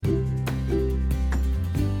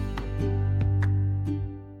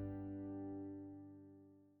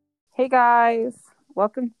Hey guys,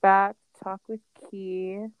 welcome back to Talk with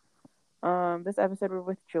Key. This episode we're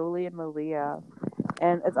with Jolie and Malia,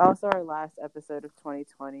 and it's also our last episode of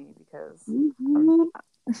 2020 because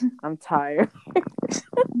I'm tired.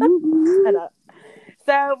 Shut up.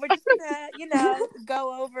 So we're just gonna,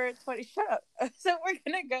 go over 20. Shut up. So we're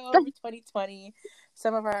gonna go over 2020,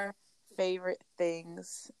 some of our favorite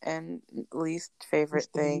things and least favorite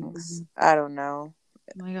things. I don't know.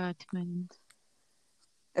 Oh my god, twins.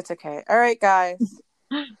 It's okay. All right, guys.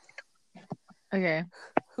 Okay.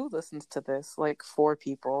 Who listens to this? Like 4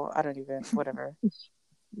 people. I don't even. Whatever.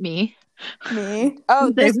 Me. Oh,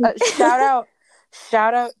 this shout out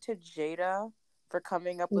to Jada for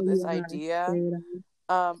coming up with this idea.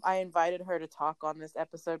 I invited her to talk on this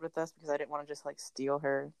episode with us because I didn't want to just like steal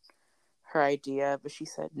her idea, but she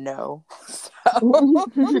said no. So.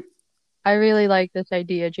 I really like this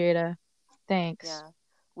idea, Jada. Thanks. Yeah.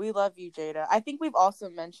 We love you, Jada. I think we've also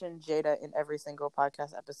mentioned Jada in every single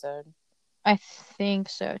podcast episode. I think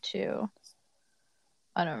so too.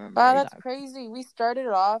 I don't remember. Wow, that's crazy. We started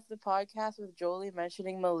off the podcast with Jolie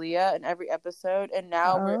mentioning Malia in every episode, and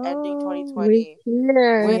now we're ending 2020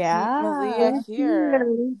 with Malia here.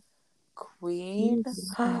 Queen.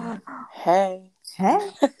 Hey.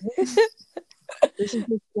 This is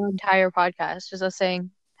the entire podcast. Just us saying,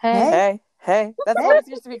 hey. That's what it's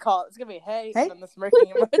used to be called. It's gonna be hey. And then the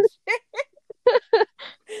smirking emoji.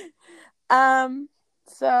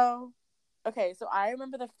 So I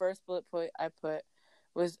remember the first bullet point I put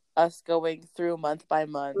was us going through month by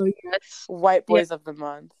month. Oh, yes. White Boys of the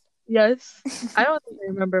Month. Yes. I don't think I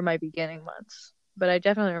remember my beginning months, but I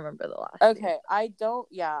definitely remember the last. Okay,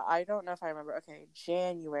 year. I don't know if I remember. Okay,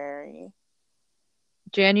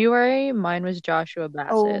 January, mine was Joshua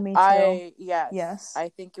Bassett. Oh, me too. Yes. I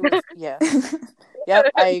think it was, yes.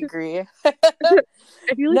 Yep, I agree. I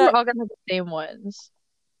feel like we're all gonna have the same ones.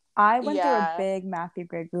 I went through a big Matthew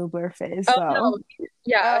Gray Gubler phase, though. No.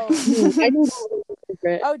 Yeah.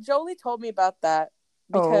 Oh, Jolie told me about that.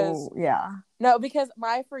 Because, because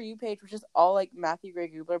my For You page was just all, like, Matthew Gray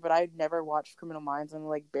Gubler, but I'd never watched Criminal Minds and,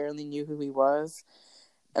 like, barely knew who he was.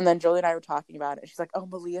 And then Jolie and I were talking about it. And she's like, oh,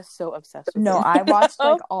 Malia's so obsessed with him. I watched,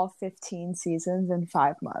 like, all 15 seasons in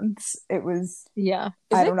 5 months. It was... Yeah.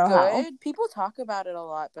 I don't know how. People talk about it a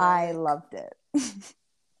lot. But I loved it.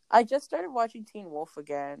 I just started watching Teen Wolf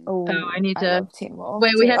again. Oh, I need to... love Teen Wolf.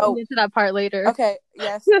 Wait, we have to get to that part later. Okay,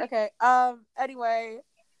 yes. Okay. Anyway.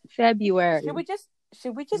 February.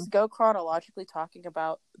 Should we just go chronologically talking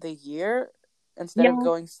about the year instead of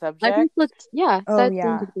going subject? I think that seems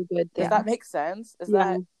like a good thing. Does that make sense?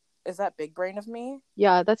 Is that big brain of me?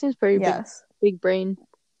 Yeah, that seems pretty big brain.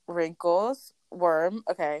 Wrinkles, worm.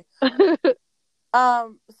 Okay.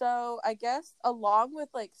 So I guess along with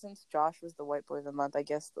like since Josh was the White Boy of the Month, I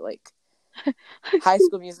guess like High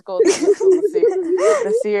School Musical,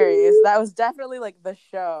 the series that was definitely like the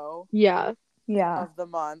show. Yeah. Of the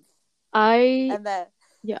month.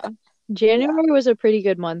 January was a pretty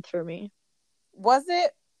good month for me. Was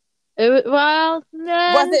it? No.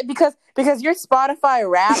 Was it because your Spotify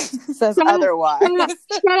Wrapped says otherwise?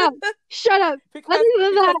 Shut up. Because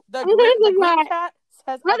the group chat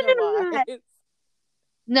says otherwise.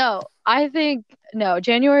 No, I think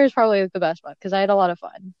January is probably the best month because I had a lot of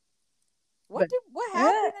fun. What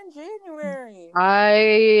happened in January?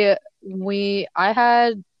 I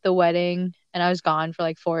had the wedding and I was gone for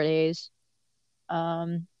like 4 days.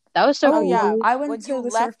 That was so cool. Yeah. I went to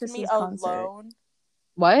the Surfaces concert.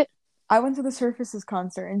 What? I went to the Surfaces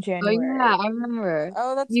concert in January. Oh yeah, I remember.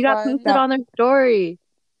 Oh, that's you got posted on their story.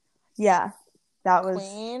 Yeah, that was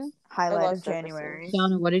Queen. Highlight of January.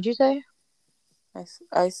 Donna, what did you say?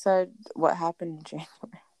 I said what happened in January.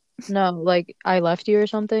 No, like I left you or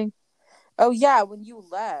something. Oh yeah, when you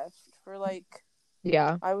left for like.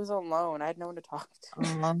 Yeah. I was alone. I had no one to talk to.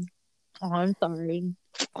 I'm sorry.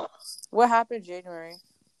 What happened in January?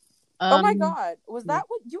 Oh my god, was that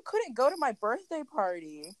what you couldn't go to my birthday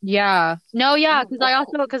party? Yeah. No, yeah, because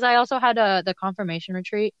I also had the confirmation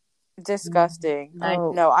retreat. Disgusting.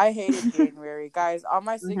 No, I hated January, guys. On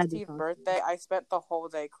my 16th birthday, I spent the whole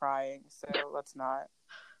day crying. So let's not.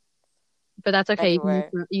 But that's okay. Anyway.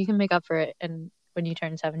 You can make up for it, and when you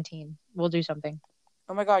turn 17, we'll do something.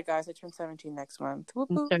 Oh my god, guys! I turn 17 next month.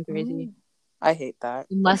 That's so crazy. I hate that.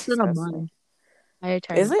 In less than a month.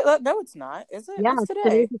 Is it? No, it's not. Is it? Yeah, it's today.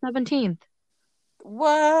 Today's the 17th.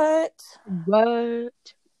 What?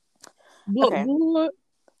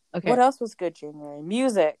 Okay. What else was good January?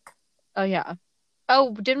 Music. Oh yeah.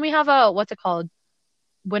 Oh, didn't we have a what's it called?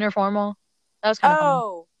 Winter formal. That was kind of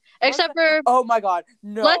fun. Except for oh my god,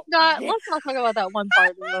 no. Let's not talk about that one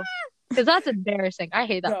part though, because that's embarrassing. I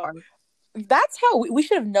hate that part. That's how we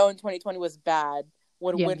should have known 2020 was bad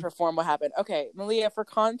when Yeah. winter formal happened. Okay, Malia, for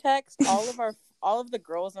context, all of the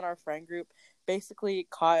girls in our friend group basically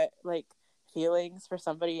caught like feelings for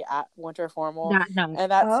somebody at winter formal, That night.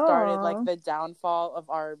 and that started like Oh. the downfall of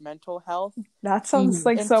our mental health That sounds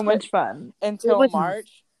like so much fun. until was not.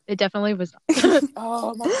 March. It definitely was not.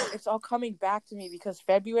 Oh my god, it's all coming back to me because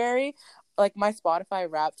February, like my Spotify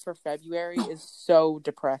Wrapped for February is so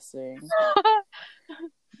depressing.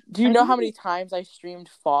 Do you know how many times I streamed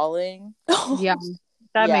Falling? Yeah,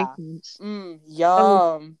 that Yeah. makes sense.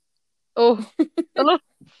 Yum. Oh.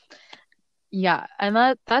 Yeah, and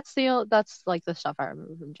that's like the stuff I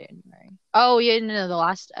remember from January. Oh yeah, no, the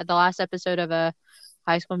last episode of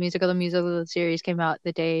High School Musical, the musical series came out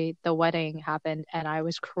the day the wedding happened, and I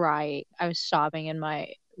was crying. I was sobbing in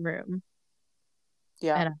my room.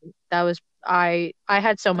 Yeah. And that was I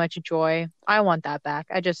had so much joy. I want that back.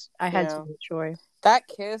 I had so much joy. That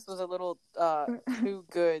kiss was a little too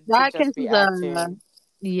good That to just be acting.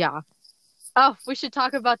 Yeah. Oh, we should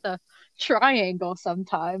talk about the triangle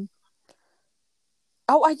sometime.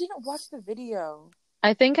 Oh, I didn't watch the video.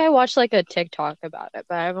 I think I watched like a TikTok about it,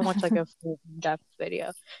 but I haven't watched like a full in-depth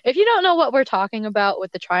video. If you don't know what we're talking about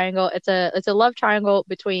with the triangle, it's a love triangle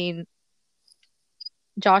between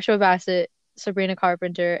Joshua Bassett, Sabrina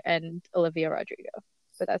Carpenter, and Olivia Rodrigo.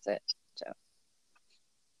 But that's it. So,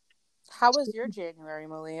 how was your January,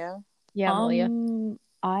 Malia? Yeah, Malia.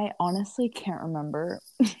 I honestly can't remember.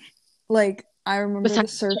 Like, I remember the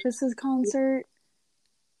Surfaces concert.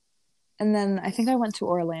 And then I think I went to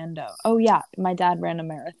Orlando. Oh yeah, my dad ran a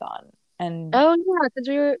marathon, and oh yeah, because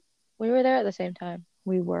we were there at the same time.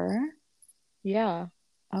 We were. Yeah.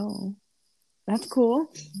 Oh, that's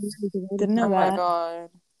cool. Didn't know that. Oh my god!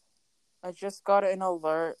 I just got an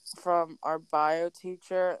alert from our bio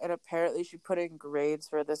teacher, and apparently she put in grades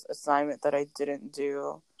for this assignment that I didn't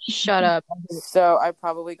do. Shut up. So I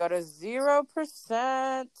probably got a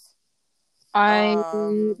 0%.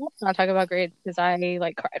 Let's not talk about grades because I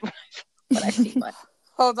like cried when I see mine.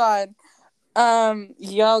 Hold on.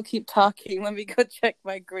 Y'all keep talking. Let me go check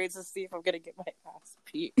my grades to see if I'm gonna get my ass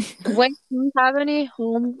beat. Wait, do you have any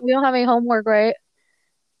we don't have any homework, right?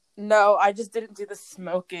 No, I just didn't do the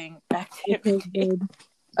smoking activity.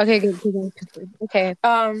 Okay, good. Okay.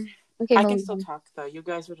 Okay, I can still talk though. You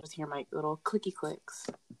guys will just hear my little clicky clicks.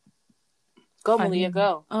 Go, Malia,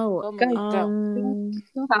 go. Oh, go, Malia,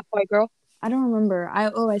 go halfway, girl. I don't remember.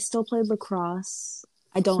 I still played lacrosse.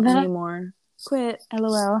 I don't anymore. Quit.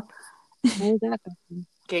 LOL. Where did that come from?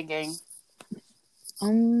 Gang.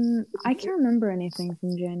 I can't remember anything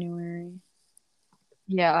from January.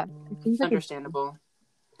 Yeah. Understandable.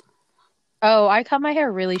 Oh, I cut my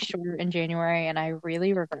hair really short in January, and I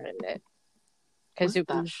really regretted it. Because it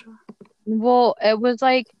was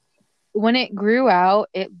like when it grew out,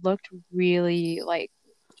 it looked really like.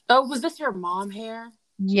 Oh, was this your mom hair?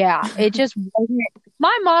 Yeah, it just wasn't.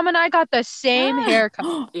 My mom and I got the same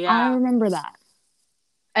haircut. Yeah, I remember that.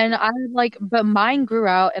 And I but mine grew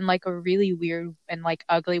out in like a really weird and like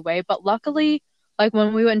ugly way. But luckily, like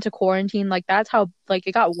when we went into quarantine, like that's how like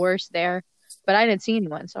it got worse there. But I didn't see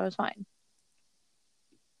anyone, so I was fine.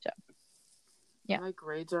 So, yeah. My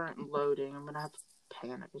grades aren't loading. I'm gonna have a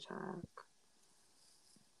panic attack.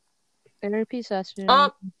 Therapy session.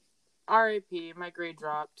 Oh, R.I.P. My grade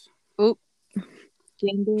dropped. Oop.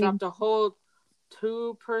 Dropped a whole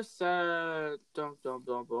 2%.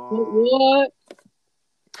 What?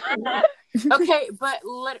 Okay, but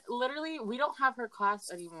literally, we don't have her class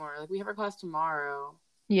anymore. Like, we have her class tomorrow.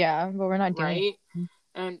 Yeah, but we're not doing it.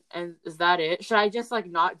 And is that it? Should I just, like,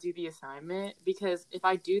 not do the assignment? Because if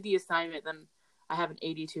I do the assignment, then I have an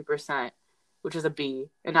 82%, which is a B.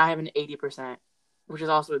 And I have an 80%, which is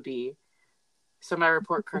also a B. So my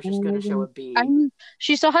report card is going to show a B.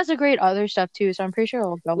 She still has to grade other stuff, too, so I'm pretty sure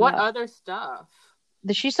it'll go What up. other stuff?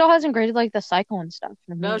 She still hasn't graded, like, the cycle and stuff.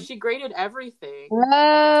 No, she graded everything.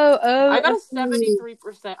 Oh, I got a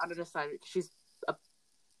 73% on an assignment. She's a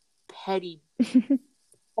petty.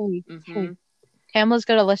 Mm-hmm. Tamla's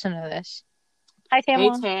going to listen to this. Hi,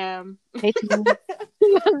 Tamla. Hey, Tam. Hey,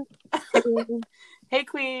 Tam. Hey,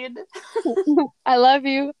 Queen. I love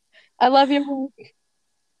you. I love your work.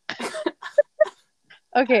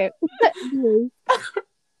 Okay.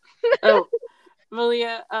 Oh,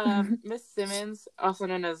 Malia, Miss Simmons, also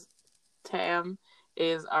known as Tam,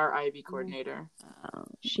 is our IB coordinator.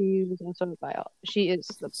 She was also she is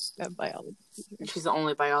the biology teacher. She's the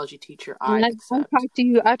only biology teacher I accept.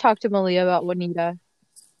 I talked to Malia about Juanita.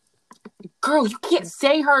 Girl, you can't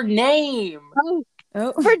say her name. Oh.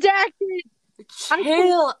 Redacted.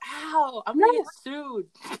 Chill out. I'm gonna get sued.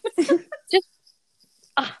 Just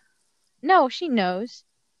no, she knows.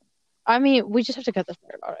 I mean, we just have to cut this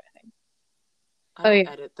part out, I think. I don't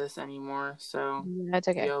edit this anymore, so yeah, it's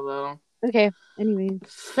okay. YOLO. Okay. Anyway,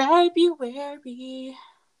 February.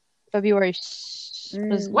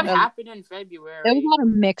 What happened in February? There was a lot of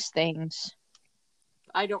mixed things.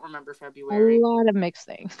 I don't remember February. A lot of mixed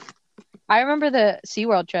things. I remember the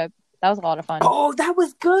SeaWorld trip. That was a lot of fun. Oh, that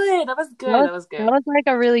was good. That was good. That was good. That was like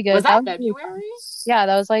a really good. Was that February? Really, yeah,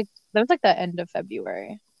 that was like the end of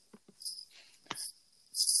February.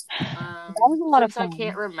 That was a lot of fun. I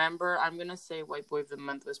can't remember, I'm gonna say White Boy of the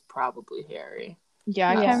Month was probably Harry. Yeah,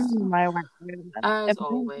 I can't remember my White Boy of the Month. As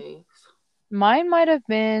always. Mine might have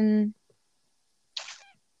been.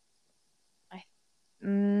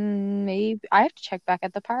 Maybe I have to check back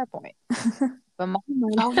at the PowerPoint. But mine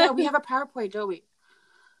might... Oh yeah, we have a PowerPoint, don't we?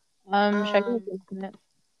 Should I go open it?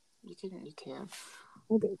 You can.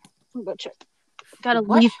 Okay, I'll go check. Gotta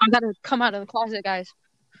leave. I gotta come out of the closet, guys.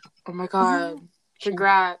 Oh my god!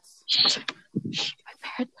 Congrats. My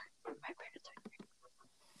parents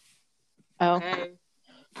are... Oh.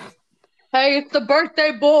 Hey, it's the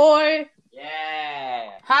birthday boy.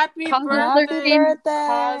 Yeah. Happy birthday,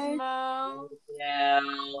 Cosmo. Yeah.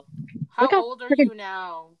 How old are you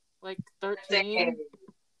now? Like 13?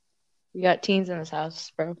 We got teens in this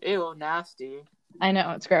house, bro. Ew, nasty. I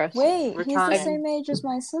know, it's gross. Wait, he's the same age as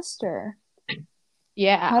my sister.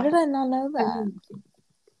 Yeah. How did I not know that?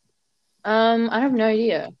 I have no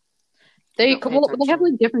idea. They have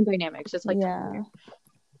like different dynamics. It's like yeah.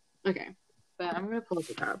 Okay, but I'm gonna pull up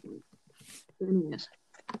the PowerPoint. Anyways.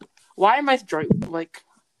 Why am I like?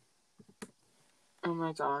 Oh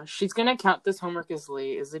my gosh, she's gonna count this homework as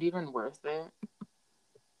late. Is it even worth it?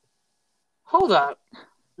 Hold up.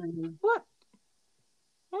 What?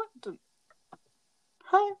 What?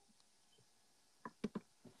 Huh?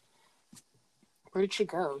 Where did she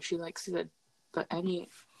go? She said, but any.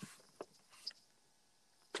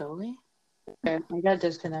 Jolie? Okay, I got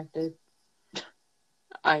disconnected.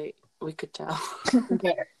 We could tell.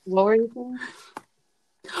 Okay, what were you saying?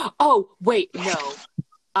 Oh wait, no.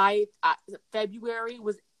 February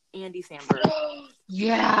was Andy Samberg.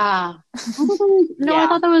 Yeah. I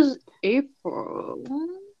thought that was April.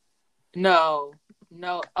 No.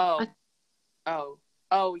 Oh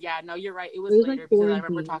yeah. No, you're right. It was later because I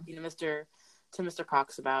remember talking to Mr.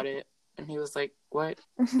 Cox about it, and he was like, "What?"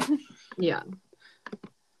 Yeah.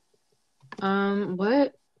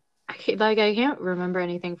 What? I can't remember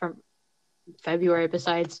anything from February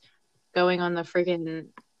besides going on the freaking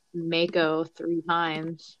Mako 3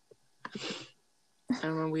 times.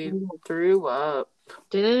 And when we threw up.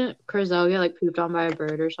 Didn't Crizel get pooped on by a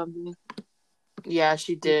bird or something? Yeah,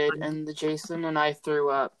 she did. And the Jason and I threw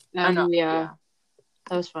up. Yeah.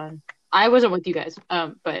 That was fun. I wasn't with you guys,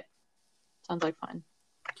 but sounds like fun.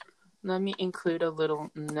 Let me include a little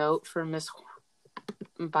note for Miss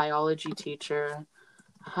Biology teacher.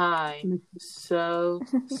 Hi, so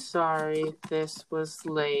sorry this was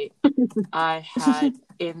late. I had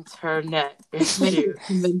internet issues.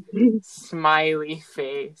 Smiley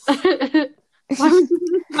face. Why would you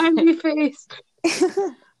do smiley face?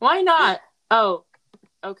 Why not? Oh,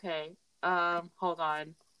 okay. Hold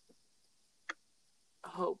on.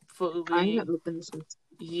 Hopefully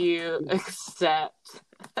you accept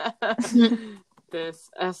this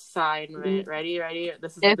assignment. Ready?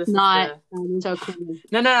 This is not, it's okay.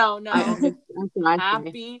 No.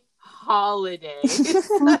 Happy holidays.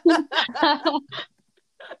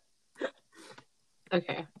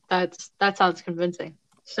 Okay, that sounds convincing.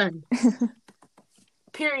 Son.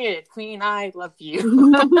 Period. Queen, I love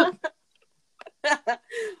you. God,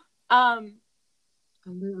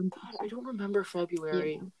 I don't remember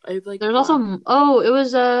February. Yeah. There's also it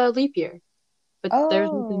was a leap year, but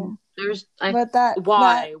there's nothing.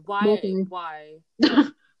 Why?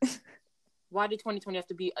 Why did 2020 have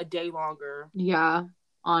to be a day longer? Yeah,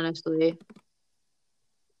 honestly.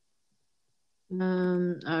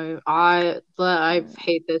 I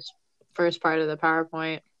hate this first part of the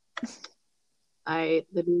PowerPoint. I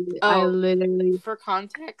literally. For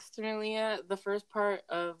context, Malia, the first part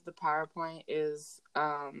of the PowerPoint is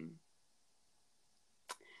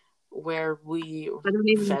where we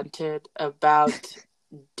vented about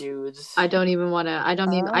dudes. I don't even want to.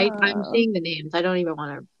 I'm seeing the names. I don't even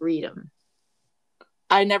want to read them.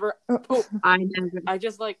 I never. I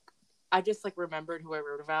just remembered who I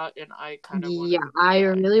wrote about, and I kind of. Yeah, I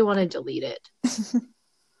really want to delete it.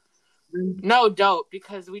 No, don't,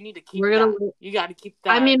 because we need to keep that. You got to keep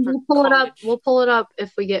that. I mean, we'll pull it up. We'll pull it up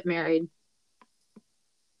if we get married.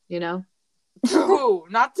 You know. True,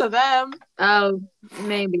 not to them. Oh,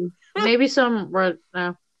 maybe some were.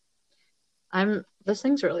 No, this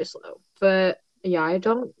thing's really slow, but Yeah, I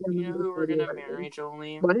don't You know remember who we're gonna February. marry,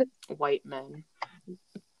 Jolie? What? White men.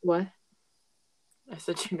 What? I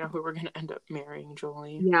said, you know who we're gonna end up marrying,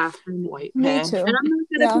 Jolie? Yeah, I know. White Me men. too. And I'm not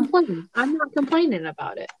gonna Yeah. complain. I'm not complaining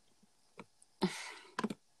about it.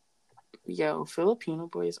 Yo, Filipino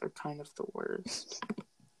boys are kind of the worst.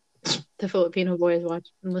 The Filipino boys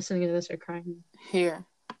watching and listening to this are crying. Here.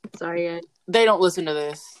 Sorry, guys. They don't listen to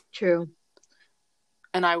this. True.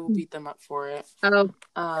 And I will beat them up for it. Oh,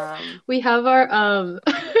 We we have our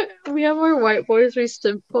we have our white boys we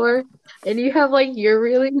simp for, and you have like your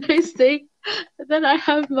really nice thing, and then I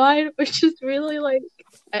have mine, which is really like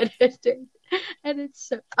edited, and it's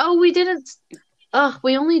so. Oh, we didn't.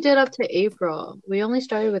 We only did up to April. We only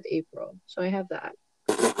started with April, so I have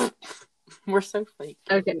that. We're so fake.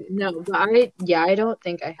 Okay, no, but I don't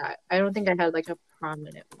think I had like a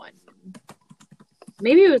prominent one.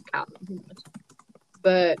 Maybe it was Cal, who knows?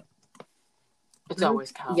 But It's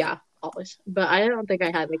always Cal. yeah, always. But I don't think I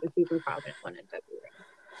had like a super prominent one in February.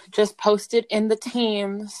 Just posted in the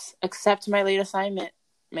teams. Accept my late assignment,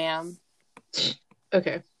 ma'am.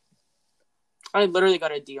 Okay, I literally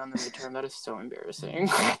got a D on the midterm. That is so embarrassing.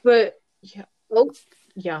 but yeah,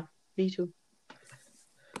 yeah, me too.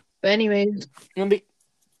 But anyways,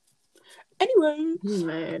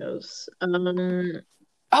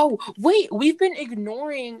 Oh, wait. We've been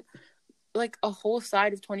ignoring like a whole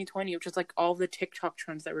side of 2020, which is like all the TikTok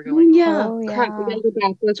trends that were going on. yeah, Oh, crap, yeah. we gotta go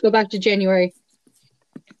back. Let's go back to January.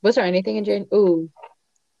 Was there anything in January? Ooh.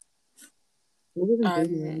 What was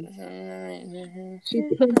in January?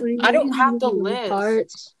 I don't have the list.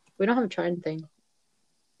 Parts. We don't have a trend thing.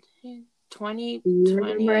 2020 Do you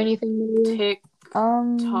remember anything? Maria?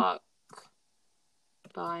 TikTok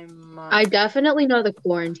by month. I definitely know the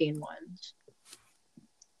quarantine ones,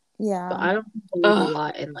 but Yeah. I don't remember a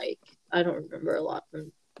lot, and like I don't remember a lot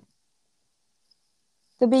from.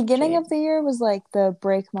 The beginning Okay. of the year was like the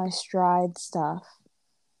break my stride stuff.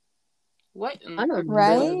 What? I don't remember.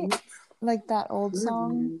 Right? Like that old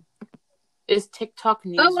song. Is TikTok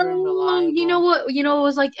newsroom reliable? You know what? You know it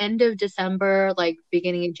was like end of December, like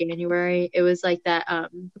beginning of January. It was like that.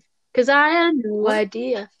 Because I had no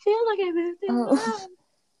idea. Feel like everything. Oh.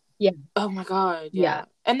 Oh my god! Yeah.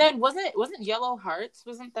 And then wasn't Yellow Hearts?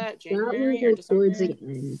 Wasn't that January That or was like towards December?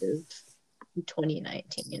 the end of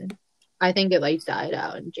 2019. I think it like died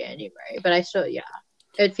out in January, but I still, yeah,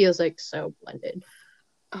 it feels like so blended.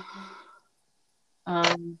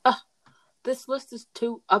 This list is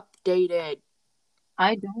too updated.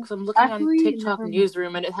 I don't. Because I'm looking Actually, on TikTok never mind.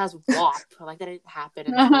 newsroom and it has WAP. Like that didn't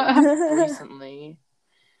happen until recently.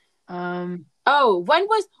 Oh, when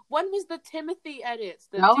was the Timothy edits?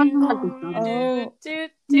 The That was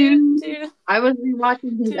do. I was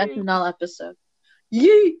rewatching his SNL episode.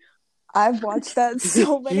 Yee! I've watched that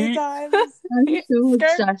so many times. I'm so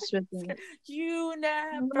obsessed with it. You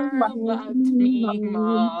never loved me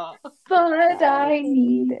more, But I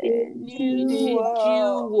needed needed you.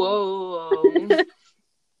 you. Whoa.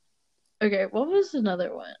 Okay, what was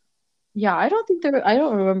another one? Yeah, I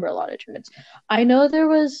don't remember a lot of trends. I know there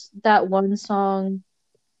was that one song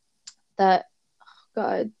that,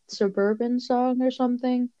 Suburban song or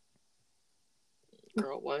something.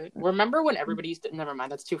 Girl, what? Remember when everybody used to... Never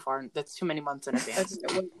mind, that's too far. That's too many months in advance.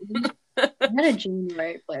 I had a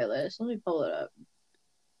January playlist. Let me pull it up.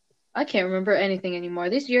 I can't remember anything anymore.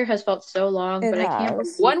 This year has felt so long, It but I can't.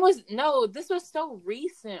 has. This was so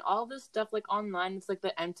recent. All this stuff like online, it's like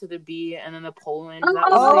the M to the B and then the Poland. Oh, That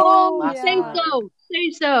was like last say month. so. Say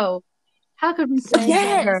so. How could we forget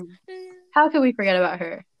Yes! about her? How could we forget about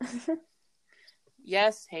her?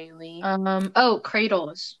 Yes, Haley.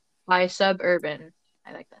 Cradles by Suburban.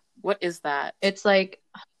 I like that. What is that? It's like,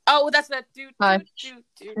 Oh, that's that dude.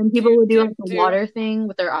 and people would do like the water thing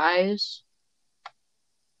with their eyes.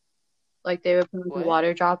 Like they would put like, a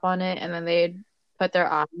water drop on it, and then they'd put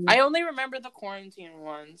their eyes. I only remember the quarantine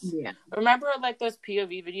ones. Yeah. Remember like those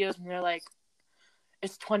POV videos when they're like,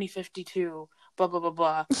 it's 2052, blah blah blah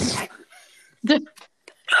blah.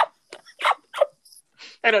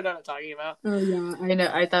 I don't know what I'm talking about. Oh yeah, I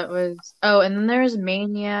know. I thought was. Oh, and then there's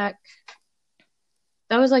Maniac.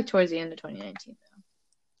 That was like towards the end of 2019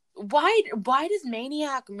 though. Why does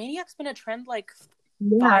Maniac's been a trend like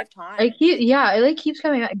 5 times? Like it keeps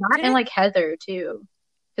coming back. That and like Heather too,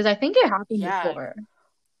 because I think it happened before.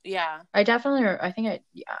 Yeah.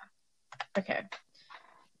 Okay.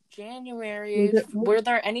 January. Were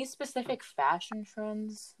there any specific fashion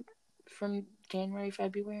trends from January,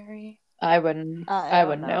 February? I wouldn't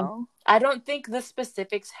know. I don't think the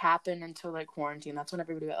specifics happen until like quarantine. That's when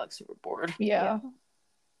everybody got like super bored. Yeah.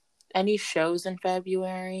 Any shows in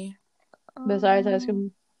February? Besides High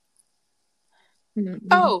School.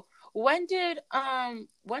 Oh, when did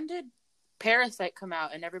Parasite come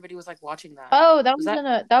out and everybody was like watching that? Oh, that Was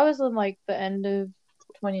was that was in like the end of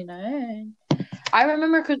 29. I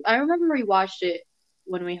remember because I remember we watched it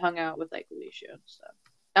when we hung out with like Alicia and stuff.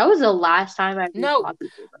 That was the last time I No, saw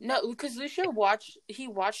people. No, because Lucia watched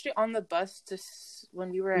it on the bus when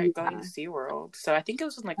we were going to SeaWorld. So I think it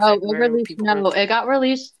was in like February. It got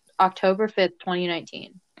released October 5th,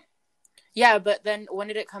 2019. Yeah, but then when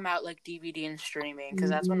did it come out, like DVD and streaming? Because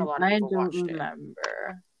that's when a lot of people watched it. I don't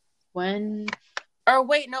remember. When? Or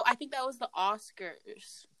wait, no, I think that was the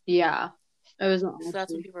Oscars. Yeah. It was So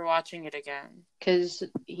that's when people were watching it again. Because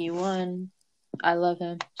he won. I love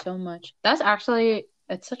him so much. That's actually,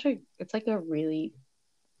 it's like a really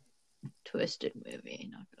twisted movie.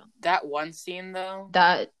 That one scene, though?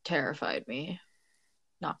 That terrified me.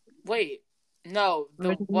 No. Wait. No,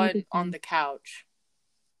 the one on the couch.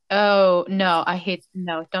 Oh, no,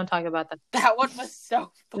 don't talk about that. That one was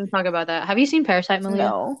so funny. Don't talk about that. Have you seen Parasite, Malia?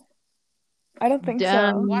 No. I don't think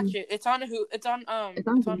so. Watch it. It's on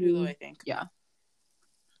Hulu, I think. Yeah.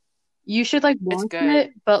 You should like watch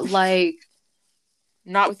it, but like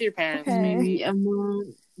not with your parents, maybe.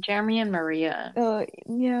 Jeremy and Maria.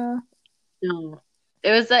 Yeah. No.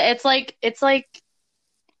 It's like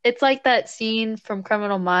that scene from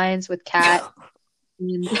Criminal Minds with Kat.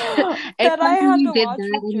 That I had to watch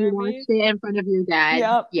with Jeremy. You watched it in front of your dad.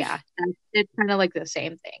 Yep. Yeah. It's kind of like the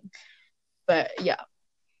same thing. But yeah.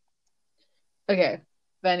 Okay.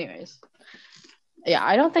 But anyways. Yeah,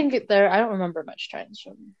 I don't remember much trends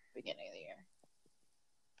from the beginning of the year.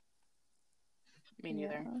 Me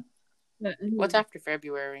neither. Yeah. What's after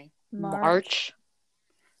February? March.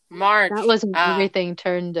 That was when everything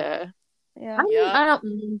turned to. Yeah. I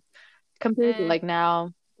don't compared to like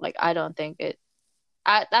now. Like I don't think it.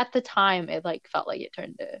 At the time, it like felt like it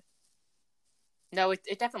turned to. No,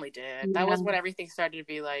 it definitely did. Yeah. That was when everything started to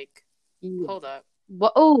be like, hold up.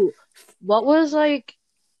 What was like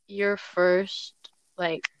your first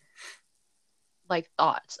like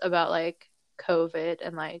thoughts about like COVID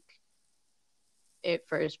and like it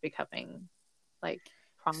first becoming like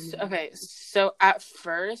prominent? So at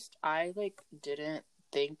first I like didn't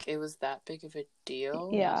think it was that big of a deal.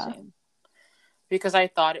 Yeah. Because I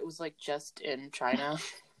thought it was like just in China.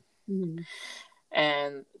 Mm-hmm.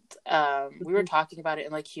 And we were talking about it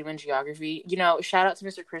in like Human Geography. You know, shout out to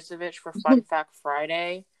Mr. Kristovich for Fun Fact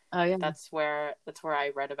Friday. Oh yeah. That's where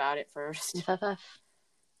I read about it first.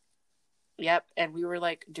 Yep, and we were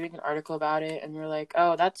like doing an article about it, and we were like,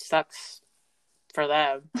 "Oh, that sucks for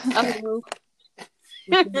them."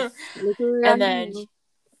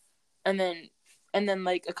 and then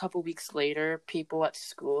like a couple weeks later, people at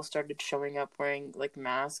school started showing up wearing like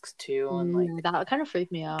masks too, and like that kind of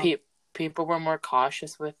freaked me out. People were more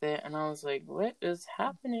cautious with it, and I was like, "What is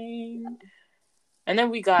happening?" And then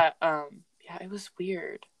we got it was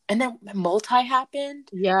weird. And then Multi happened.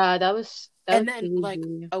 Yeah, that was then like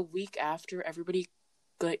a week after, everybody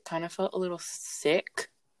like kind of felt a little sick.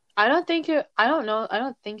 I don't think it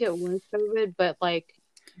was COVID, but like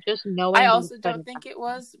just knowing. I also don't think it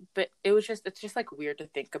was, but it's just like weird to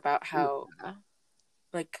think about how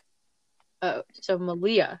like. Oh, so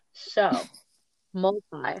Malia,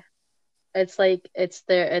 Multi. It's like it's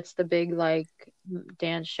the big like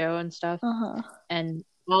dance show and stuff, and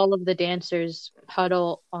all of the dancers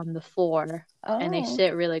huddle on the floor and they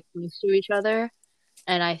sit really close to each other.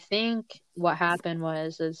 And I think what happened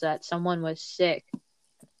is that someone was sick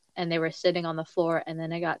and they were sitting on the floor, and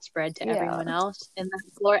then it got spread to everyone else in that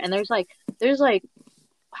floor. And there's like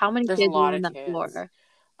how many kids are on that floor?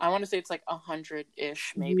 I want to say it's like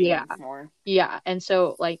 100-ish, maybe more. Yeah, and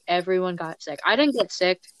so like everyone got sick. I didn't get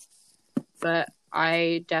sick, but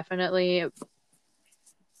I definitely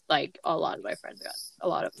like a lot of my friends got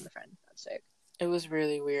sick. It was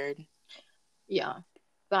really weird. Yeah,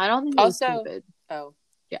 but I don't think it was stupid. Oh,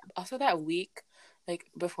 yeah. Also, that week, like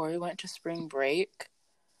before we went to spring break,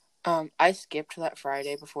 I skipped that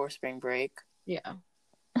Friday before spring break. Yeah,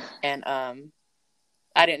 and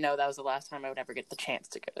I didn't know that was the last time I would ever get the chance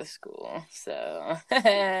to go to school. So,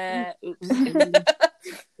 oops.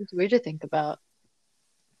 It's weird to think about.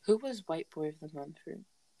 Who was White Boy of the Month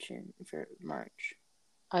for March?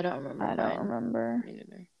 I don't remember. I don't remember. Me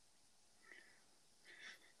neither.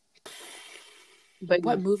 But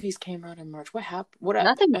what movies came out in March? What happened?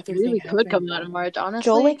 Nothing really could come out in March, honestly.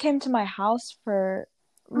 Jolie came to my house for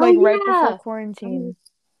right before quarantine.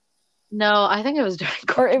 No, I think it was during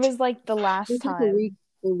quarantine. Or it was like the last time.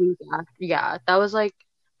 The week after. Yeah, that was like.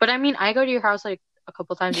 But I mean, I go to your house like a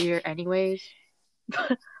couple times a year, anyways.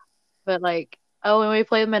 But like, when we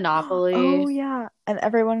played Monopoly. Oh yeah, and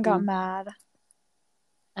everyone got mad.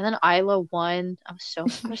 And then Isla won. I was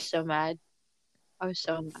so mad. I was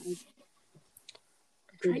so mad.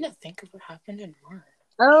 I'm trying to think of what happened in March.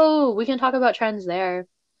 Oh, we can talk about trends there.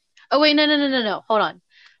 Oh wait, no. Hold on.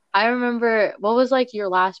 I remember what was like your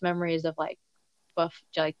last memories of like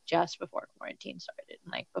just before quarantine started,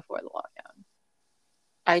 like before the lockdown.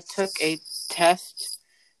 I took a test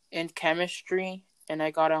in chemistry and I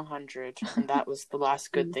got 100, and that was the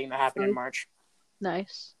last good thing that happened in March.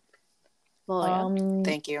 Nice. Well, yeah.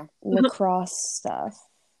 Thank you. Lacrosse stuff.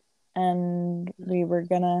 And we were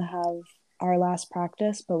gonna have our last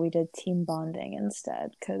practice, but we did team bonding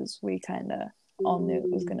instead because we kind of all knew it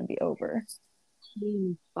was gonna be over.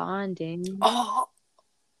 Team bonding. Oh,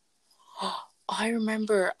 I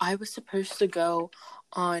remember I was supposed to go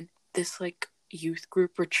on this like youth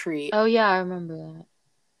group retreat. Oh yeah, I remember that.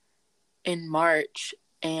 In March,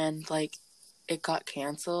 and like it got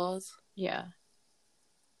canceled. Yeah.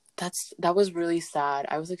 That was really sad.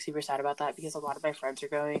 I was like super sad about that because a lot of my friends are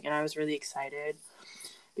going, and I was really excited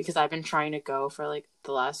because I've been trying to go for like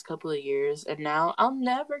the last couple of years, and now I'll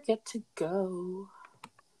never get to go.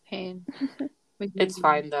 Pain. It's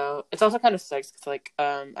fine though. It's also kind of sucks because like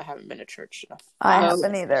I haven't been to church enough. I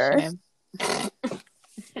haven't either.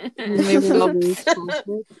 Maybe we'll be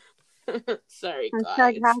Sorry,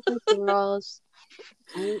 guys. Girls.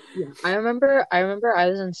 I remember I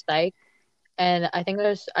was in psych, and I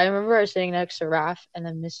remember I was sitting next to Raph, and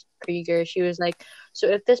then Miss Krieger, she was like,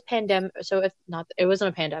 it wasn't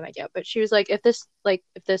a pandemic yet, but she was like, if this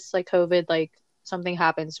COVID, like something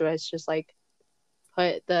happens to us, just like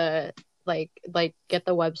put the like get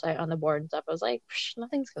the website on the board and stuff. I was like,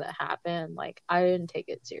 nothing's gonna happen. Like, I didn't take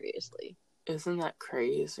it seriously. Isn't that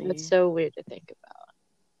crazy? It's so weird to think about.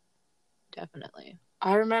 Definitely.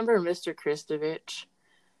 I remember Mr. Kristovich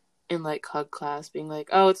in like hug class being like,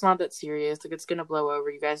 oh, it's not that serious, like it's gonna blow over,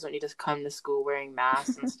 you guys don't need to come to school wearing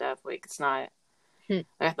masks and stuff, like it's not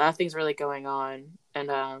like, nothing's really going on. And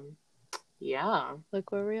yeah,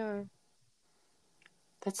 look where we are.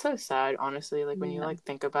 That's so sad, honestly. Like when you like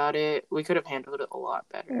think about it, we could have handled it a lot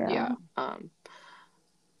better. Yeah.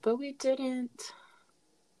 But we didn't.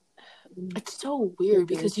 It's so weird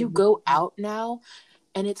because you go out now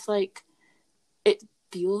and it's like it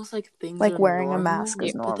feels like things like are wearing normal, a mask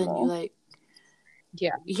is normal. But then you like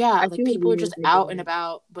yeah, like people are just out and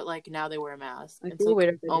about, but like now they wear a mask. It's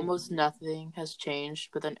like almost nothing has changed,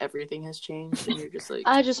 but then everything has changed, and you're just like,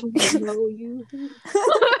 I just want to know you.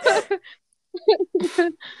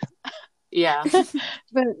 Yeah.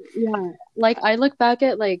 But yeah, like I look back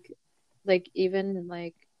at like even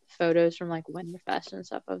like photos from like Winterfest and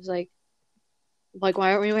stuff. I was like why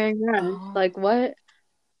aren't we wearing masks? Like what?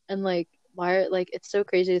 And like why? Like it's so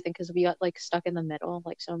crazy to think because we got like stuck in the middle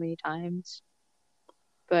like so many times.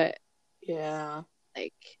 But yeah,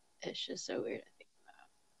 like it's just so weird to think about.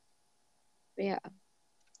 But yeah.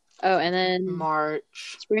 Oh, and then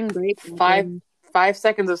March, spring break. 5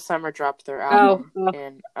 seconds of Summer dropped their album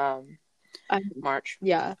in March.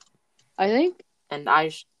 Yeah, I think. And I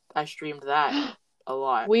streamed that a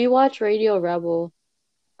lot. We watched Radio Rebel.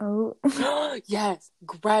 Oh. Yes,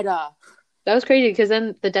 Greta. That was crazy because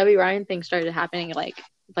then the Debbie Ryan thing started happening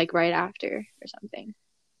like right after or something.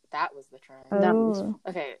 That was the trend. Oh.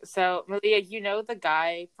 Okay, so Malia, you know the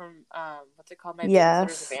guy from what's it called? My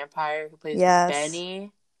Yes. Babysitter's a Vampire who plays Yes.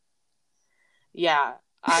 Benny. Yeah,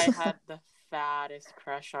 I had the fattest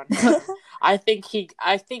crush on him. I think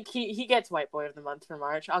he gets White Boy of the Month for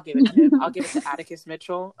March. I'll give it to him. I'll give it to Atticus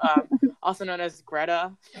Mitchell, also known as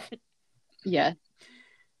Greta. Yeah.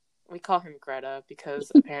 We call him Greta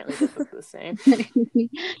because apparently they look the same.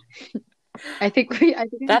 I think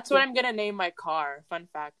that's what I'm gonna name my car. Fun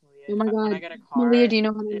fact, Malia. Oh my god. When I get a car, Malia, do you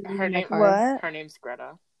know how to name my car? What? Her name's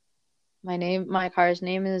Greta. My car's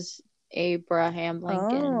name is Abraham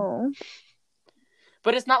Lincoln. Oh.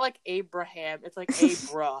 But it's not like Abraham. It's like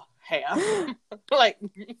Abraham. Like.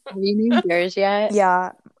 Have you named yours yet?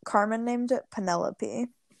 Yeah, Carmen named it Penelope.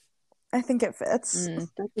 I think it fits.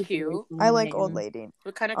 That's cute. I like old lady.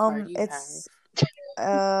 What kind of car do you it's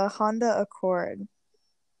a Honda Accord.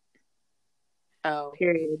 Oh,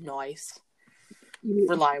 period. Nice.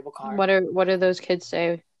 Reliable car. What do those kids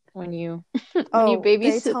say when you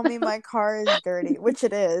babysit? They tell me my car is dirty, which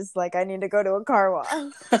it is. Like I need to go to a car wash.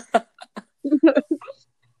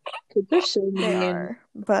 They're so mean. They are,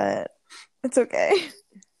 but it's okay.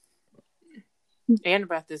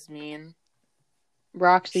 Annabeth is mean.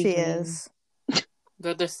 Roxy. She is.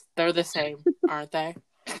 They're the same, aren't they?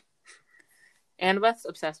 Annabeth's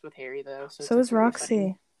obsessed with Harry though. So is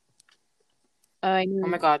Roxy. I know. Oh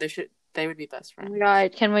my god, they would be best friends. Oh my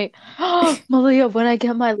god, can we Malia, when I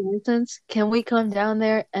get my license, can we come down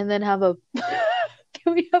there and then have a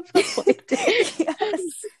Can we have a play date? Yes.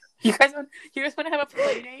 You guys want to have a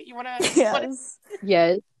play date? You want to? Yes.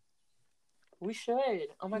 Yes. We should.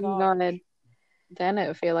 Oh my Oh god. God. Then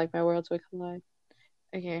I feel like my worlds would collide.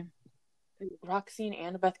 Okay. Roxy and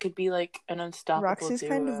Annabeth could be like an unstoppable Roxy's duo.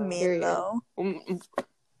 kind of mean Period. though.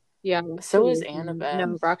 Yeah. So is Annabeth.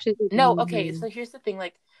 No, Roxy's No, okay, so here's the thing,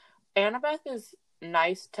 like, Annabeth is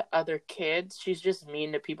nice to other kids. She's just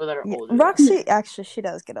mean to people that are Yeah, older. Roxy actually she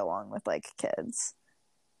does get along with like kids.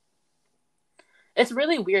 It's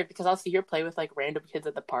really weird because I'll see her play with like random kids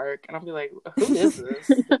at the park, and I'll be like, "Who is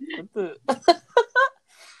this?"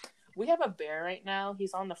 We have a bear right now.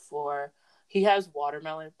 He's on the floor. He has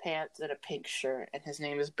watermelon pants and a pink shirt, and his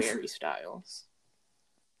name is Barry Styles.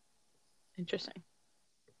 Interesting.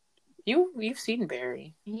 You've seen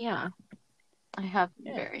Barry? Yeah. I have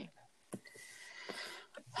Yeah. very.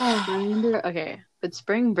 I remember, okay, but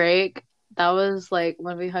spring break, that was like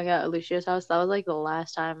when we hung out at Lucia's house. That was like the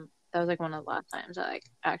last time. That was like one of the last times I like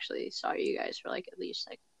actually saw you guys for like at least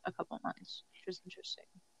like a couple months, which was interesting.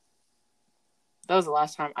 That was the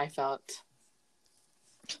last time I felt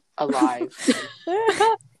alive.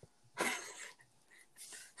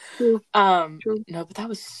 True. No, but that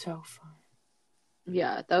was so fun.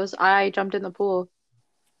 Yeah, I jumped in the pool.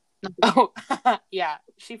 Oh, yeah.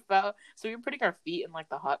 She fell. So we were putting our feet in like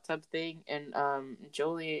the hot tub thing, and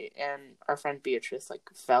Jolie and our friend Beatrice like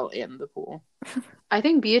fell in the pool. I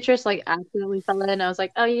think Beatrice like accidentally fell in. I was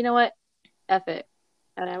like, oh, you know what? F it.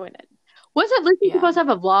 And I went in. Wasn't Lucy Yeah. supposed to have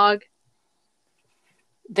a vlog?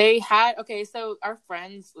 They had, okay, so our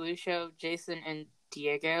friends, Lucio, Jason, and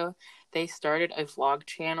Diego, they started a vlog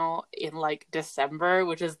channel in like December,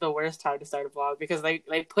 which is the worst time to start a vlog because they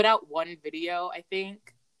put out one video, I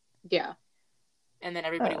think, Yeah. and then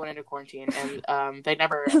everybody went into quarantine, and they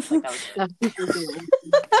never, like, that was it.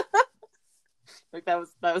 Like, that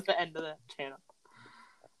was the end of the channel.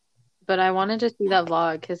 But I wanted to see that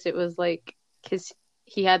vlog because it was like, because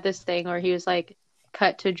he had this thing where he was like,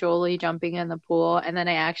 cut to Jolie jumping in the pool, and then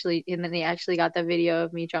they actually got the video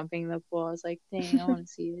of me jumping in the pool. I was like, dang, I want to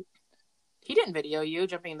see it. He didn't video you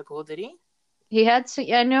jumping in the pool, did he? He had to,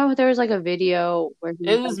 yeah, I know there was like a video where he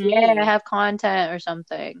It was was like, me. yeah, I have content or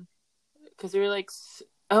something. Because we were like,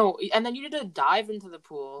 oh, and then you did a dive into the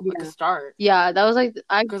pool, like Yeah. a start. Yeah, that was like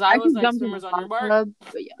Because I was could like, jump in swimmers the on your hot mark. tub,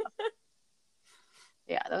 but yeah.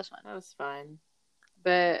 Yeah, that was fun. That was fun.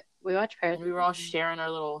 But we watched Paris. And we were all sharing our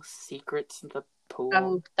little secrets in the pool.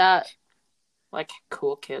 Oh, that Like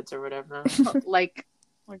cool kids or whatever. like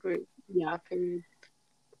we, yeah, period.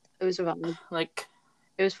 It was a vibe. Like,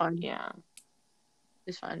 It was fun. yeah. It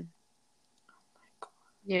was fun.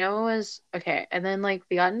 You know, it was okay. And then like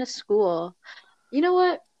we got into school. You know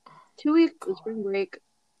what? 2 weeks of spring break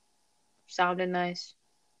sounded nice.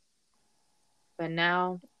 But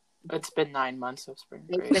now It's been 9 months of spring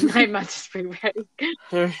break. it's been 9 months of spring break.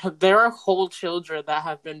 There are whole children that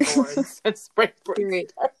have been born since spring break.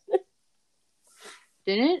 Period.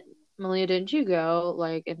 Didn't you go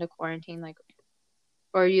like into quarantine like,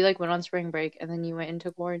 or you like went on spring break and then you went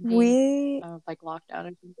into quarantine? We Like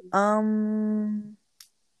lockdown or something?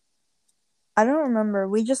 I don't remember.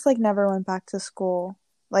 We just like never went back to school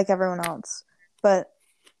like everyone else. But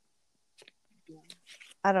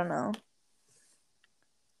I don't know.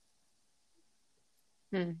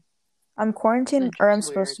 I'm quarantined, or I'm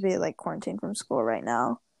supposed to be like quarantined from school right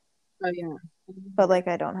now. Oh yeah. But like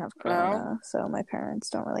I don't have corona, so my parents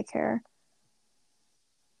don't really care.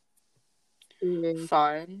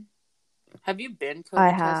 Fun. Have you been COVID I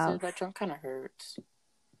tested? have. That junk kind of hurts.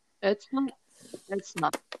 It's not.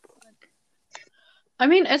 I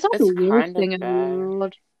mean, it's not It's the worst kinda thing in the bad.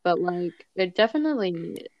 world, but like it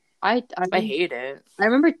definitely. I hate it. I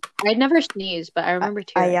remember I'd never sneezed, but I remember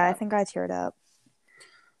tearing Yeah, I up. think I teared up.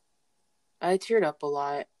 I teared up a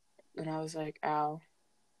lot, and I was like, ow.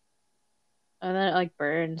 And then it like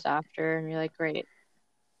burns after, and you're like, great.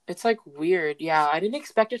 It's like weird. Yeah, I didn't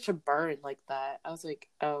expect it to burn like that. I was like,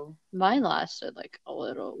 oh. Mine lasted like a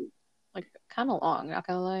little, like kind of long. Not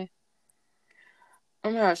gonna lie. Oh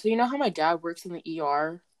my gosh. So you know how my dad works in the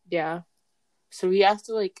ER? Yeah. So he has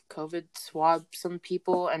to like COVID swab some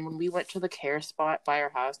people, and when we went to the care spot by our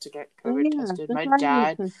house to get COVID tested, that's my why I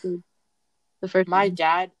dad, tested the first my time.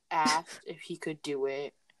 dad asked if he could do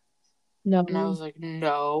it, No. and I was like,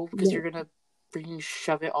 no, because No. you're gonna freaking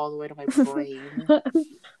shove it all the way to my brain.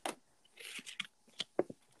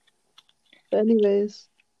 Anyways.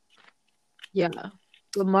 Yeah.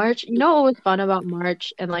 But March, you know what was fun about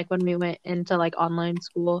March and like when we went into like online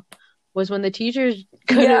school was when the teachers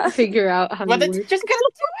couldn't figure out how But to the work. teachers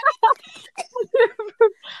couldn't do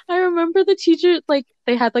I remember the teacher, like,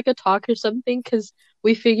 they had like a talk or something because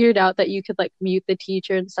we figured out that you could like mute the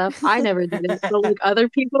teacher and stuff. I never did it, but like other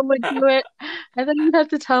people would do it. And then you'd have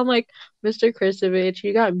to tell him, like, Mr. Kristovich,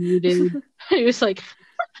 you got muted. He was like,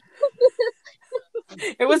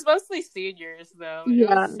 It was mostly seniors though. It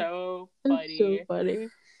yeah, was so it's funny. so funny.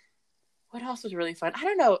 What else was really fun? I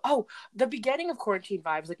don't know. Oh, the beginning of Quarantine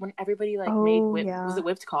Vibes, like when everybody like made was it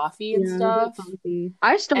whipped coffee and Yeah, stuff? coffee.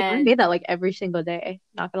 I And- made that like every single day.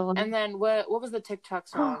 Not gonna lie. And then what was the TikTok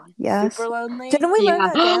song? Yes. Super Lonely. Didn't we learn Yeah.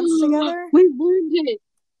 that dance together? We learned it.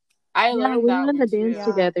 I Yeah, learned we that learned one the dance too. Yeah.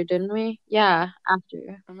 together, didn't we? Yeah, after.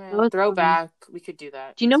 I That mean, was throwback. We could do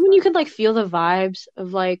that. Do you know It's when you fun. could like feel the vibes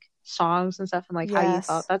of like songs and stuff and like how you Yes.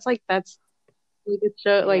 felt? That's like a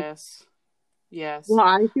show like Yes. well,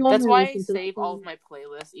 I feel That's when why I listen to that save all of song. my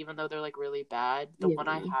playlists, even though they're like really bad. The one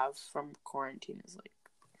I Yeah. have from quarantine is like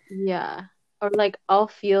Yeah. Or like I'll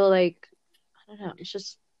feel like I don't know, it's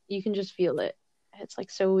just you can just feel it. It's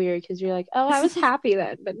like so weird because you're like, oh, I was happy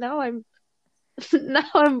then, but now I'm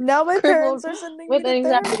Now my crippled parents are sending me with to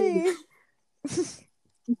anxiety. therapy.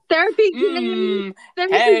 Therapy gang.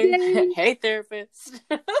 Therapy hey, gang. hey, therapist.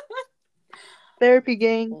 Therapy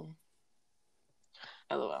gang.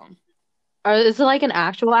 LOL. Or is it like an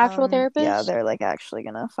actual therapist? Yeah, they're like actually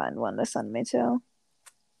gonna find one to send me to.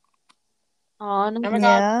 Oh, no. Oh my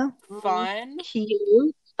Yeah. god, fun.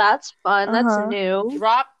 Cute. That's fun. That's Uh-huh. new.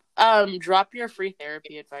 Drop your free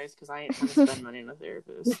therapy advice because I ain't trying to spend money on a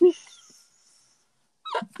therapist.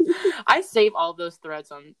 I save all those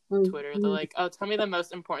threads on Twitter. They're like, oh, tell me the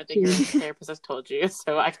most important thing your therapist has told you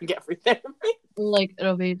so I can get free therapy. Like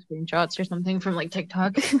it'll be screenshots or something from like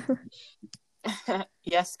TikTok.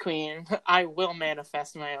 Yes, queen. I will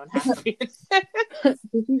manifest my own happiness.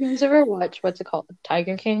 Did you guys ever watch what's it called?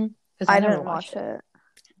 Tiger King? Because I never didn't watch it.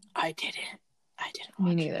 I didn't watch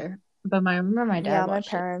Me neither. But I remember my dad Yeah, my watched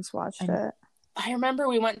it. parents watched I- it. I remember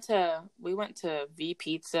we went to V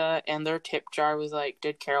Pizza and their tip jar was like,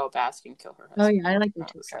 did Carol Baskin kill her Oh husband? yeah, I like the I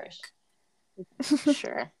tip was jars. like,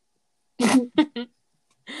 sure.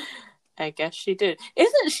 I guess she did.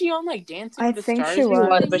 Isn't she on like Dancing I with the think Stars? she or She was, was.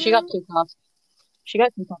 something but she got now? kicked off. She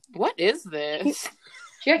got kicked off. What is this?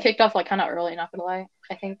 She got kicked off like kind of early. Not gonna lie,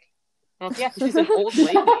 I think. Well, yeah, 'cause she's an old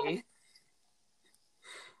lady.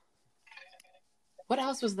 What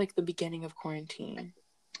else was like the beginning of quarantine?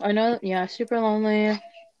 I know. Yeah, super lonely.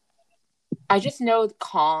 I just know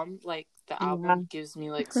Calm, like the Yeah. album gives me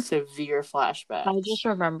like severe flashbacks. I just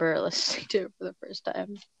remember listening to it for the first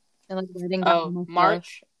time and like writing down Oh, my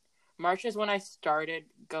stuff. March is when I started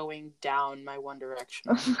going down my One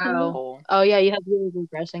Direction Oh. hole. Oh yeah, you have your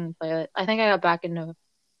regressing playlist. I think I got back into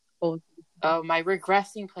old. Oh, my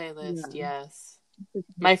regressing playlist, Yeah. yes.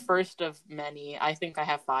 My first of many. I think I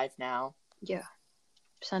have 5 now. Yeah.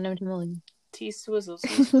 Send them to Millie. T-Swizzle,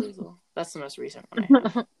 T-Swizzle. That's the most recent one I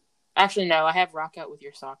have. Actually, no, I have Rock Out With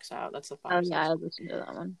Your Socks Out. That's the 5. Oh yeah, I listened to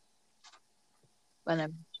that one.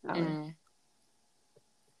 Whenever.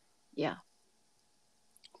 Yeah.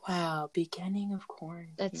 Wow, beginning of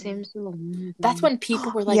quarantine. That seems so long. That's when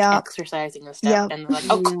people were like Yeah. exercising and stuff, Yeah. and they're like,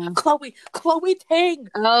 "Oh, Yeah. Chloe Ting."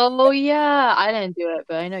 Oh yeah, I didn't do it,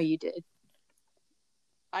 but I know you did.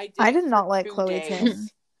 I did not for like 2 Chloe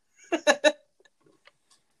days.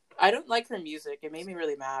 I don't like her music. It made me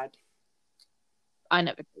really mad. I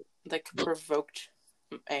never did. Like provoked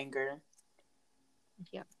anger.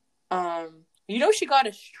 Yeah. You know she got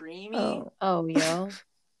a streaming Oh yo.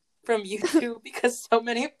 from YouTube because so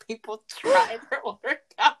many people tried her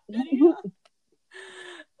workout video.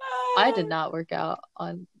 I did not work out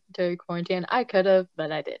during quarantine. I could have,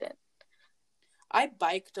 but I didn't. I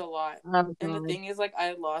biked a lot. Oh, And the God. thing is, like,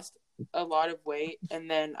 I lost a lot of weight, and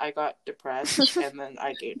then I got depressed, and then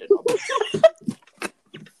I gained it all back.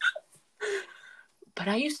 But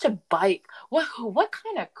I used to bike. What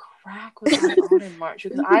kind of crack was I on in March?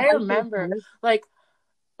 Because I remember, like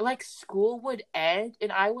school would end,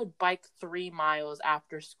 and I would bike 3 miles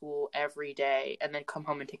after school every day, and then come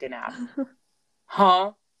home and take a nap.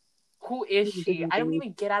 Huh? Who is she? I don't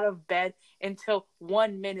even get out of bed until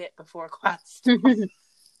 1 minute before class starts.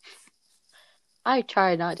 I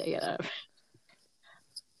try not to get out of it.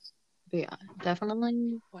 But yeah,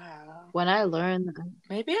 definitely. Wow. When I learned that,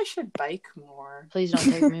 Maybe I should bike more. please don't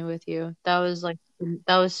take me with you. That was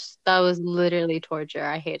literally torture.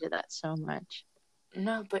 I hated that so much.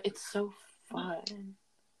 No, but it's so fun.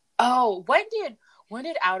 Oh, when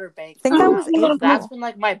did Outer Banks? I think that come was out? 'Cause April. That's when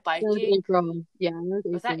like my It was biking. April. Yeah,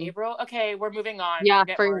 Was that April? Okay, we're moving on. Yeah,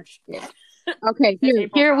 Forget for March. yeah. Okay,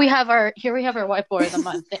 It's here we April have our whiteboard of the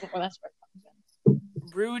month. Well, that's where it comes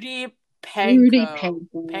in. Rudy Rudy Pankow.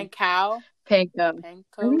 Pankow. Pankow. Panko.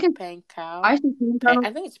 Panko. I think Panko.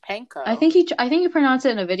 I think it's Panko. I think he pronounced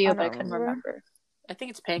it in a video, I but I don't couldn't remember. remember. I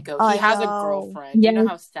think it's Panko. I He has a know. girlfriend. You know Yes.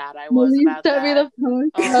 how sad I was Malia about sent me that? the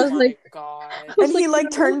post. Oh I was my like, god. And he like,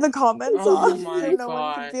 like turned the comments Oh off my so no one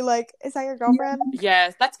God. could be like, "Is that your girlfriend?"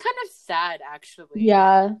 Yes, that's kind of sad actually.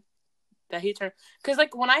 yeah. That he turned, because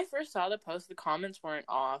like when I first saw the post, the comments weren't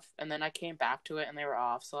off, and then I came back to it and they were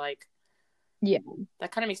off. So like, Yeah.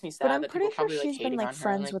 that kind of makes me sad But I'm that pretty people sure probably like she's been hating like on her.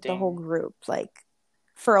 friends Like, with the dang. whole group like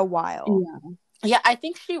for a while. Yeah. Yeah, I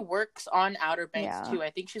think she works on Outer Banks Yeah. too. I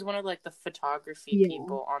think she's one of like the photography Yeah.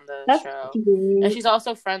 people on the That's show, cute. and she's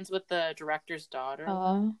also friends with the director's daughter.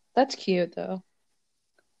 That's cute though.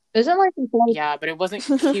 Isn't like Yeah, but it wasn't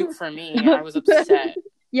cute for me. I was upset.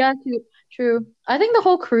 Yeah, true. I think the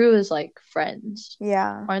whole crew is like friends,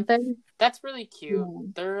 Yeah. aren't they? That's really cute. Yeah.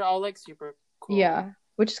 They're all like super cool. Yeah,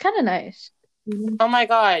 which is kind of nice. Oh my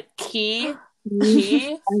god, Key.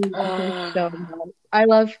 Key. I love her so much. I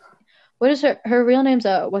love. What is her real name's?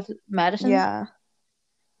 What's it, Madison? Yeah.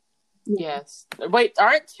 Yes. Wait,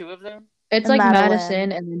 aren't two of them? It's And like Madeline.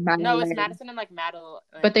 Madison and then Madeline. No, it's Madison and like Madeline.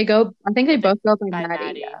 But they go. I think they But both go by by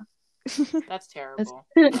Maddie. Maddie. That's terrible.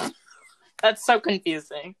 Yeah. That's so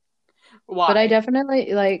confusing. Why? But I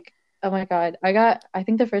definitely like. Oh my god, I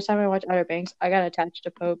think the first time I watched Outer Banks, I got attached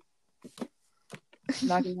to Pope.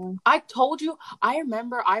 Not gonna lie. I told you. I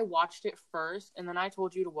remember I watched it first, and then I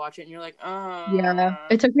told you to watch it, and you're like, Yeah,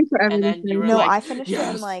 it took me forever. And to then you were finish. No, like, I finished it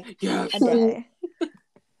yes, in like yes. a day.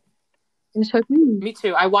 It took me. Me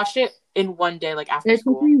too. I watched it in one day, like after It took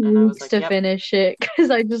school, me and I was weeks like, to yep. finish it because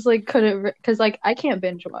I just like couldn't. Because like I can't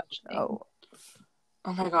binge watch things.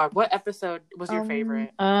 Oh my god, what episode was your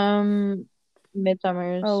favorite?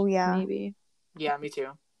 Midsummer's. Oh, yeah. Maybe. Yeah, me too.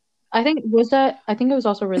 I think it was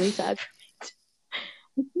also really sad.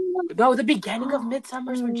 No, the beginning of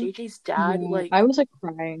Midsummer's when JJ's dad, Yeah, like, I was like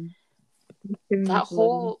crying. that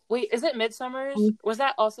whole. Wait, is it Midsummer's? Was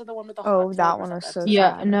that also the one with the hot Oh, tub, that or one that was the so episode?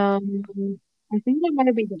 Yeah, sad. no, I think that might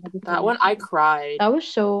have been the episode. That one, I cried. That was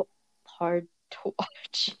so hard to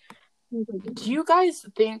watch. Do you guys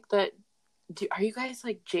think that? Are you guys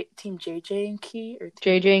like Team JJ and Key or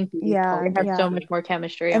JJ and Key, Yeah, they have yeah. so much more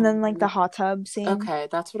chemistry. And then like the hot tub scene. Okay,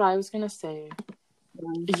 that's what I was gonna say.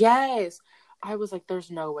 Yeah. Yes, I was like,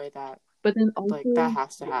 "There's no way that But then also, like that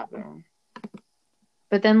has to happen."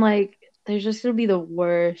 But then like there's just gonna be the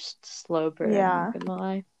worst slow burn. Yeah. I'm not gonna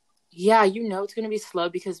lie. Yeah, you know it's gonna be slow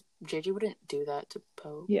because JJ wouldn't do that to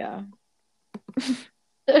Poe. Yeah.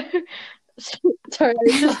 Sorry, I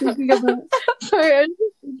was just thinking about. Sorry, I was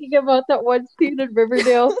just thinking about that one scene in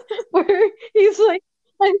Riverdale where he's like,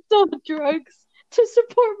 "I sold drugs to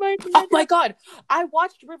support my dad." Oh my god, I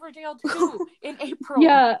watched Riverdale too in April.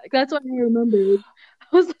 Yeah, that's what I remembered.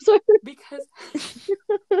 Because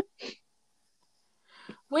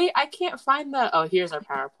wait, I can't find the. Oh, here's our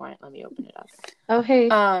PowerPoint. Let me open it up. Oh hey,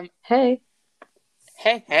 Hey.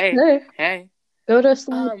 Go to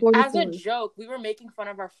slide 44. As a joke, we were making fun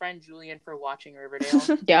of our friend Julian for watching Riverdale.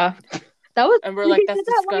 Yeah, that was. And we're like, he that's did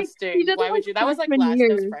that, like, disgusting. he did Why that, would like, you? That was like freshman last year.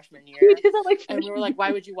 year's freshman year. We did that like And we were like, freshman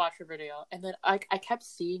why would you watch Riverdale? And then I kept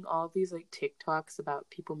seeing all these like TikToks about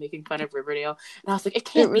people making fun of Riverdale. And I was like, it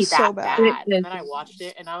can't be was that so bad. bad. And then I watched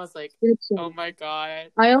it and I was like, It's so- oh my god.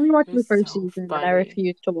 I only watched It the was first so season, funny. and I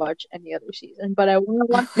refuse to watch any other season. But I want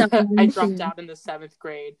to watch that one. I dropped scene. out in the 7th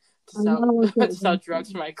grade to I wanna watch that sell one drugs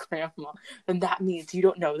scene. for my grandma. And that means you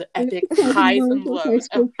don't know the epic I highs know and the high lows of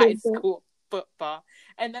school high football. school football.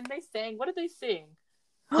 And then they sang, what did they sing?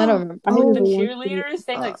 I don't remember. I Like never the watched it. cheerleaders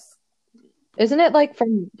sang like, Isn't it like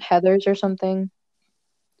from Heather's or something?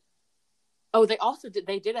 oh, they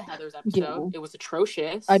did a Heather's episode. Yeah. It was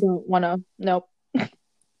atrocious. I don't want to. Nope.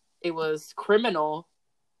 It was criminal.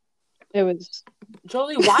 It was.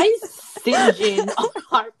 Jolie, why is singeing on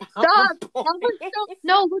our Stop! PowerPoint?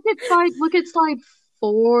 No, look at slide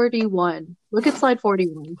 41. Look at slide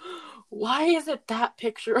 41. Why is it that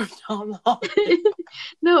picture of Tom Holland?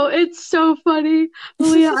 No, it's so funny.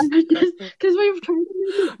 Malia, because we've tried to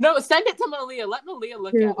make it. No, send it to Malia. Let Malia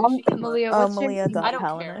look Yeah, at it. She can look. Malia, what's your email? I don't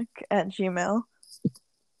care. Malia.Palanik@gmail.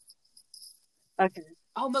 Okay.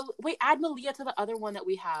 Oh, wait, add Malia to the other one that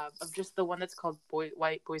we have of just the one that's called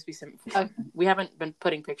White Boys Be Simple. Okay. We haven't been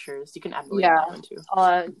putting pictures. You can add Malia Yeah. to that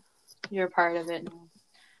one too. You're part of it now.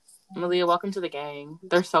 Malia, welcome to the gang.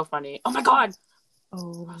 They're so funny. Oh my god!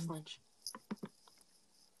 Oh. Ross Lynch.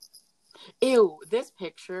 Ew, this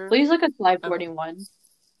picture. Please look at slide 41.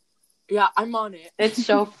 Yeah, I'm on it. It's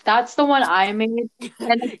so. That's the one I made. And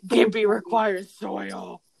it's so Gibby funny. requires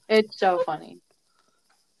soil. It's so funny.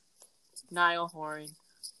 Niall Horan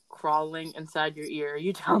crawling inside your ear.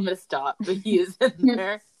 You tell him to stop, but he is in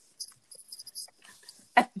there.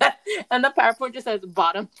 And the PowerPoint just says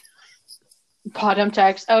bottom. Bottom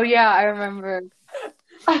text. Oh yeah, I remember.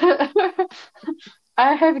 I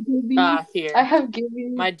have given. Here. I have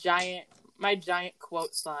given. My giant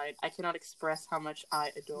quote slide. I cannot express how much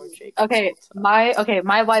I adore Jake. Okay,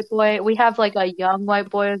 my white boy. We have like a young white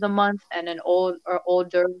boy of the month and an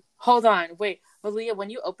older. Hold on, wait, Malia. When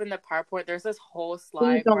you open the PowerPoint, there's this whole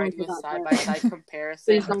slide where I do a side by side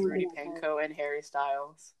comparison of Rudy Panko and Harry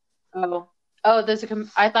Styles. Oh, there's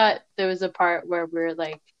I thought there was a part where we're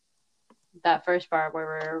like that first part where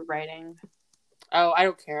we're writing. Oh, I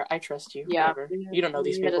don't care. I trust you. Yeah, whatever. You don't know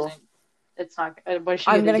these people. It's not. What is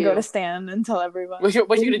she I'm gonna do? go to Stan and tell everyone. What you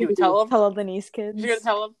gonna do? Tell them? Tell all the niece kids. You're gonna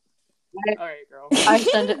tell them? All right, girl. I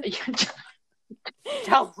send it.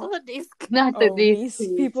 Tell all the niece kids. Not the these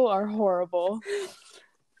people are horrible.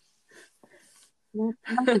 Not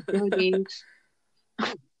the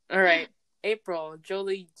All right, April,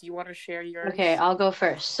 Jolie, do you want to share yours? Okay, I'll go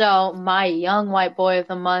first. So my young white boy of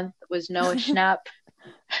the month was Noah Schnapp.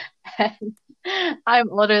 I'm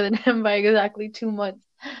older than him by exactly 2 months.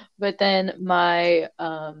 But then my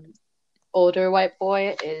older white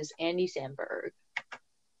boy is Andy Samberg.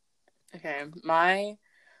 Okay, my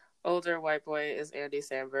older white boy is Andy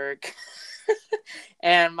Samberg.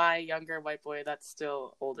 And my younger white boy that's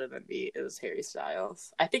still older than me is Harry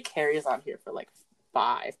Styles. I think Harry's on here for like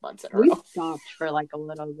 5 months in a row. We stopped for like a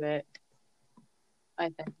little bit, I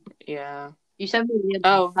think. Yeah. You said we had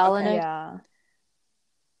okay. Yeah.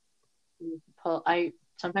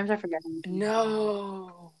 Sometimes I forget.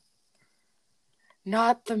 No.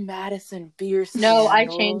 Not the Madison beer No, I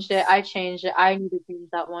scandal. changed it. I need to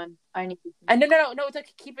change that one. And no, it's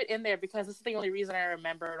like keep it in there because this is the only reason I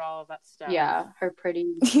remembered all of that stuff. Yeah, her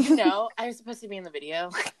pretty. You know, I was supposed to be in the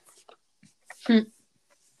video.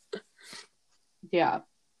 Yeah.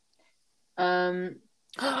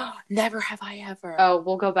 Never have I ever. Oh,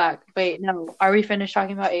 we'll go back. Wait, no. Are we finished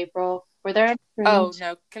talking about April? Were there any Oh,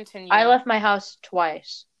 no, continue. I left my house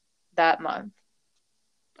twice that month.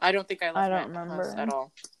 I don't think I left don't my remember house at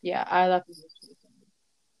all. Yeah, I left my house.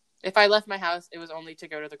 If I left my house, it was only to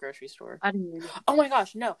go to the grocery store. I didn't really. Oh my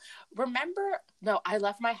gosh, no. I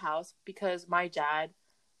left my house because my dad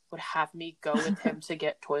would have me go with him to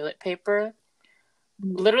get toilet paper.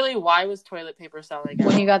 Literally, why was toilet paper selling out?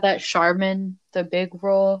 When you got that Charmin, the big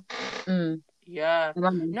roll. Yeah.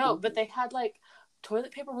 No, but they had like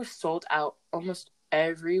toilet paper was sold out almost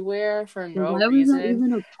everywhere for no reason. Was that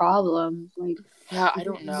even a problem? Like, yeah, I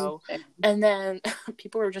don't know. And then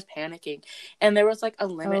people were just panicking, and there was like a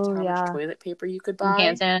limit to how much toilet paper you could buy.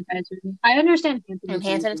 Hand sanitizer. I understand hand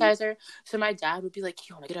sanitizer. So my dad would be like,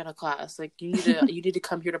 "You want to get out of class? Like, you need to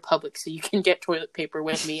come here to Publix so you can get toilet paper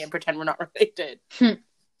with me and pretend we're not related."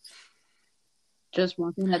 Just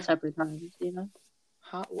walking at separate times, you know.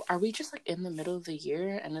 How are we just like in the middle of the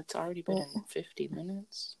year and it's already been 50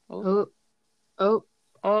 minutes? Oh.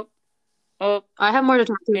 I have more to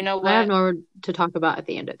talk to. You know what? I have more to talk about at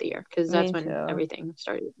the end of the year because that's when too. everything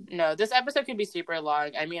started. No, this episode could be super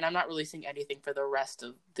long. I mean, I'm not releasing anything for the rest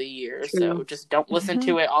of the year, True. so just don't listen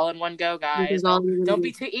to it all in one go, guys. Don't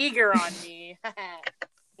be too eager on me.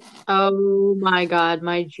 Oh my God,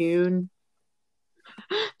 my June.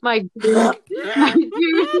 My June.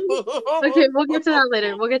 Okay, we'll get to that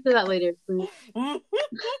later.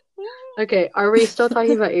 Okay, are we still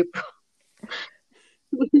talking about April?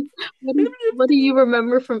 What do you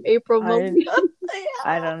remember from April?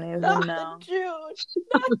 I don't even know. June.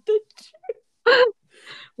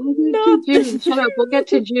 Shut up. We'll get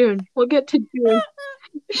to June.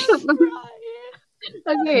 Shut up.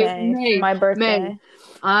 Okay, May. My birthday.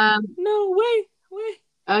 May. No, wait.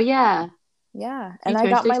 Oh yeah. Yeah, and I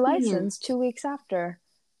got my license 2 weeks after.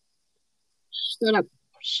 Shut up,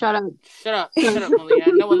 Malia.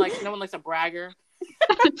 No one likes a bragger.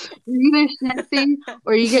 You either snapsy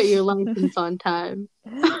or you get your license on time.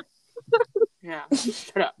 Yeah,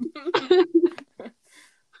 shut up.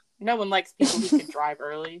 No one likes people who can drive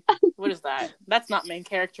early. What is that? That's not main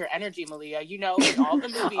character energy, Malia. You know, in all the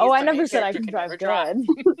movies. Oh, I never said I can drive good.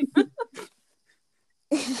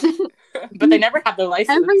 But they never have their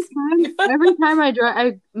license. Every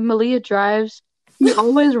time Malia drives, he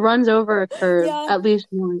always runs over a curb at least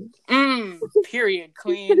once. Period,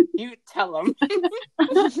 queen. You tell him.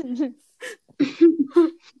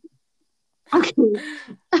 Okay.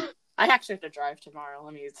 I actually have to drive tomorrow.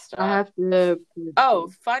 Let me stop. I have to.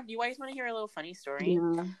 Oh, fun! You guys want to hear a little funny story?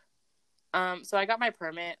 Yeah. So I got my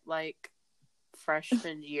permit like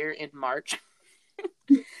freshman year in March.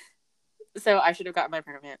 So I should have gotten my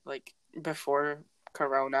permit like before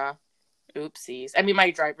Corona. Oopsies. I mean, my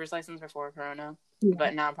driver's license before Corona,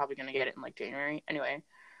 but now I'm probably gonna get it in like January. Anyway,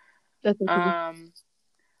 That's okay.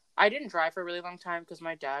 I didn't drive for a really long time because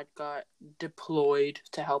my dad got deployed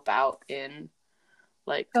to help out in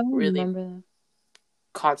like I don't really remember that.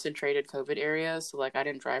 concentrated COVID areas. So like I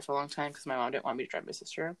didn't drive for a long time because my mom didn't want me to drive my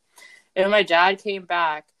sister. And when my dad came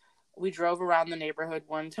back, we drove around the neighborhood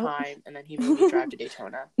one time, and then he made me drive to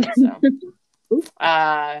Daytona. So,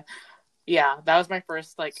 yeah, that was my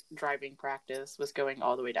first like driving practice, was going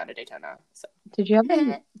all the way down to Daytona. So, Did you have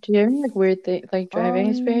any like weird like driving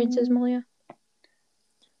experiences, Malia?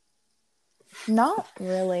 Not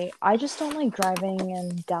really. I just don't like driving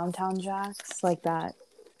in downtown Jax like that.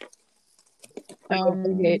 I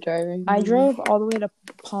hate driving. I drove all the way to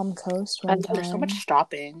Palm Coast one time. there's so much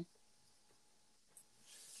stopping.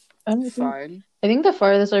 I don't think, Fun. I think the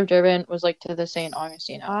farthest I've driven was like to the St.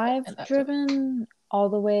 Augustine outlet, and I've that's driven all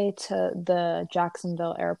the way to the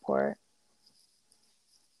Jacksonville airport.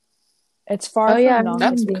 It's far Oh, from yeah, Knoxville.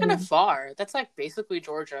 That's Mhm. kind of far. That's like basically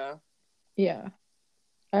Georgia. Yeah,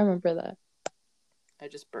 I remember that. I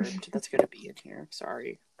just burped. That's gonna be in here.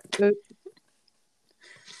 Sorry.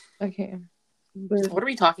 Okay. But What are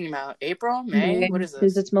we talking about? April? May? What is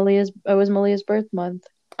because this? it's Malia's birth month.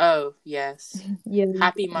 Oh, yes. Yeah.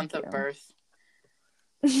 Happy month of birth.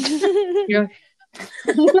 Yeah.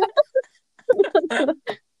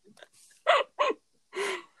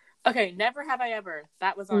 Okay, Never Have I Ever.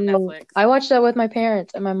 That was on No, Netflix. I watched that with my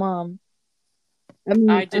parents and my mom.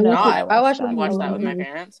 I did not I watched watch that with my mom.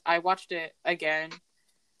 parents. I watched it again.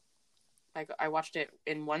 I watched it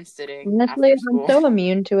in one sitting Honestly, after school. I'm so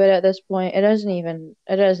immune to it at this point. It doesn't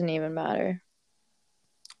even matter.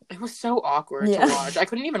 It was so awkward Yeah. to watch. I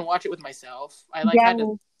couldn't even watch it with myself. I Yeah. had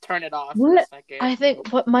to turn it off for a What second. I think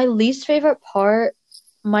what my least favorite part,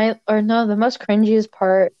 the most cringiest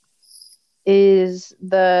part is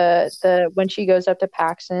the when she goes up to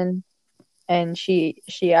Paxton and she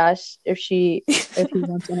asks if he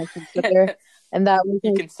wants to have sex with her, and that was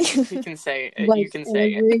You like, can say it. like You can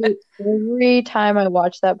say it. every time I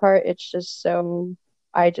watch that part, it's just so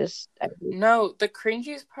No, the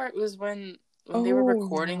cringiest part was when they were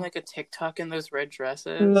recording yeah. like a TikTok in those red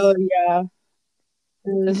dresses. Oh yeah.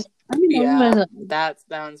 Yeah, that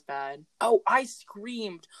one's bad. Oh, I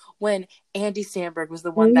screamed when Andy Samberg was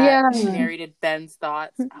the one that Yeah. narrated Ben's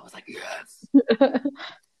thoughts. I was like, yes.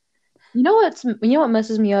 You know what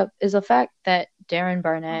messes me up is the fact that Darren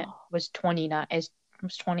Barnett was 29.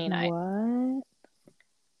 Was 29. What?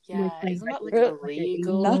 Yeah, Like, isn't that like like,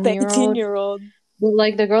 illegal? Not the 18-year-old. 18-year-old. But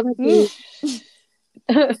like the girl that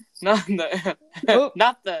Not the, Oh,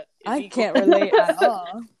 not the. I illegal. can't relate at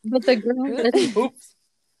all. but the girl that Oops.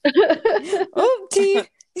 Oh, T.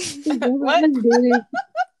 What?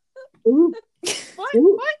 Ooh, What?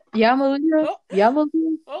 ooh. What? Yeah, Malia. Oh. Yeah, Malia.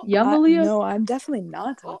 Oh. Yeah, Malia. No, I'm definitely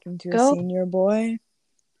not talking to Go. a senior boy.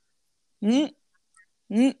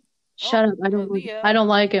 Shut up. I don't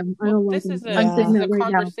like him. I don't like This him. is I'm saying a that right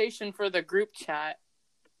now. conversation for the group chat.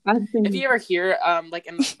 I'm saying If you ever hear, like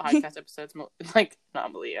in the podcast episodes, like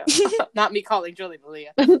not Malia, not me calling Julie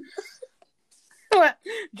Malia.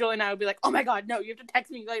 Julie and I would be like, "Oh my god, no! You have to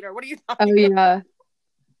text me later. What are you talking yeah.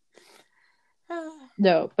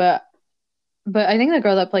 No, but I think the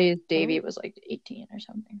girl that plays Davy was like 18 or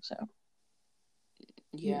something. So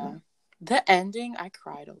Yeah. The ending, I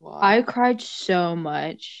cried a lot. I cried so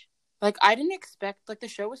much. Like, I didn't expect, like, the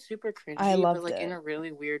show was super cringy, I loved but, like, it. in a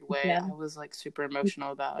really weird way. Yeah. I was, like, super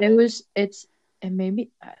emotional about It made me,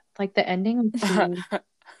 like, the ending was so...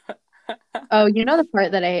 Oh, you know the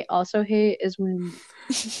part that I also hate is when...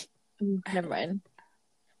 Never mind.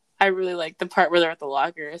 I really like the part where they're at the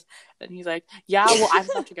lockers, and he's like, yeah, well, I'm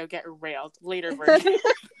about to go get railed. Later, Virgin.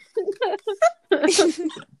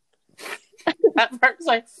 That part's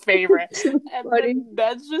my favorite. And then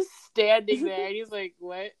Ben's just standing there, and he's like,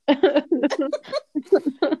 what?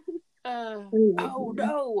 Oh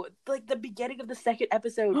no! Like the beginning of the second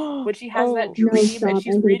episode when she has that dream and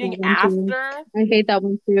she's reading after. I hate that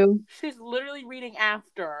one too. She's literally reading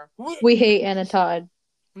after. We hate Anna Todd.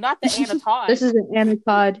 Not the Anna Todd. This is an Anna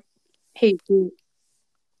Todd hate group.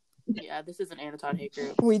 Yeah, this is an Anna Todd hate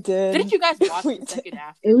group. We did. Didn't you guys watch We the second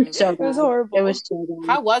after? It was so It was bad. horrible. It was so bad.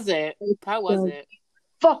 How was it? How was it?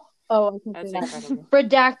 Fuck. Oh, I That's can't say that. incredible.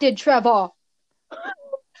 Redacted Trevor.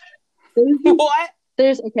 What?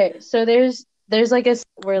 So there's like a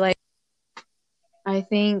where like I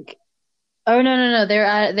think no they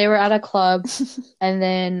were at a club and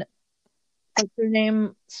then what's her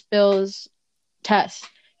name spills Tess.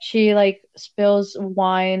 She like spills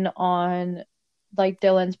wine on like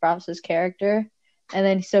Dylan Sprouse's character, and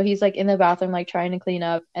then so he's like in the bathroom like trying to clean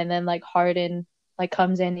up, and then like Hardin like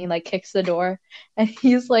comes in, he like kicks the door, and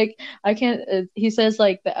he's like I can't he says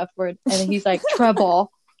like the F word, and then he's like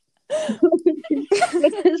treble.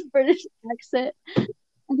 with his British accent.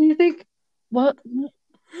 And you think, what?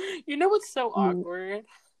 You know what's so awkward?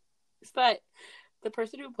 It's that the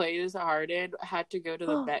person who plays Hardin had to go to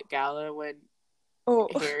the Met Gala when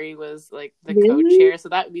Harry was like the co-chair, so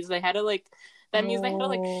that means they had to like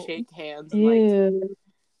shake hands and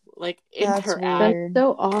like interact. That's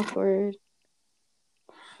so awkward.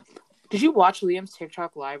 Did you watch Liam's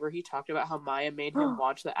TikTok live where he talked about how Maya made him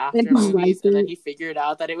watch the after movies and then he figured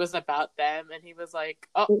out that it was about them and he was like,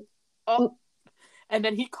 oh. And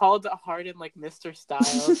then he called Hardin like Mr.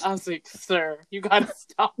 Styles. I was like, sir, you gotta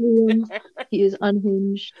stop there. He is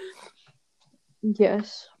unhinged.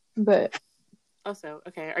 Yes, but also,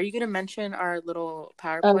 okay, are you gonna mention our little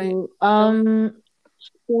PowerPoint?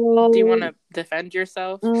 So, do you want to defend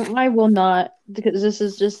yourself? I will not, because this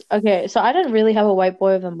is just okay. So I didn't really have a white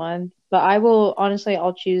boy of the month, but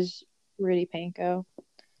I'll choose Rudy Panko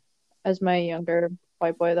as my younger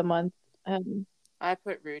white boy of the month. I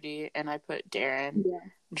put Rudy and I put Darren. Yeah.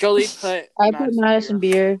 Jolie put Madison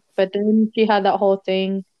Beer, but then she had that whole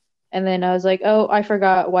thing, and then I was like, oh, I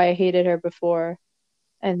forgot why I hated her before,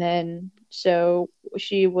 and then so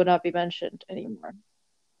she would not be mentioned anymore.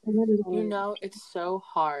 You know, it's so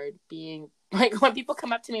hard being like when people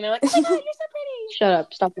come up to me and they're like, "Oh my god, you're so pretty." Shut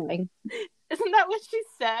up! Stop lying. Isn't that what she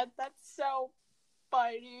said? That's so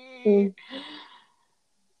funny.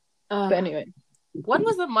 But anyway, when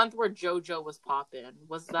was the month where JoJo was popping?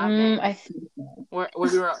 Was that May? I think so. Where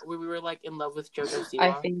we were like in love with JoJo Siwa?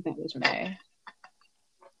 I think that was May.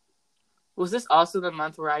 Was this also the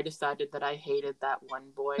month where I decided that I hated that one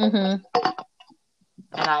boy? Mm-hmm.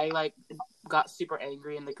 And I like got super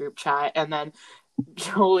angry in the group chat, and then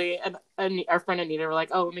Jolie and our friend Anita were like,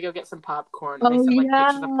 "Oh, let me go get some popcorn." And they sent like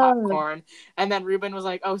pictures of popcorn, and then Ruben was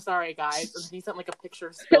like, "Oh, sorry guys," and he sent like a picture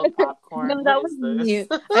of spilled popcorn. No, that was me.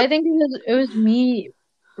 I think it was me,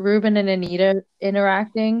 Ruben, and Anita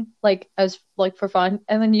interacting like as like for fun,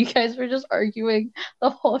 and then you guys were just arguing the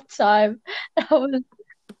whole time.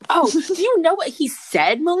 Oh, do you know what he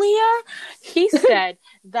said, Malia? He said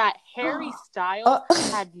that Harry Styles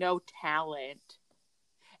had no talent.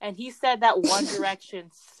 And he said that One Direction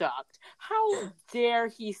sucked. How dare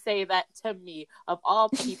he say that to me, of all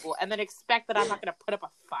people, and then expect that I'm not going to put up a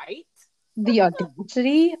fight? The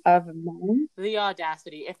audacity of men. The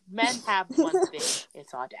audacity. If men have one thing,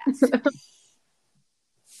 it's audacity.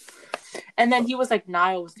 And then he was like,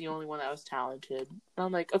 Niall was the only one that was talented. And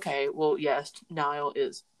I'm like, okay, well, yes, Niall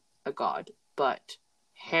is a god, but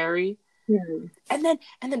Harry. And then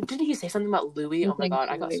didn't he say something about Louis? Oh my god,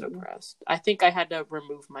 I got so pressed. I think I had to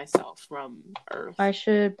remove myself from Earth. I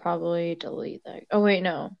should probably delete that. Oh wait,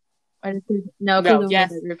 no.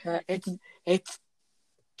 Yes. It's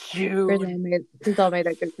June. Since I made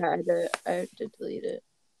that good chat, I have to delete it.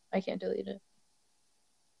 I can't delete it.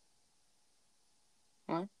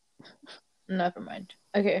 What? Never mind.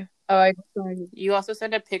 Okay. Oh, you also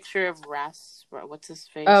sent a picture of Russ. What's his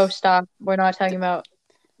face? Oh, stop. We're not talking about...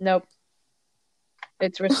 Nope.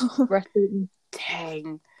 It's Rasputin.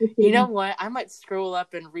 Dang. You know what? I might scroll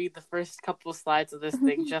up and read the first couple slides of this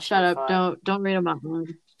thing just Shut for up. fun. Don't read them out loud.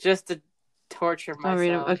 Just to torture myself. Don't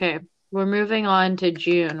read them. Okay. We're moving on to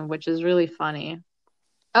June, which is really funny.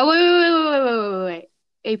 Oh, wait.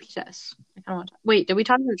 AP tests. I don't want to... Wait, did we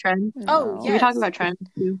talk about trends? Oh, yes. Did we talk about trends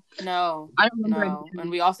too? No. I don't remember. No.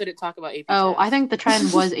 And we also didn't talk about AP Oh, tests. I think the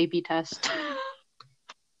trend was AP test.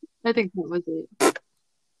 I think that was it.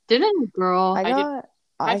 Didn't a girl... I did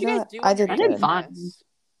fine.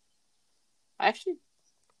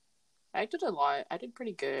 I did a lot. I did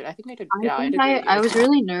pretty good. I think I did. I was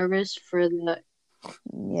really nervous for the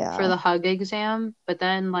hug exam, but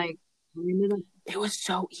then like it was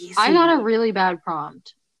so easy. I got a really bad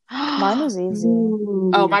prompt. Mine was easy.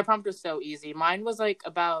 Oh, my prompt was so easy. Mine was like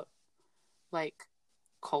about like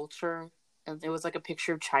culture, and it was like a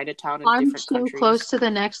picture of Chinatown in different countries. I'm so close to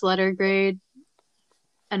the next letter grade,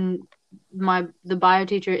 and the bio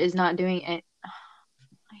teacher is not doing it.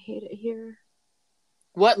 I hate it here.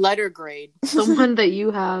 What letter grade? The one that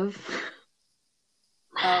you have.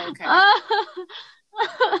 Oh, okay.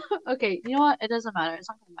 Okay, you know what? It doesn't matter. It's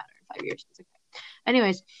not gonna matter in 5 years. It's okay.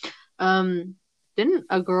 Anyways, didn't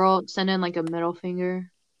a girl send in like a middle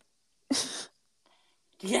finger?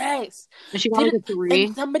 Yes. And she got like a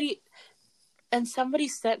 3. And somebody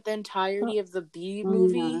sent the entirety of the B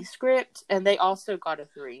movie script, and they also got a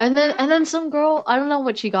 3. And then some girl, I don't know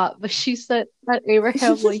what she got, but she sent that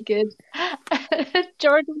Abraham Lincoln,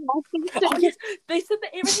 George Washington. Oh, yes. They sent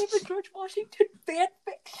the Abraham and George Washington fan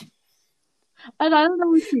fiction. And I don't know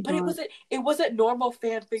what she got. But it wasn't normal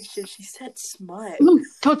fan fiction. She said smut.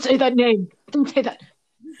 Don't say that name. Don't say that.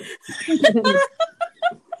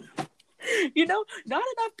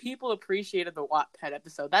 people appreciated the Wattpad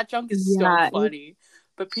episode. That junk is so funny,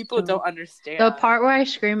 but people don't understand. The part where I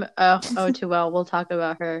scream, oh, too well. We'll talk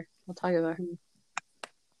about her.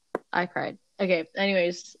 I cried. Okay.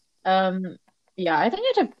 Anyways, yeah, I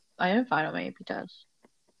think I am fine on my AP test.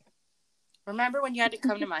 Remember when you had to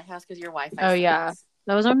come to my house because your Wi-Fi? Oh yeah,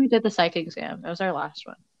 that was when we did the psych exam. That was our last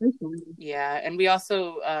one. Yeah, and we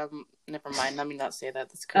also never mind. Let me not say that.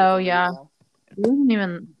 That's oh yeah, we didn't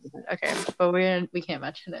even okay, but we can't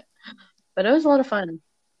mention it. But it was a lot of fun.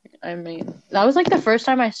 I mean, that was like the first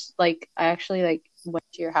time I actually like went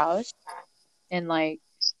to your house, and like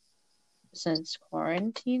since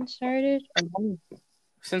quarantine started,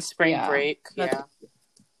 since spring break, yeah.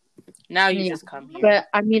 Now you just come here. But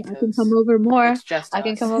I mean, I can come over more. It's just I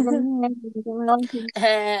can come over more.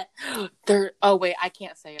 Oh wait, I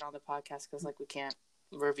can't say it on the podcast because like we can't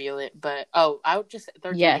reveal it. But I would just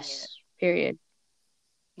they're doing it. Period.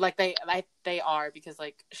 Like they are because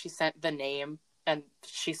like she sent the name and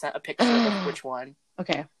she sent a picture of which one.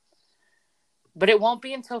 Okay. But it won't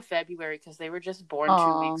be until February because they were just born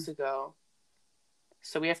 2 weeks ago.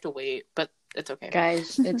 So we have to wait, but it's okay.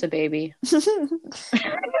 Guys, it's a baby.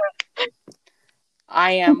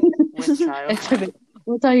 I am with child.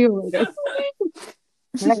 We'll tell you later.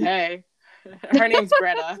 Hey. Her name's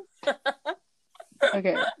Greta.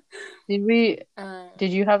 Okay.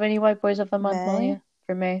 Did you have any white boys of the month, Malia?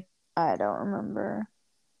 For May? I don't remember.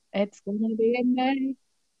 It's gonna be in May.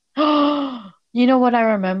 You know what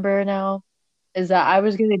I remember now? Is that I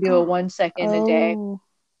was gonna do a 1 second a day.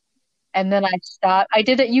 And then I stopped. I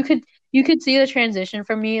did it. You could see the transition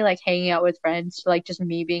from me like hanging out with friends to like just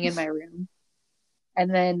me being in my room. And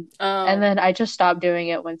then I just stopped doing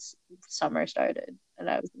it once summer started. And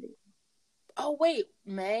I was like, oh wait,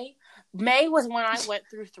 May was when I went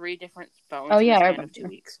through 3 different phones. Oh yeah, in the I span of 2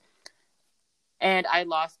 weeks. And I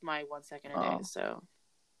lost my 1 second a day. So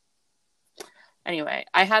anyway,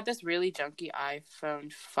 I had this really junky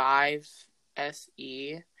iPhone 5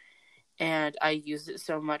 SE, and I used it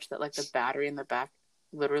so much that like the battery in the back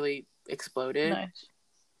literally exploded. Nice.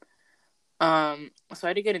 So I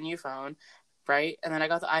had to get a new phone, right? And then I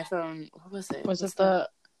got the iPhone. What was it? Was it the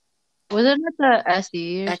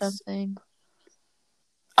SE or something?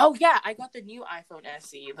 Oh yeah, I got the new iPhone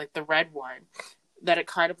SE, like the red one, that it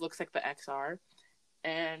kind of looks like the XR.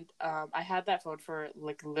 And I had that phone for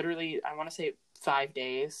like literally, I want to say 5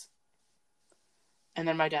 days. And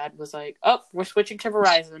then my dad was like, "Oh, we're switching to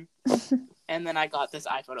Verizon." And then I got this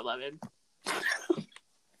iPhone 11.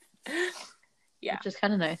 Yeah, which is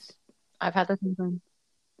kind of nice. I've had that sometimes.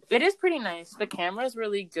 It is pretty nice. The camera is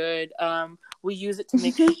really good. We use it to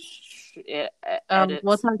make edits.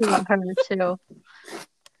 We'll talk about her too.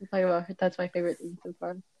 We'll talk about her. That's my favorite thing so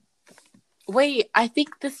far. Wait, I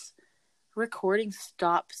think this recording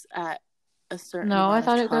stops at a certain. No, I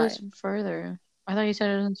thought it goes further. I thought you said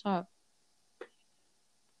it doesn't stop.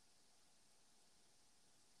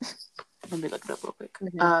 Let me look it up real quick.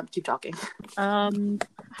 Okay. Keep talking.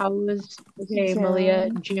 How was Malia?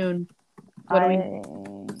 June. What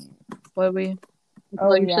are we?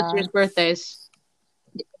 Oh, your sister's birthdays.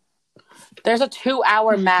 There's a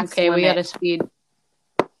 2-hour max. Okay, we got a speed.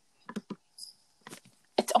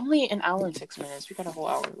 It's only an hour and 6 minutes. We got a whole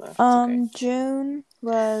hour left. June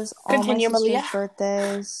was all my sister's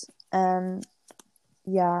birthdays, and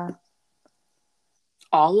yeah.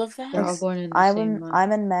 All of them? They're all born in the same month.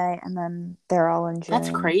 I'm in May, and then they're all in June. That's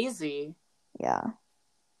crazy. Yeah.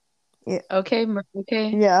 Okay.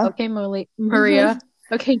 Yeah. Okay, Maria.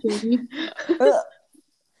 Okay, Jamie.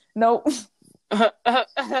 Nope.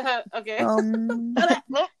 Okay.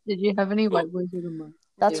 Did you have any white boys of the month?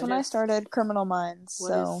 That's when I started Criminal Minds.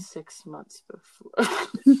 So 6 months before.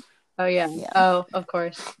 Oh yeah. Oh, of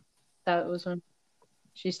course. That was when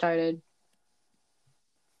she started.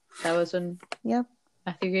 That was when. Yep.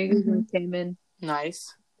 Matthew Gager came in.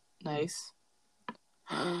 Nice.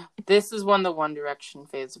 This is when the One Direction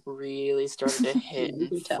phase really started to hit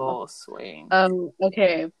in full swing.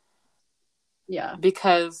 Okay. Yeah.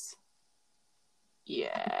 Because,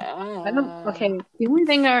 yeah. The only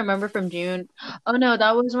thing I remember from June. Oh no,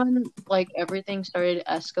 that was when like everything started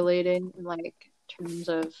escalating in like terms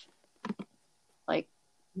of like.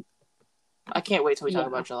 I can't wait till we talk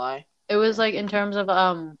about July. It was like in terms of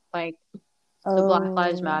like. The Black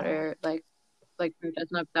Lives Matter, like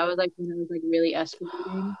protest. That was like when it was like really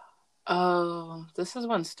escalating. Oh, this is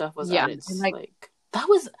when stuff was at its like that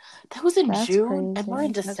was in June, crazy. And we're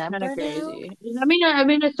in December. That's kind of crazy. I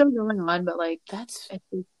mean, it's still going on, but like that's.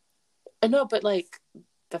 No, but like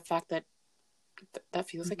the fact that that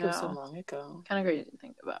feels like it was so long ago. Kind of crazy to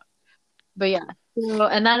think about. But yeah, so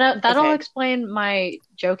and that'll explain my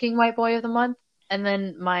joking white boy of the month. and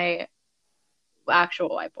then my actual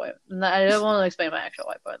white boy. I don't want to explain my actual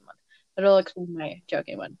white boy of the month, but I'll explain my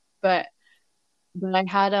joking one. But I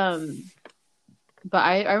had but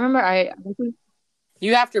I remember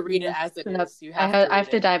You have to read it as it is. You have I have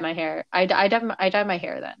to dye my hair. I dyed my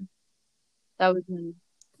hair then. That was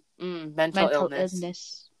mental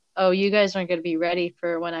illness. Oh, you guys aren't gonna be ready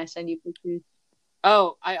for when I send you pictures.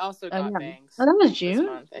 Oh, I also got bangs. Oh, that was June? This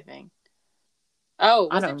month, I think. Oh,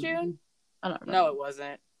 was it June? I don't remember. No, it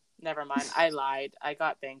wasn't. Never mind. I lied. I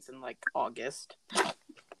got bangs in like August.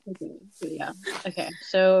 Okay, yeah. Okay,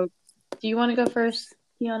 so do you want to go first,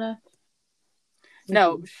 Kiana?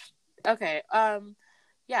 No. Okay.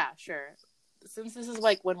 Yeah, sure. Since this is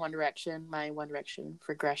like when One Direction, my One Direction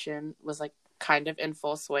progression was like kind of in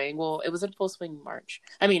full swing. Well, it was in full swing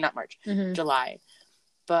July.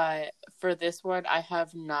 But for this one, I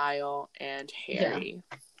have Niall and Harry.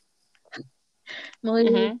 Yeah.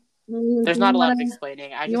 Malia, there's not a lot of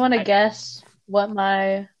explaining. You want to guess what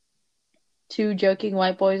my 2 joking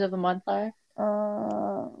white boys of the month are?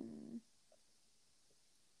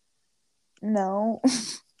 No.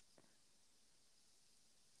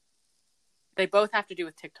 They both have to do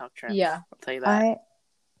with TikTok trends. Yeah, I'll tell you that.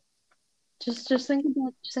 Just think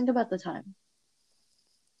about the time.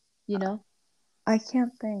 You know? I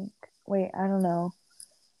can't think. Wait, I don't know.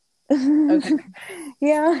 Okay.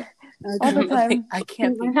 Yeah. All the time. I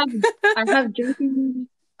can't think.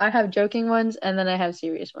 I have joking ones and then I have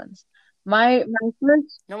serious ones. My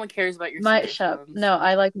first. No one cares about your serious ones. No,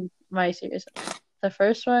 I like my serious ones. The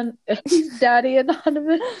first one is Daddy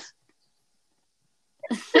Anonymous.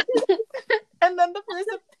 And then there's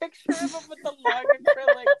a picture of him with the long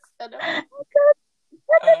acrylics.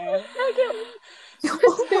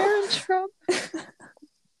 It's Baron Trump.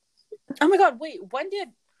 Oh my god! Wait, when did?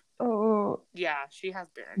 Oh. Yeah, she has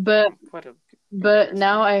Baron. But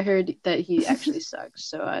now I heard that he actually sucks.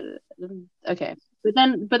 So okay. But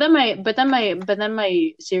then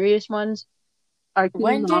my serious ones are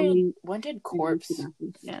when did Corpse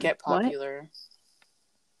get popular?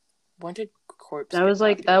 When did Corpse?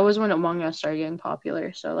 That was when Among Us started getting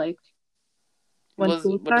popular. So like when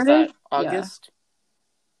school started, what is that? August.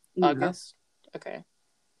 Yeah. August. Okay.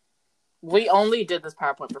 We only did this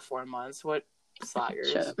PowerPoint for 4 months. What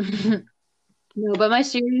slaggers? No, but my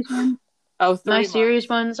serious ones. Oh, 3 months. Serious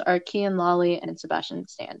ones are Key and Lolly and Sebastian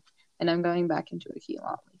Stan, and I'm going back into a Key and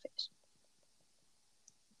Lolly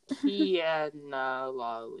phase. Key and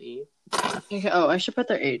Lolly. Okay. Oh, I should put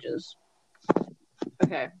their ages.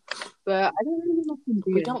 Okay, but I don't remember much from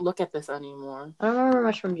June. We don't look at this anymore. I don't remember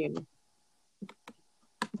much from June.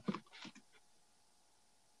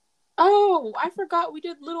 Oh, I forgot we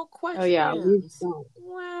did little questions. Oh yeah, we stopped.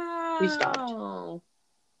 Wow. We stopped.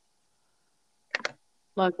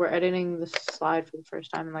 Look, we're editing the slide for the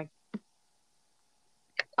first time in like.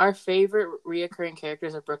 Our favorite reoccurring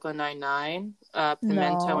characters are Brooklyn Nine-Nine,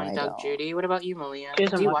 Pimento, and Doug Judy. What about you, Malia?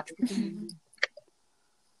 Do you watch Brooklyn Nine-Nine?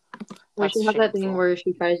 We should have that thing where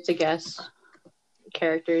she tries to guess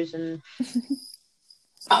characters and.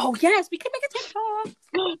 Oh yes, we could make a TikTok.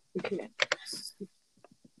 Okay.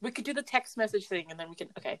 We could do the text message thing, and then we can.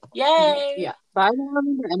 Okay, yay! Yeah, but I don't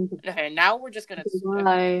remember anything. Okay, now we're just gonna.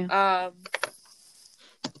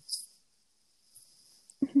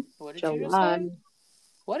 What did you just say?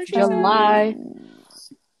 What did you say?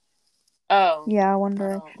 Oh. Yeah, One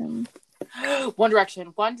Direction. One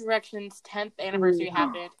Direction's 10th anniversary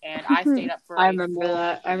happened, and I stayed up for. I remember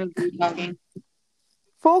that. I remember you talking.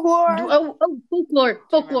 Folklore. Oh,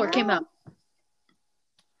 Folklore came out.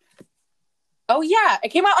 Oh yeah, it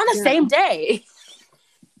came out on the same day.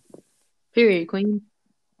 Period, queen.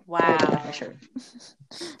 Wow. Yeah, sure.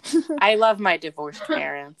 I love my divorced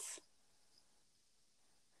parents.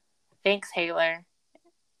 Thanks, Haylor.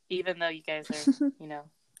 Even though you guys are,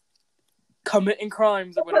 committing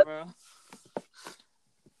crimes or whatever.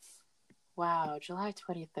 Wow, July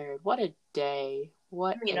 23rd. What a day.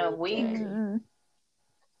 What a week.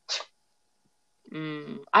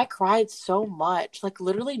 I cried so much. Like,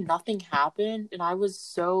 literally nothing happened, and I was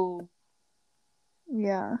so...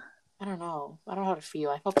 Yeah. I don't know. I don't know how to feel.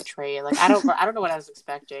 I felt betrayed. Like, I don't know what I was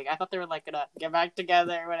expecting. I thought they were, like, gonna get back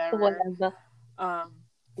together or whatever.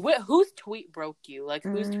 Whose tweet broke you? Like,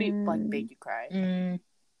 whose tweet, like, made you cry?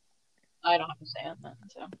 I don't have to say on that,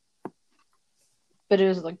 so... But it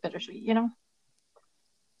was, like, bittersweet,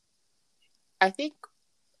 I think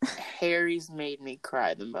Harry's made me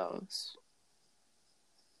cry the most.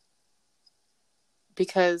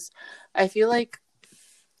 Because I feel like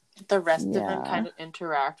the rest of them kind of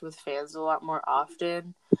interact with fans a lot more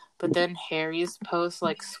often. But then Harry's posts,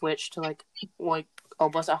 like, switch to, like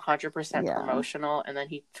almost 100% Yeah. promotional, and then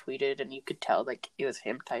he tweeted, and you could tell like it was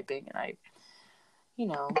him typing, and I'd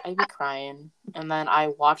be crying. And then I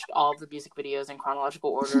watched all of the music videos in chronological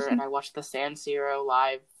order, and I watched the San Siro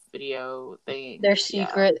live video thing. Their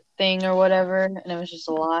secret thing or whatever, and it was just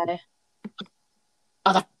a lie.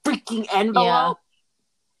 Oh, the freaking envelope!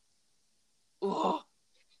 Ugh.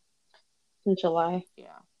 Such a lie.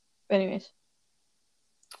 Yeah. Anyways.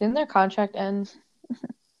 Didn't their contract end?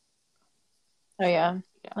 Oh, yeah.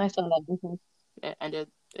 I saw that. It ended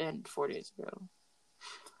 4 days ago.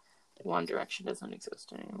 One Direction doesn't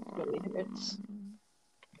exist anymore.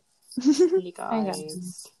 Hey,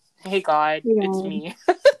 guys. Hey, God. It's me.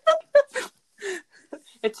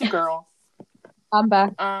 It's a girl. I'm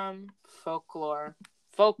back. Folklore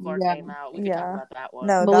Yeah. came out. We can talk about that one.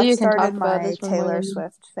 No, Malia that can talk started about my this one more Taylor than-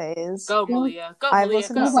 Swift phase. Go, Malia. Go, I've Malia.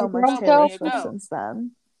 listened Go. to so Go, much Malia, Taylor go. Swift since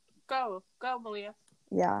then. Go, Malia.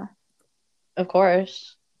 Yeah. Of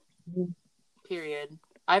course. Period.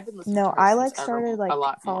 I've been listening No, to her I since started a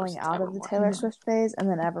lot more falling since out of the Evermore. Taylor Swift phase, and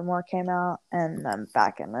then Evermore came out, and I'm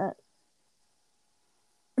back in it.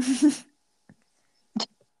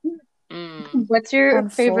 What's your On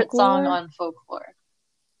favorite song Folklore? on Folklore?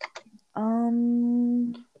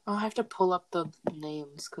 I'll have to pull up the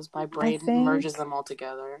names because my brain think- merges them all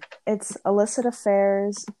together. It's Illicit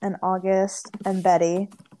Affairs and August and Betty.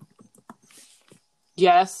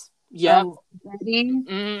 Yes. Yep. Oh,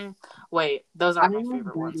 Betty? Wait, those aren't I my love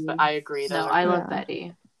favorite ones, Betty. but I agree. No, Those are I good. love Yeah.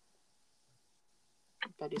 Betty.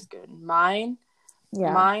 Betty's good. Mine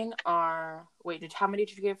are. Wait, how many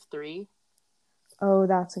did you give? 3? Oh,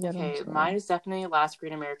 that's a good one Okay, too. mine is definitely Last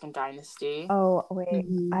Great American Dynasty. Oh, wait.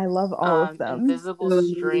 Mhm. I love all of them. Invisible Ooh,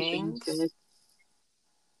 Strings. good.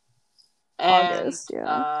 And, August,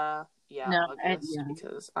 yeah. No, August, yeah.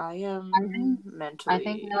 because I am mentally. I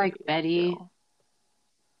think I like Betty, ill.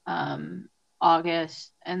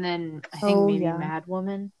 August, and then I think maybe Mad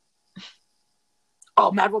Woman.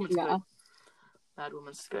 Oh, Mad Woman's Yeah. good. Mad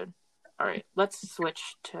Woman's good. All right, let's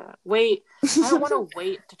switch to. Wait, I don't want to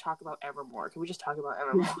wait to talk about Evermore. Can we just talk about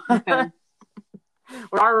Evermore? Okay.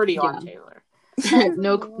 We're already on Taylor.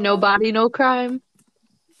 No body, no crime.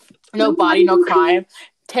 No body, no crime.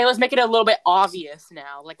 Taylor's making it a little bit obvious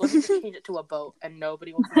now. Like, let me just change it to a boat, and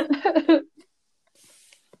nobody will.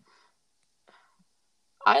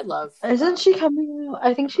 I love. Isn't she coming out?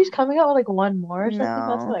 I think she's coming out with like one more or something.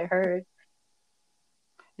 That's No. what I heard.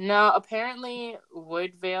 No, apparently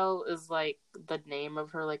Woodvale is like the name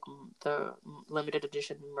of her like the limited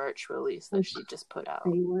edition merch release that she just put out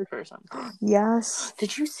or something. Yes.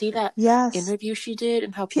 Did you see that Yes. interview she did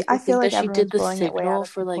and how people I feel think like that she did everyone's the blowing it way out signal of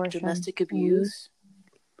for like proportion. domestic abuse?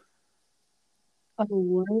 Oh,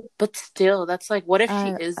 what? But still, that's like, what if she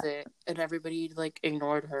I- isn't and everybody like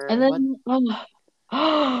ignored her? And then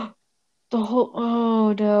the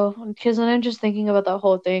whole no, because then I'm just thinking about that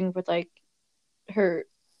whole thing with like her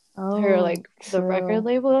like the true. record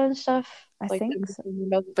label and stuff. I like, think so.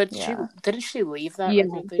 But Yeah. didn't she leave that Yeah,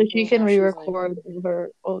 record so label? she can Now she's, re-record all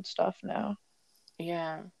her old stuff now.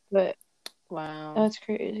 Yeah. But Wow. that's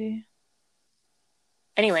crazy.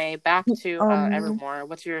 Anyway, back to Evermore.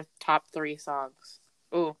 What's your top 3 songs?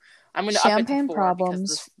 Ooh, I'm gonna Champagne up it to 4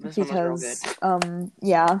 Problems because this one was real good.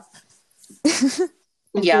 yeah.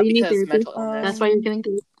 Yeah, you need because therapy. mental illness. That's why you're getting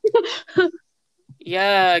therapy.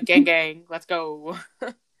 Yeah, gang, let's go.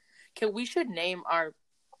 We should name our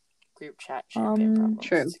group chat Champagne Problems.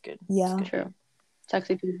 True. It's good. Yeah. It's good. True.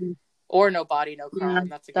 Sexy people. Or No Body, No Crime. Yeah,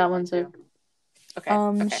 That's a good that one one's too. it.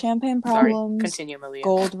 Okay. Champagne Sorry. Problems, Continue, Malia.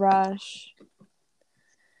 Gold Rush,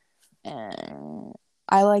 and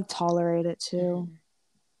I like Tolerate It too.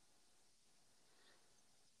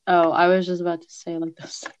 Oh, I was just about to say like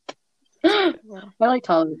this. I like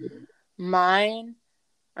Tolerate. Mine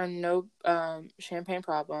are no Champagne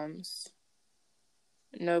Problems,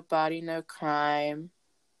 No Body, No Crime,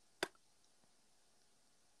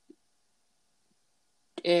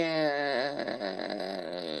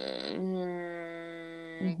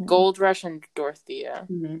 and Gold Rush and Dorothea.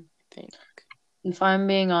 Mm-hmm. I think. If I'm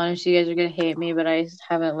being honest, you guys are gonna hate me, but I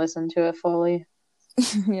haven't listened to it fully.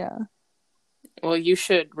 Yeah. Well, you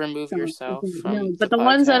should remove yourself from. No, but the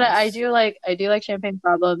ones that I do like Champagne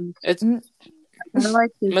Problems. It's I like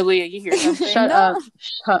this. Malia. You hear something? Shut up!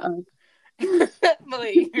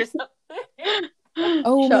 Malia, you hear something?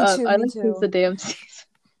 Oh, Shut me up! too. I Me like too. the damn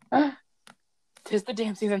season. Tis the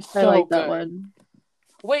Damn Season. So I like that good. one.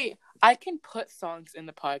 Wait, I can put songs in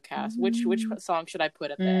the podcast. Which song should I put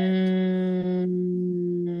at the end?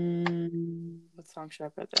 What song should I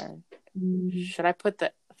put at the end? Should I put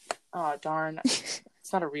the? Oh darn! It's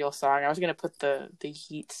not a real song. I was gonna put the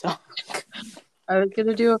Heat song. I was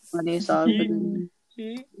gonna do a funny song, but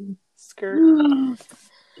Skirt.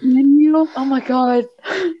 Can you? Oh my god.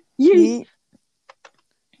 Yeet.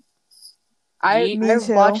 I Me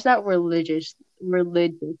too. watched that religiously.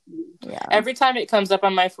 Yeah. Every time it comes up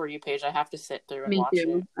on my For You page, I have to sit through and Me watch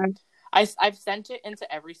too. it. I've sent it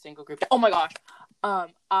into every single group. Oh my gosh.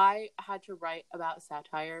 I had to write about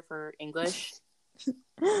satire for English,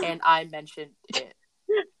 and I mentioned it.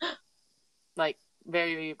 Like,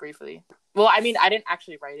 very, very briefly. Well, I mean, I didn't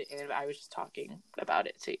actually write it in, but I was just talking about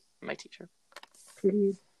it to my teacher.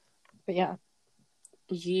 But yeah.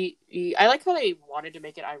 I like how they wanted to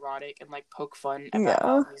make it ironic and like poke fun about Yeah.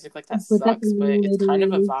 how music like that But sucks, that's but it's kind of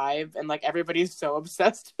a literally- vibe, and like everybody's so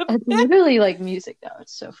obsessed with It's it. literally like music though.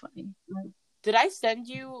 It's so funny. Did I send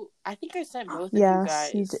you? I think I sent both of you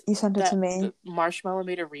Yes, guys. you sent it to me. The Marshmallow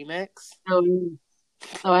made a remix. Oh,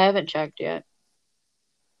 I haven't checked yet.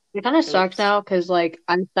 It kind of sucks Oops. now because like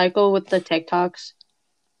I cycle with the TikToks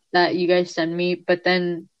that you guys send me, but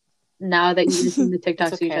then now that you guys send the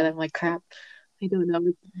TikToks to each okay. other, I'm like, crap, I don't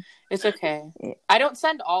know. It's okay. Yeah. I don't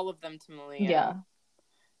send all of them to Malia. Yeah,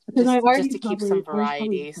 because I already Just to keep probably- some I probably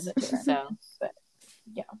variety. send it to her. So But,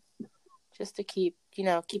 yeah. just to keep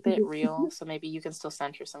it real. So maybe you can still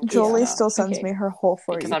send her some. good Jolie stuff, still sends Okay. me her whole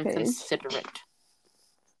For because You I'm page. considerate.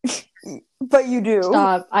 But you do.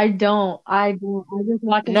 Stop! I don't. I just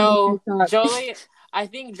watch it on No, TikTok. Jolie. I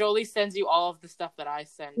think Jolie sends you all of the stuff that I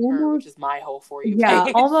send her, Almost- which is my whole For You Yeah,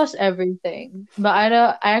 page. almost everything. But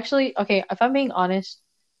I actually, okay, if I'm being honest,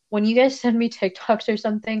 when you guys send me TikToks or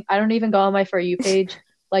something, I don't even go on my For You page.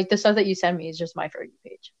 Like the stuff that you send me is just my For You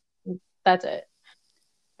page. That's it.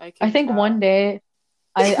 I I think one day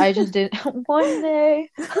I just did one day.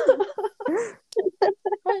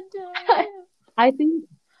 One day. I think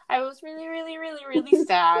I was really, really, really, really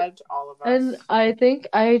sad. All of us. and I think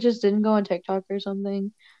I just didn't go on TikTok or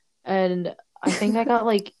something. And I think I got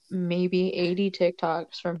like maybe 80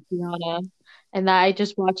 TikToks from Fiona. And that I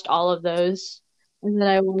just watched all of those. And then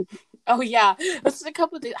I watched Oh yeah, this is a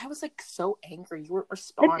couple of days. I was like so angry. You weren't It's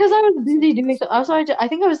responding. because I was busy doing so. I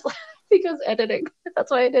think I was because editing.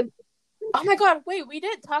 That's why I did. Oh my god! Wait, we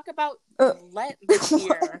didn't talk about Lent this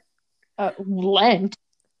year. Lent.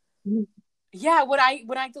 Yeah, when I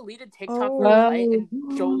deleted TikTok for Oh. Lent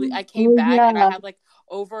and Jolie, I came back and I had like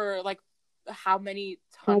over like how many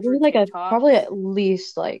Probably hundred like TikToks? probably at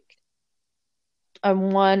least like I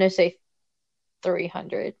want to say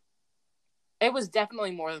 300. It was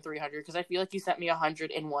definitely more than 300 because I feel like you sent me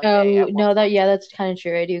 100 in one day. Oh at no, one that point. yeah, that's kind of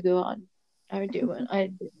true. I do go on. I do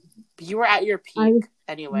it. You were at your peak I was-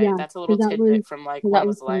 anyway. yeah, That's a little 'cause that tidbit was- from like 'cause when that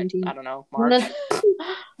was was Lent? 17. I don't know, March.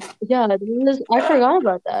 Yeah, I forgot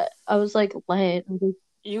about that. I was like Lent. I was like,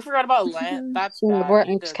 You forgot about Lent? That's so bad. we're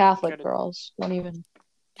You need to ex-Catholic go to- girls. Don't even.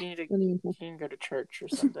 You need to Don't even. you can go to church or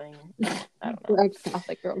something. I don't We're know.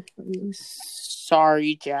 ex-Catholic girls. Don't even.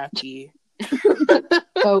 Sorry, Jackie.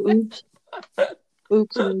 Oh, oops.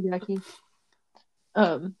 Oops, sorry, Jackie.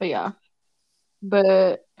 But yeah.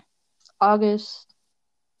 But August,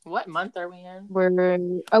 What month are we in?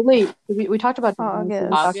 oh wait, we talked about July, so we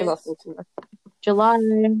August. talked about folklore. July,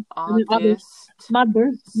 August my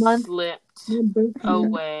birth month, slipped my birth month,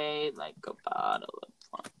 away like a bottle of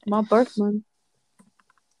wine. my birth month.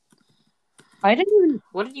 I didn't even,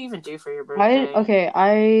 What did you even do for your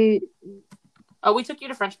birthday? Oh, we took you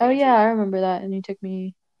to French oh Pantry. yeah, I remember that, and you took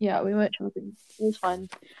me, yeah, we went shopping. It was fun.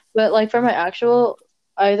 But like for my actual,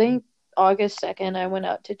 I think August 2nd, I went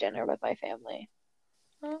out to dinner with my family.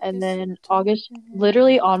 And then August,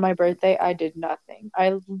 literally on my birthday, I did nothing.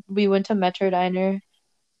 We went to Metro Diner,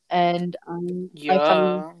 and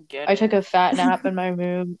I took a fat nap in my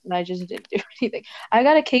room, and I just didn't do anything. I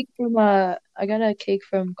got a cake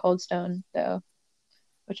from Cold Stone though,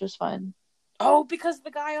 which was fun. Oh, because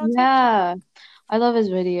the guy on Yeah, I love his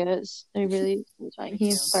videos. They really satisfying. Me He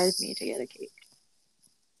too. inspired me to get a cake.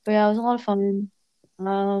 But yeah, it was a lot of fun.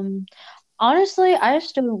 Honestly, I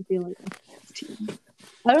still don't feel like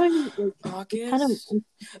I don't even August. kind of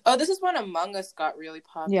Oh, this is when Among Us got really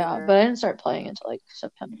popular. yeah, but I didn't start playing until like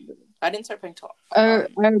September I didn't start playing till or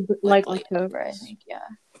like late October, I August. think. Yeah,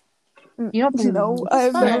 you don't play No, Among Us. I've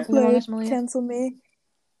You don't never play Among played. Us, Malia? Cancel me.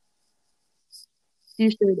 You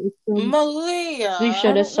should. It's so, Malia. you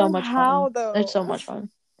should. I It's don't so know much how, fun. though. It's so much fun.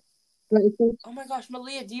 But it's like, Oh my gosh,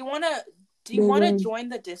 Malia, do you wanna Yeah. join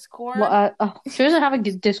the Discord? well, she doesn't have a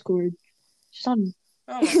Discord. She's on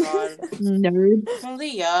Oh my god. nerd.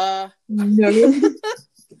 Malia. Nerd.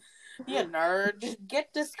 You nerd.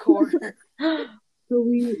 Get Discord. So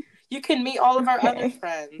we You can meet all of our other Okay.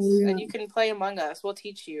 friends Yeah. and you can play Among Us. We'll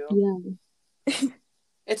teach you. yeah.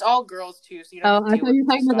 It's all girls too, so you Oh, don't have I to deal thought you with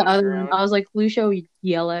were talking about the other one. testosterone. I was like, Lucia would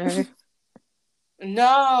yell at her.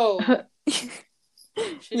 No.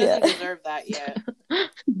 She doesn't Yeah. deserve that yet.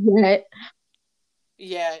 Yet.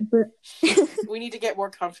 Yeah, But- we need to get more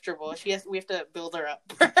comfortable. We have to build her up.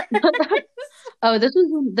 Oh, this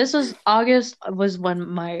was August was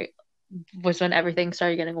when everything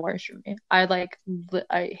started getting worse for me. I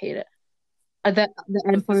hate it. The Was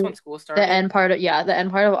end this part, when school started? the end part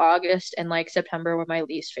of August and like September were my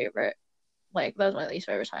least favorite. Like that was my least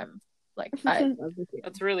favorite time. Like I love this year.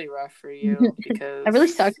 That's really rough for you because I really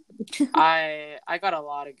suck. I got a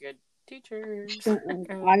lot of good teachers. I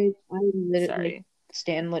literally Sorry.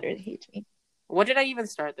 Stan literally hates me. What did I even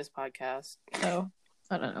start this podcast? Oh,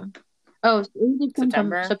 I don't know. Oh, it was like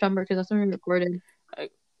September? September because that's when we recorded.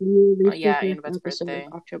 Yeah, Annabeth's birthday.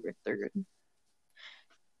 October 3rd.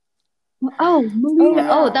 Oh, Malia.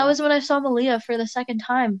 Wow. Oh, that was when I saw Malia for the second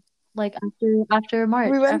time. Like after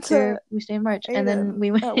March. We went after to we stayed in March, and then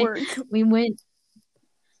we went at work. we went.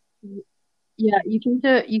 Yeah, you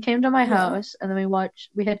came to my Yeah. house, and then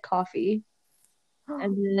we had coffee,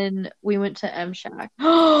 and then we went to M Shack.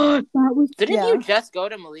 That was Didn't Yeah. you just go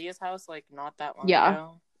to Malia's house like not that long Yeah.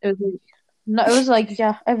 ago? it was like, no, it was like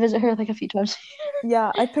yeah, I visit her like a few times.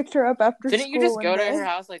 Yeah, I picked her up after Didn't school you just one go to day. her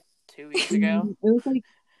house like 2 weeks ago? It was like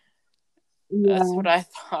yeah, That's what I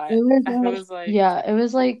thought. it was, I was like, yeah, it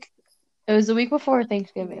was the week before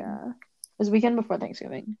Thanksgiving. Yeah. It was the weekend before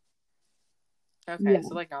Thanksgiving. okay, Yeah.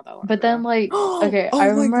 so like not that long But ago. then like okay, Oh I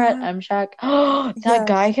my remember at God. M Shack, that Yes.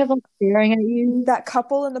 guy kept like staring at you, That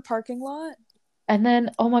couple in the parking lot. and then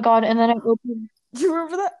oh my God, and then I opened. Do you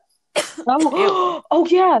remember that? Oh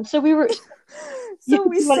yeah, so we were. So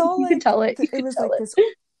we saw you like could tell it. You it could was tell like it. this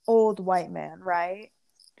old white man, right?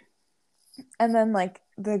 And then like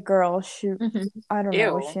the girl, Mhm. I don't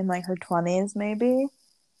know, was Ew. she in like her 20s maybe?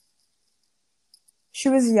 She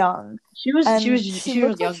was young. She was And she was she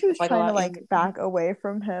looked young, like she was like a trying to lot like younger. back away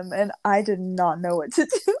from him, and I did not know what to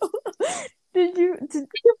do. Did you?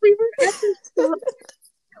 We were at the stop.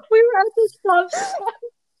 We were at the stop sign.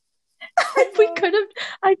 We could have.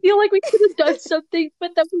 I feel like we could have done something,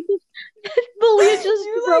 but then Malia just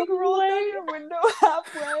You drove like rolled away. down your window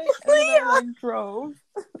halfway, and then I like drove.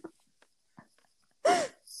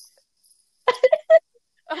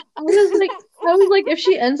 I was like, if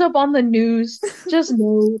she ends up on the news, just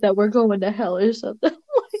know that we're going to hell or something.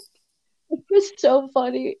 Like, it was so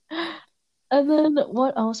funny. And then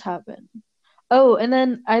what else happened? Oh, and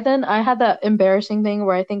then I had that embarrassing thing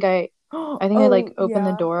where I think I like opened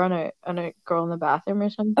the door on a girl in the bathroom or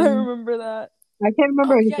something. I remember that. I can't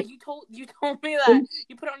remember. Oh yeah, you told me that.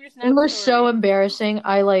 You put it on your Snap It was story. so embarrassing.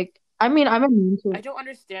 I'm immune to I it. don't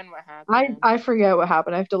understand what happened. I forget what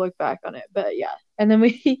happened. I have to look back on it. But yeah. And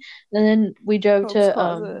then we drove Hope's to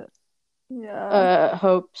Closet. Yeah.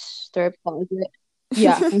 Hope's third closet.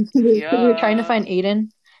 Yeah. And we were trying to find Aiden.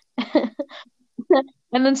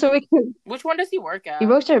 And then so Which one does he work at? he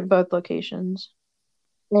works at both locations.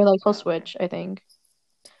 Or like he'll switch, I think.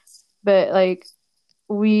 But like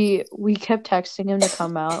we kept texting him to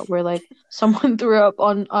come out. We're like, someone threw up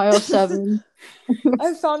on aisle 7.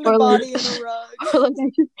 I found Or a like- body in a rug. Or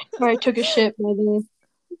like I took a shit by the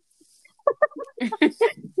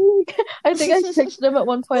I think I texted him at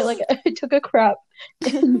one point like I took a crap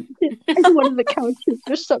in one of the couches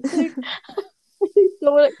or something. He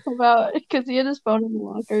still wouldn't come out because he had his phone in the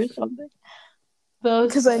locker or something.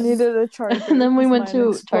 Because I needed a charger. And then we 'cause went mine to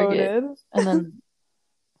exploded. Target. And then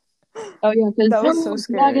oh yeah, because That was so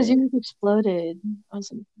yeah, because scary. yours exploded. I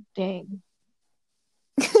was like, dang.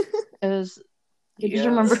 It was. I just Yeah.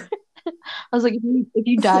 remember. I was like, if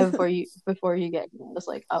you die before you get, I was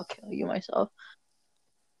like, I'll kill you myself.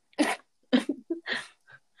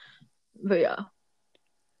 But yeah,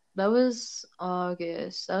 that was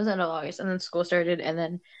August. That was the end of August, and then school started, and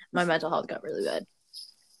then my mental health got really bad.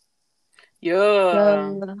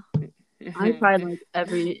 Yeah. I cried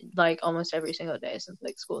almost every single day since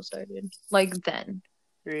like school started. Like then,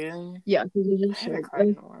 Really? yeah, because it I just haven't like, cried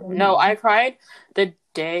in a while. No, I cried the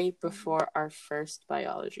day before our first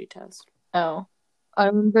biology test. Oh, I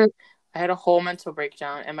remember. I had a whole mental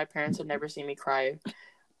breakdown, and my parents had never seen me cry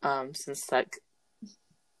since like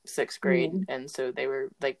 6th grade, and so they were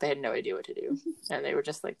like, they had no idea what to do, and they were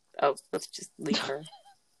just like, oh, let's just leave her.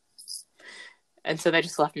 And so they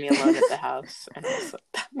just left me alone at the house, and I was like,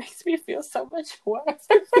 that makes me feel so much worse.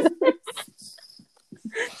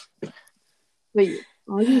 But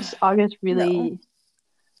August really. No.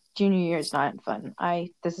 Junior year is not fun.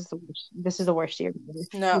 This is the worst year.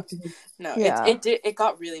 No, Yeah. it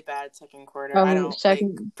got really bad second quarter. Oh, I don't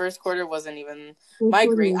second- like first quarter wasn't even my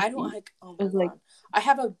grade. I don't like. Oh my was god, like- I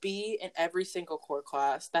have a B in every single core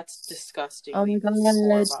class. That's disgusting. Oh my god,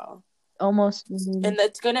 horrible. almost. And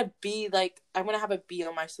that's gonna be like I'm gonna have a B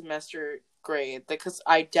on my semester grade because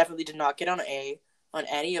I definitely did not get an A on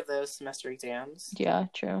any of those semester exams. Yeah,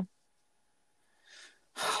 true.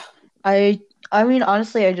 I mean,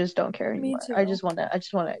 honestly, I just don't care Me anymore. too. I just want to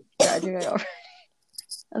graduate already.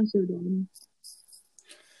 I'm so done.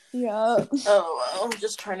 Yeah. Oh well, I'm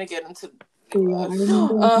just trying to get into. Yeah, I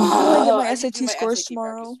remember. I get my I need to SAT do my scores SAT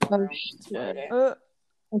tomorrow. practice Oh, tomorrow. shit. It's Friday.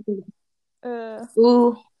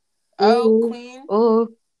 Ooh, Oh, Queen.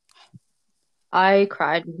 ooh! I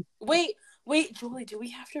cried. Wait, Julie, do we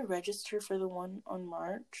have to register for the one on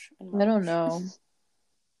March? I don't know.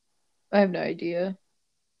 I have no idea.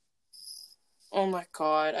 Oh my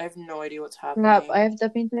god, I have no idea what's happening. Crap!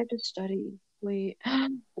 That means I have to study. Wait.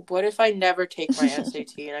 What if I never take my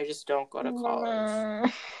SAT and I just don't go to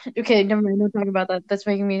college? Okay, never mind. Don't talk about that. That's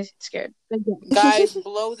making me scared. Guys,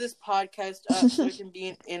 blow this podcast up so I can be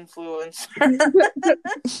an influencer.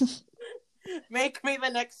 Make me the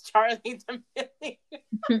next Charlie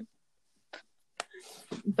D'Amelio.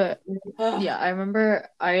 But yeah, I remember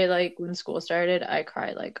when school started, I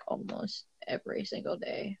cried like almost every single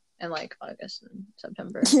day in like August and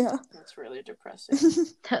September. Yeah. That's really depressing.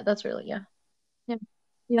 That's really yeah.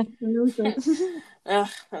 That's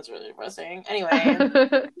really depressing. Anyway.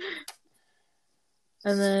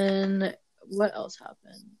 And then what else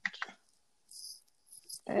happened?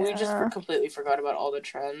 We just completely forgot about all the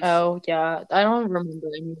trends. Oh yeah, I don't remember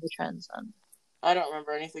any of the trends then. I don't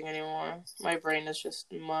remember anything anymore. My brain is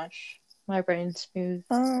just mush. My brain's smooth.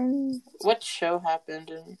 What show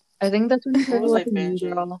happened? And I think that's when what was I New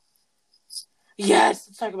binging? Girl. Yes,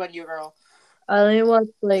 let's talk about New Girl. I only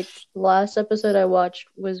watched the last episode I watched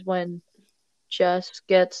was when Jess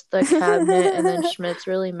gets the cabinet and then Schmidt's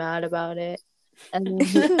really mad about it. And then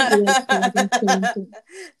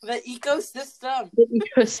the ecosystem. The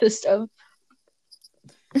ecosystem.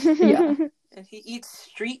 Yeah. And he eats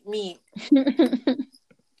street meat.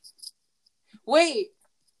 Wait.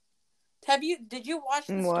 Did you watch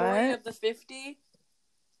the story of the 50?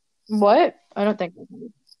 What? I don't think I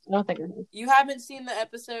have. You haven't seen the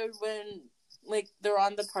episode when they're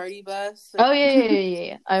on the party bus? Oh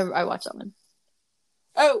yeah. I watched that one.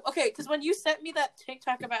 Oh, okay, because when you sent me that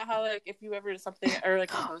TikTok about how, if you ever did something, or,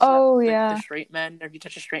 yeah. the straight men, or if you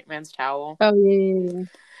touch a straight man's towel. Oh, yeah.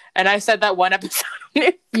 And I said that one episode.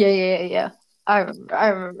 Yeah. I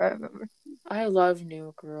remember. I love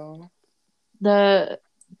New Girl. I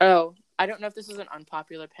don't know if this is an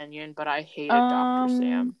unpopular opinion, but I hated Dr.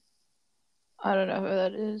 Sam. I don't know who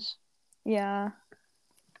that is. Yeah.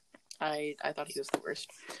 I thought he was the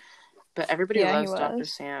worst. But everybody loves Dr.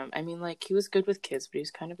 Sam. I mean, he was good with kids, but he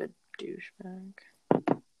was kind of a douchebag.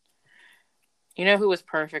 You know who was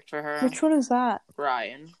perfect for her? Which one is that?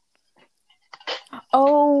 Ryan.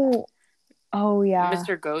 Oh, yeah.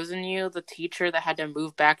 Mr. Gozenyu, the teacher that had to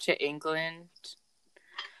move back to England.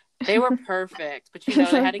 They were perfect, but they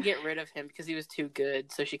had to get rid of him because he was too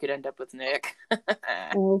good, so she could end up with Nick.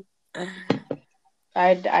 I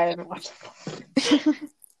haven't watched it.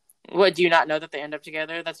 What, do you not know that they end up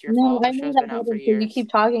together? That's your fault. The show's been out for years. You keep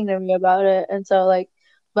talking to me about it, and so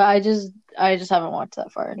but I just haven't watched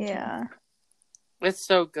that far. Yeah. It's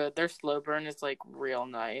so good. Their slow burn is real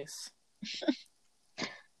nice.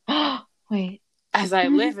 Wait. As I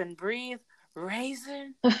live and breathe,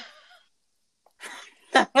 Raisin.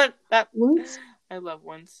 that Once? I love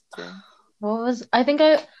Winston. What was I think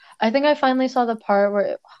I finally saw the part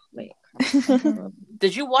where wait.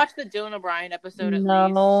 Did you watch the Dylan O'Brien episode at least?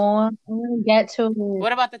 No, I'm gonna get to it.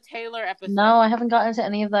 What about the Taylor episode? No, I haven't gotten to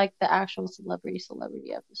any of the actual celebrity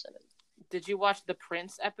episodes. Did you watch the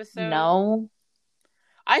Prince episode? No.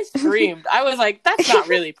 I screamed. I was like, that's not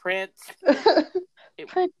really Prince.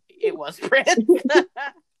 It was Prince.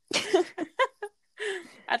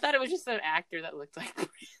 I thought it was just an actor that looked like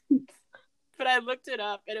Prince. But I looked it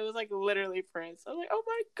up and it was literally Prince. I was like, oh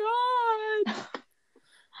my god.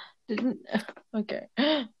 Okay.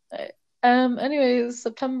 Anyways,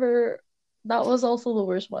 September, that was also the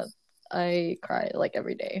worst month. I cried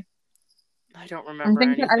every day. I don't remember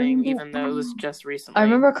anything, even though it was just recently. I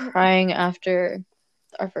remember crying after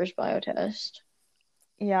our first bio test.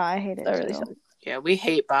 Yeah, I hate it too. Yeah, we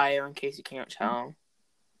hate bio, in case you can't tell.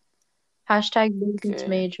 Hashtag business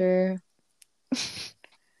major.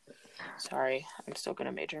 Sorry, I'm still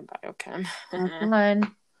gonna major in biochem. Come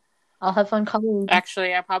on. I'll have fun college.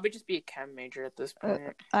 Actually, I'll probably just be a chem major at this point.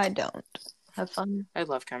 I don't. Have fun. I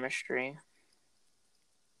love chemistry.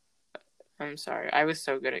 I'm sorry. I was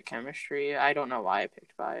so good at chemistry. I don't know why I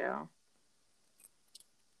picked bio.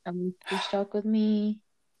 You're stuck with me.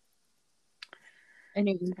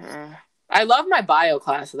 Anyway. I love my bio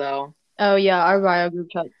class, though. Oh, yeah. Our bio group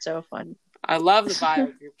chat's so fun. I love the bio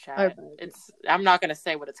group chat. Our bio group. I'm not gonna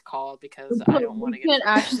say what it's called because I don't want to We can't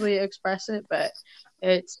actually express it, but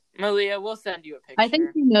it's. Malia, we'll send you a picture. I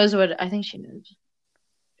think she knows what. I think she knows.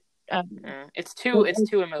 It's two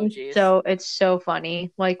emojis. So it's so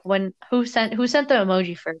funny. Like who sent the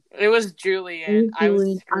emoji first? It was Julian. I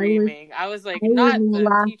was screaming. I was like, not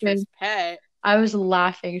the teacher's pet. I was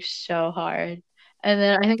laughing so hard, and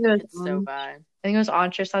then I think it was so bad. I think it was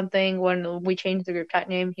Anch or something. When we changed the group chat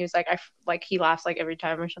name, he was like, he laughs like every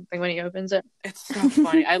time or something when he opens it. It's so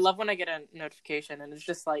funny. I love when I get a notification and it's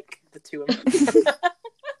just like the two of them.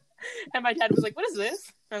 And my dad was like, "What is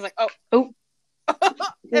this?" And I was like, "Oh,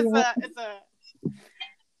 it's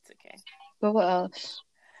okay." But what else?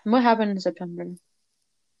 What happened in September?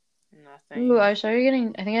 Nothing. Ooh, that's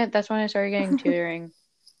when I started getting tutoring,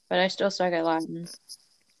 but I still suck at Latin.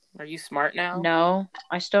 Are you smart now? No,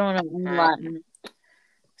 I still don't know Latin.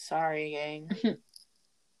 Sorry, gang.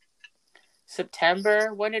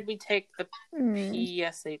 September. When did we take the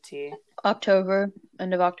PSAT? October.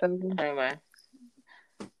 End of October. Anyway.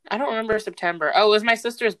 I don't remember September. Oh, it was my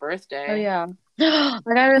sister's birthday. Oh, yeah. I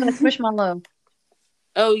got her the Squishmallow.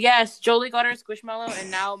 Oh, yes. Jolie got her a Squishmallow, and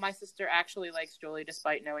now my sister actually likes Jolie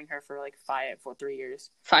despite knowing her for 3 years.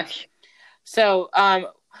 5. So,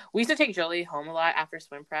 we used to take Jolie home a lot after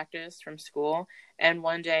swim practice from school, and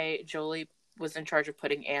one day Jolie was in charge of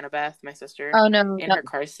putting Annabeth, my sister, in her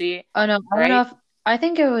car seat. Oh, no. I don't know if... I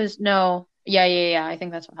think it was... No. Yeah. I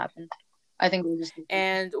think that's what happened. I think we just...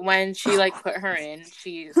 And when she, put her in,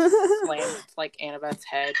 she slammed, Annabeth's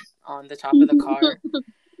head on the top of the car.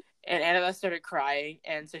 And Annabeth started crying,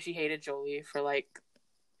 and so she hated Jolie for,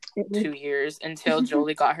 2 years until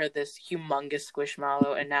Jolie got her this humongous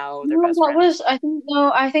Squishmallow, and now they're best friends. I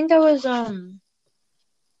think that was, No,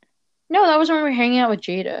 that was when we were hanging out with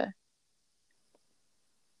Jada.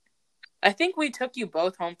 I think we took you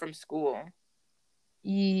both home from school.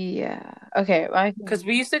 Yeah. Okay. Because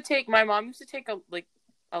my mom used to take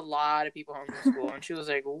a lot of people home from school, and she was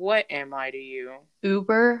like, "What am I to you?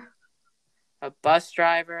 Uber? A bus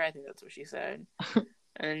driver?" I think that's what she said.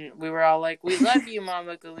 And we were all like, "We love you,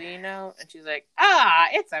 Mama Galino." And she's like,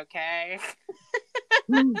 "It's okay."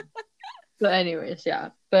 But anyways,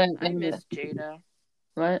 yeah. But I miss Jada.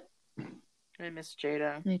 What? I miss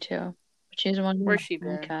Jada. Me too. She's the one. Where's she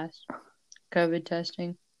been? COVID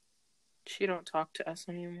testing. She don't talk to us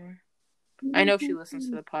anymore. I know she listens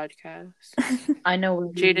to the podcast. I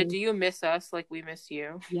know. Jada, do you miss us like we miss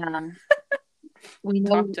you? Yeah. We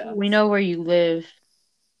know where you live.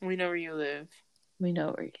 We know where you live. We know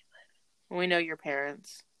where you live. We know your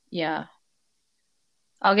parents. Yeah.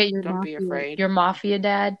 I'll get your Don't be afraid. Your mafia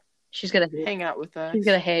dad. She's gonna hang out with us. She's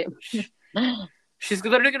gonna hate. She's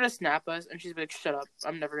literally gonna snap us, and she's like, "Shut up!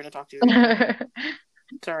 I'm never gonna talk to you again."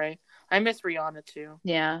 It's alright. I miss Rihanna too.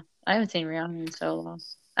 Yeah, I haven't seen Rihanna in so long.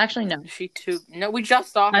 Actually, no. She too. No, we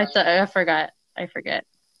just saw her. I forgot.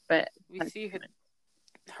 But we see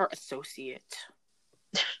her associate.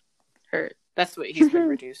 Her. That's what he's been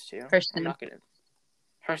reduced to. I'm not gonna.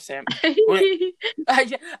 Her simp.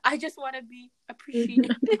 I just want to be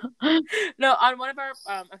appreciated. No, on one of our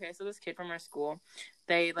so this kid from our school,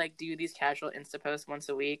 they do these casual Insta posts once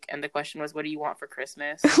a week, and the question was, "What do you want for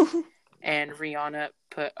Christmas?" And Rihanna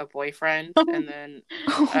put a boyfriend, and then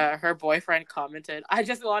her boyfriend commented, "I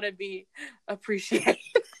just want to be appreciated."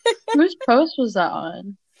 Whose post was that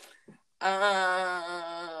on?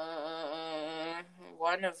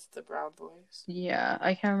 One of the Brown Boys. Yeah,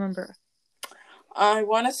 I can't remember. I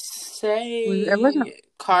want to say it wasn't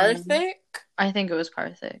Karthik. I think it was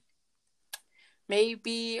Karthik.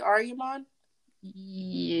 Maybe Aryamon.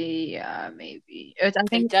 Yeah, maybe. I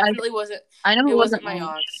think it definitely wasn't. I know it wasn't my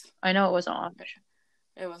Onyx. I know it wasn't Onyx.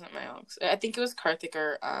 It wasn't my Onyx. I think it was Karthik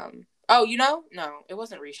or Oh, no, it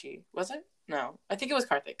wasn't Rishi. Was it? No, I think it was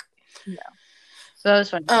Karthik. Yeah, so that was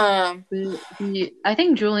fun. I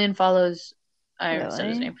think Julian follows. I don't know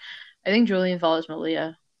his name. I think Julian follows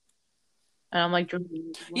Malia. And I'm like,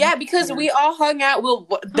 yeah, because we all hung out.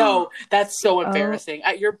 No, that's so embarrassing.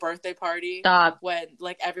 At your birthday party, stop. When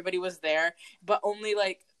everybody was there, but only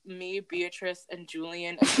me, Beatrice, and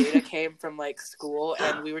Julian and Jada came from school,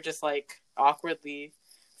 and we were just awkwardly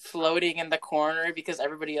floating in the corner because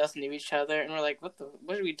everybody else knew each other, and we're like, what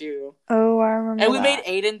do we do? Oh, I remember. And we made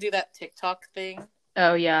Aiden do that TikTok thing.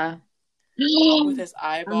 Oh yeah, with his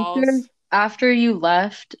eyeballs. After you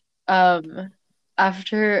left,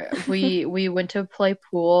 after we went to play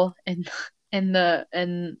pool in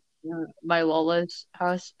my Lola's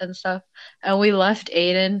house and stuff, and we left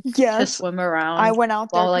Aiden to swim around. I went out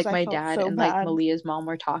there while my dad and Malia's mom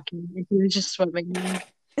were talking, and he was just swimming.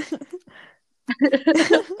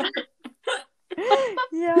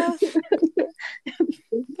 Yeah.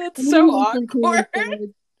 That's so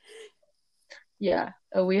awkward. Yeah.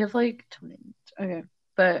 Oh, we have like 20 minutes. Okay.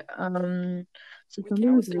 But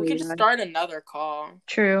September was We can just start another call.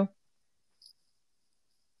 True.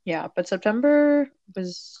 Yeah, but September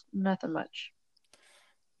was nothing much.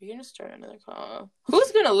 We can just start another call.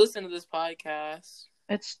 Who's gonna listen to this podcast?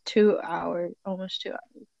 It's 2 hours, almost 2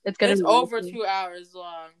 hours. It's gonna be over 2 hours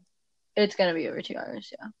long. It's gonna be over 2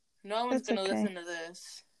 hours, yeah. No one's That's gonna okay. listen to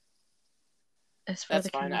this. It's for That's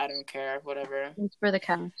the fine. cast. I don't care. Whatever. It's for the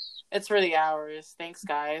cast. It's for the hours. Thanks,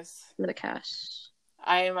 guys. For the cast.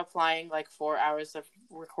 I am applying like 4 hours of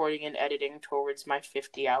recording and editing towards my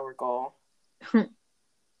 50-hour goal.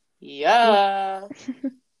 Yeah.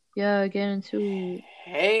 Yeah, get into it.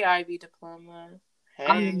 Hey, Ivy Diploma. Hey.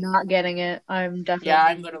 I'm not getting it. I'm definitely. Yeah,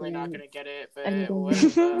 I'm literally not gonna get it, but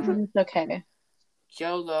whatever. It's okay.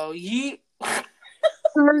 YOLO. Yeet.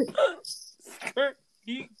 Skirt.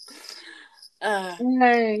 Yeet.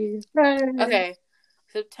 Hey. Okay.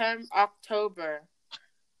 October.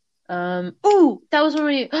 Ooh, that was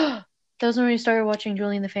when we started watching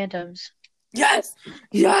Julie and the Phantoms. Yes.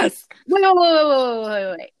 Yes. Wait.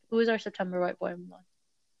 Who was our September white boy one?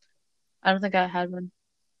 I don't think I had one.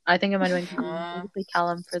 I think it might have been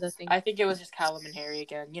Callum for the thing. I think it was just Callum and Harry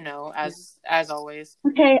again, as always.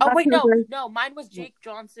 Okay. Oh wait, no, mine was Jake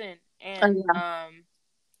Johnson and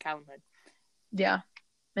Callum Hood. Yeah,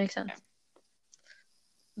 makes sense.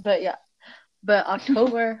 But yeah,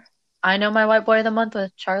 October, I know my white boy of the month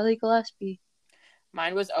was Charlie Gillespie.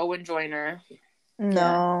 Mine was Owen Joyner.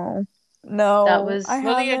 No. That was.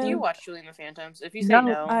 Lilia, do you watch Julie and the Phantoms? If you say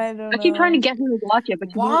no, I don't know. I keep trying to get her to watch it, but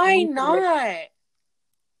why not?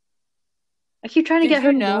 I keep trying to get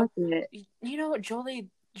her to watch it. You know, Julie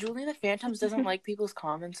and the Phantoms doesn't like people's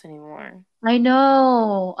comments anymore. I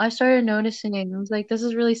know. I started noticing. I was like, this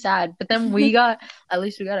is really sad. But then at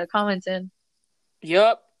least we got our comments in.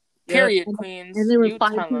 Yup. Period, queens. And they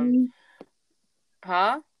replied to me.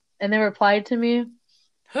 Huh? And they replied to me.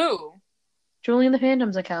 Who? Julie and the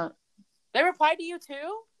Phantoms account. They replied to you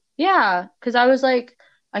too? Yeah, because I was like,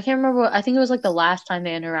 I can't remember. I think it was like the last time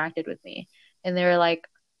they interacted with me, and they were like,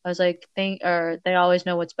 I was like, they always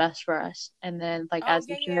know what's best for us, and then like and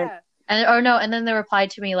then they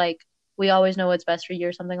replied to me like, we always know what's best for you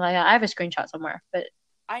or something like that. I have a screenshot somewhere, but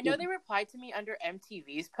I know they replied to me under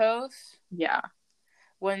MTV's post. Yeah.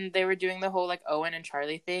 When they were doing the whole like Owen and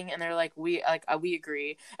Charlie thing, and they're like, we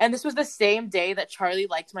agree, and this was the same day that Charlie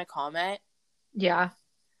liked my comment. Yeah.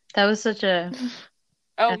 That was such a.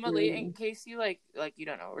 Oh, Malia, in case you like you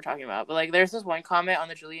don't know what we're talking about, but like there's this one comment on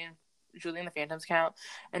the Julie and the Phantoms account,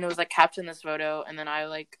 and it was like caption this photo, and then I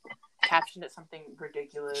like captioned it something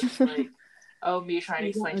ridiculous like, oh, me trying to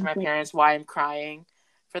explain to my parents why I'm crying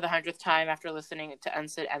for the 100th time after listening to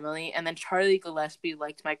Unsaid Emily, and then Charlie Gillespie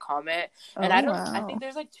liked my comment, and I think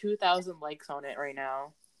there's like 2,000 likes on it right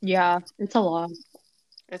now. Yeah, it's a lot.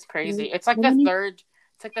 It's crazy. It's like the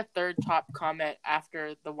third top comment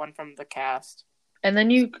after the one from the cast. And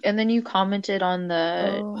then you commented on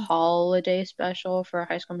the holiday special for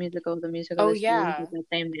High School Musical, the musical. Oh yeah, the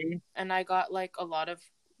same day. And I got like a lot of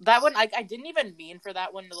that one. I didn't even mean for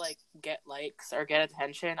that one to like get likes or get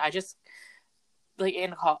attention. I just like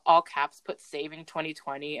in all caps put saving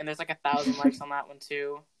 2020, and there's like 1,000 likes on that one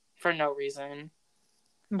too for no reason.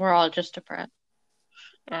 We're all just depressed.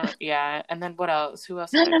 Yeah, and then what else? Who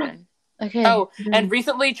else opened? Okay. Oh, and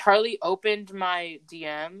recently Charlie opened my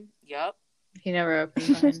DM. Yup. He never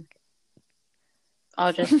opened mine.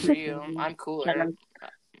 I'll just for you. I'm cooler.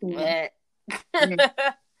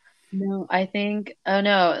 No, I think. Oh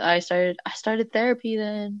no, I started therapy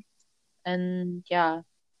then, and yeah,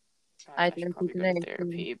 I had therapy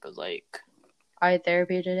today. But like, I had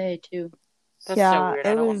therapy today too. That's so weird.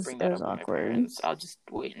 I don't want to bring that up with my parents. I'll just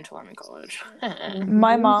wait until I'm in college.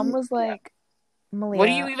 My mom was like, Malia, what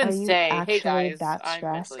do you even say? Actually, hey guys, that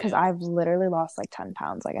stressed? Because I've literally lost like 10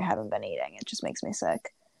 pounds. Like I haven't been eating. It just makes me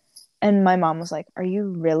sick. And my mom was like, "Are you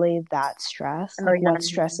really that stressed? Like, what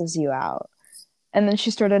stresses you out?" And then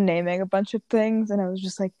she started naming a bunch of things, and I was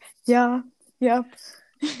just like, "Yeah, yep."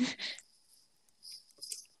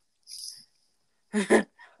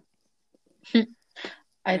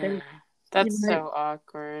 I think that's so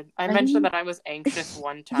awkward. I mentioned that I was anxious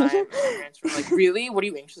one time. And my parents were like, "Really? What are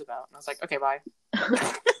you anxious about?" And I was like, "Okay, bye."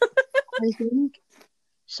 I think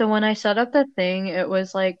so. When I set up the thing, it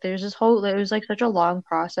was like it was like such a long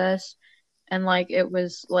process, and like it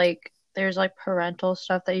was like there's like parental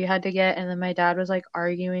stuff that you had to get, and then my dad was like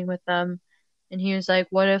arguing with them, and he was like,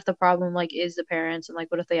 "What if the problem like is the parents, and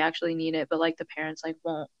like what if they actually need it, but like the parents like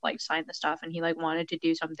won't like sign the stuff?" And he like wanted to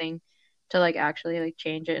do something to like actually like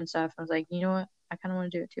change it and stuff. I was like, you know what? I kind of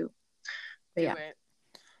want to do it too. But Do yeah, it.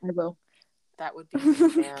 I will That would be me,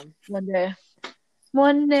 fam. one day.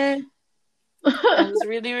 One day. I was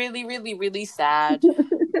really, really, really, really sad.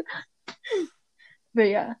 But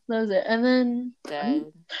yeah, that was it. And then Dead.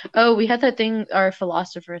 we had that thing, our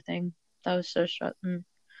philosopher thing. That was so stressful.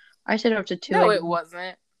 I stayed up to 2 No, a.m. it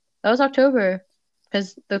wasn't. That was October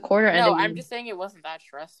because the quarter ended. No, I'm just saying it wasn't that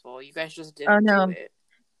stressful. You guys just didn't no. do it.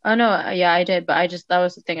 Oh no, yeah, I did, but that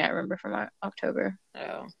was the thing I remember from October.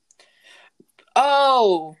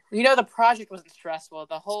 Oh, the project wasn't stressful.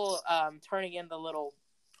 The whole turning in the little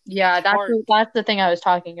that's the thing I was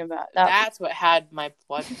talking about. That's what had my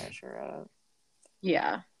blood pressure up.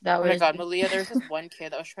 Yeah, that Oh was. my god, Malia, there's this one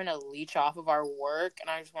kid that was trying to leech off of our work,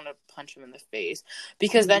 and I just want to punch him in the face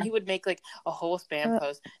because then he would make like a whole spam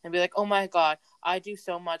post and be like, "Oh my god, I do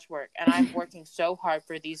so much work and I'm working so hard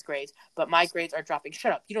for these grades, but my grades are dropping.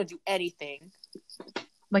 Shut up, you don't do anything."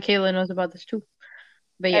 Michaela knows about this too,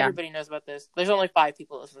 but yeah, everybody knows about this. There's only 5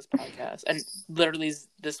 people that listen to this podcast, and literally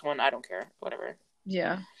this one, I don't care, whatever.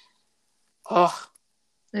 Yeah. Oh,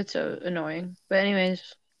 it's so annoying. But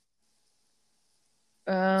anyways.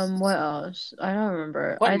 What else? I don't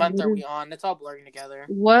remember. What month are we on? It's all blurring together.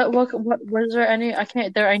 What was there any? I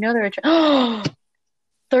can't. I know there are.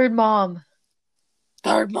 Third mom.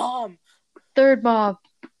 Third mom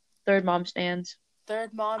stands.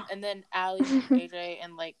 Third mom, and then Allie and AJ,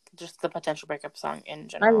 and like just the potential breakup song in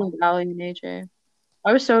general. I love Allie and AJ.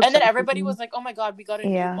 I was so. And then everybody was like, "Oh my god, we got a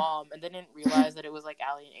new mom," and they didn't realize that it was like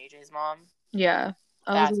Allie and AJ's mom. Yeah,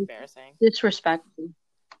 that's embarrassing. Disrespectful.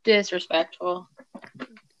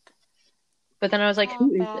 But then I was like,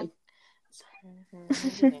 who is this?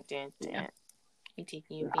 Yeah. My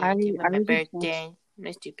birthday.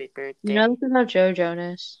 My stupid birthday. You know this about Joe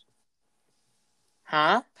Jonas?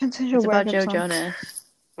 Huh? It's about Joe Jonas.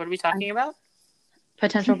 What are we talking about?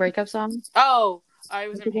 Potential breakup song? Oh, I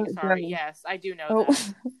wasn't sorry. Yes, I do know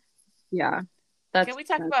that. Yeah. Can we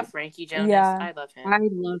talk about Frankie Jonas? Yeah. I love him. I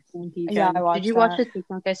love Frankie Jonas. Yeah, I watched Did you watch the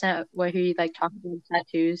TikTok I sent where he like talked about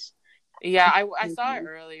tattoos? Yeah, I saw it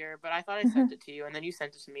earlier, but I thought I sent it to you, and then you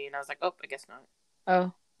sent it to me, and I was like, oh, I guess not.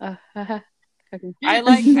 Oh. Okay. I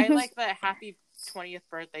like the happy 20th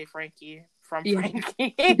birthday Frankie from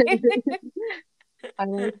Frankie. I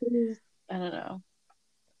don't know.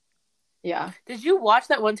 Yeah. Did you watch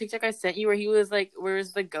that one TikTok I sent you where he was like,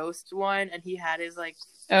 where's the ghost one, and he had his like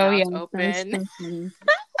mouth open? It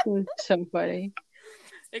was so funny.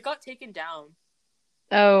 It got taken down.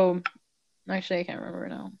 Oh, actually, I can't remember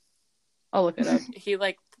now. I'll look it up. He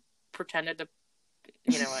like pretended to,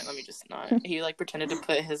 you know what? Let me just not. He like pretended to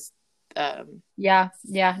put his. Yeah.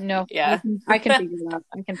 I can figure it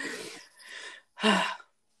out.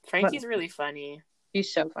 Frankie's really funny.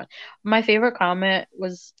 He's so fun. My favorite comment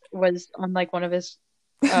was on like one of his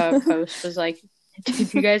posts was like,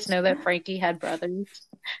 "Did you guys know that Frankie had brothers?"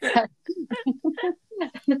 That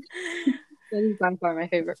is by far my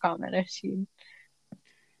favorite comment I've seen.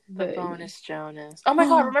 The bonus Jonas. Oh my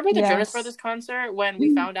god! Remember the Jonas Brothers concert when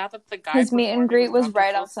we found out that the guy his meet and greet was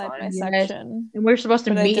right outside my section, and we were supposed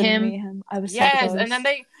to meet him. I was and then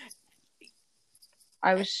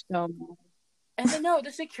I was so mad. And then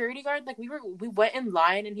the security guard, like we went in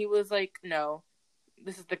line, and he was like, "No,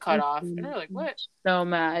 this is the cutoff," and we're like, "What?" So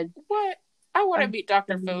mad. What? I want to meet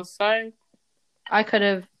Dr. Phil's son. I could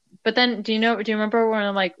have. But then, do you remember when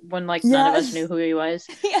none of us knew who he was?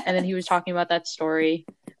 Yes. And then he was talking about that story.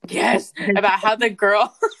 Yes, about how the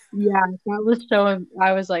girl. Yeah, that was so.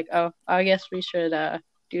 I was like, oh, I guess we should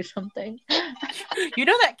do something. You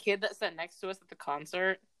know that kid that sat next to us at the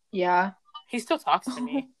concert? Yeah. He still talks to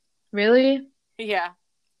me. Really? Yeah.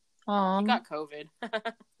 Aww. He got COVID.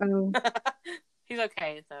 Oh. He's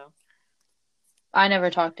okay though. I never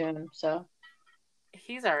talked to him, so.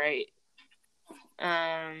 He's alright.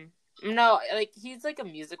 No, like he's like a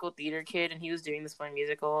musical theater kid, and he was doing this one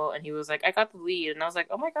musical, and he was like, "I got the lead," and I was like,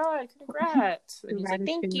 "Oh my god, congrats!" And he's like,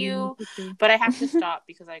 "Thank you," but I have to stop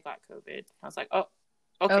because I got COVID. I was like, "Oh,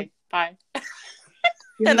 okay, bye."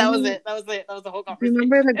 And that was it. That was the whole conversation. Do you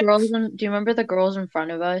remember the girls in front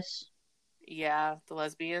of us? Yeah, the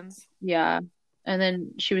lesbians. Yeah, and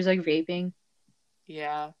then she was like vaping.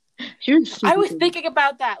 Yeah. I was thinking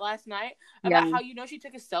about that last night about how she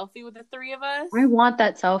took a selfie with the 3 of us. I want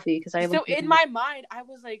that selfie because So in my mind, I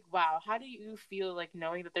was like, "Wow, how do you feel like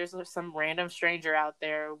knowing that there's some random stranger out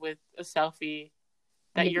there with a selfie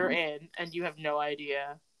that you're in and you have no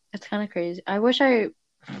idea?" It's kind of crazy. I wish I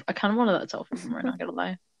kind of wanted that selfie from her. Not gonna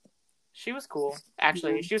lie. She was cool,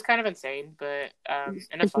 actually. Yeah. She was kind of insane, but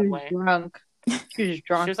in a fun way. Drunk. She was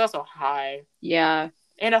drunk. She was also high. Yeah.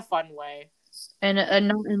 In a fun way. And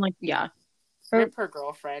not in Rip her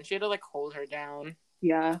girlfriend. She had to like hold her down.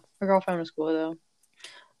 Yeah, her girlfriend was cool though.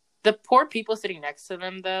 The poor people sitting next to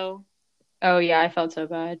them though. Oh yeah, I felt so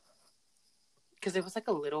bad. Because it was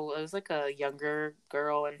like a younger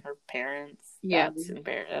girl and her parents. Yeah. That's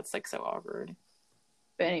embarrassing. That's like so awkward.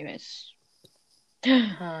 But anyways.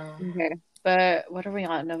 Okay. But what are we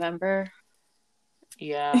on? November?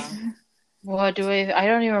 Yeah. What do we? I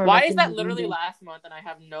don't even remember. Why is that literally last month and I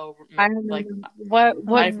have no I don't know. like What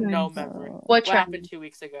I have no memory. What happened 2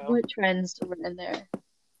 weeks ago? What trends were in there?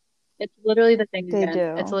 It's literally the thing They again.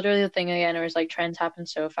 do. It's literally the thing again. It was like trends happen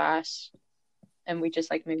so fast, and we just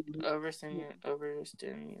like maybe.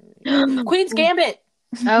 Overstimulating. Queen's Gambit.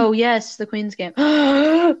 Oh yes, the Queen's Game.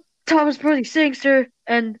 Thomas Brody Sangster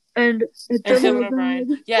and Dylan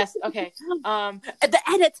O'Brien. Yes. Okay. The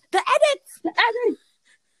edits.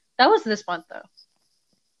 That was this month though.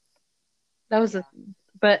 That was the.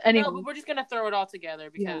 But anyway, No, but we're just gonna throw it all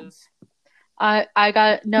together because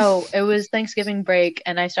it was Thanksgiving break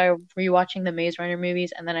and I started rewatching the Maze Runner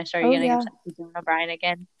movies and then I started getting obsessed with Dylan O'Brien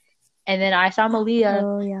again. And then I saw Malia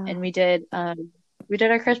and we did our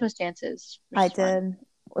Christmas dances. I did.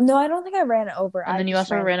 No, I don't think I ran it over. And then you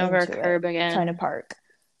also ran over a curb again. China Park.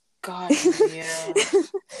 God, yeah.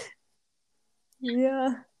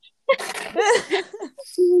 Yeah.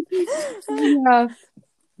 Yeah.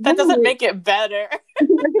 That doesn't make it better.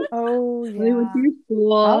 Oh We yeah. went to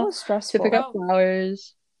school That was to stressful. pick up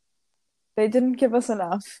flowers. They didn't give us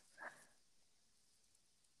enough.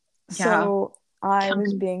 Yeah. So I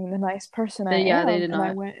was being the nice person I Yeah, am, they did and I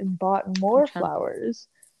not. went and bought more Okay. flowers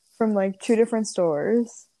from like 2 different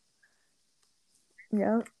stores.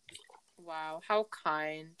 Yeah. Wow, how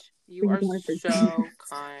kind. You Thank are you, Margaret. so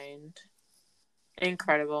kind.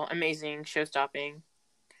 Incredible. Amazing. Show-stopping.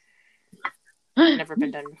 Never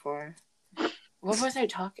been done before. What was I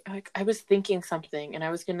talking? Like, I was thinking something, and I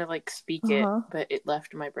was gonna like speak it, but it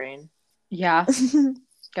left my brain. Yeah.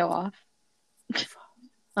 Go off.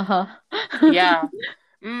 Uh-huh. Yeah.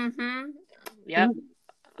 Mm-hmm. Yep.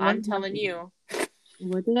 I'm telling you.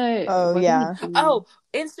 What did I? Oh, what did yeah. I do? Oh,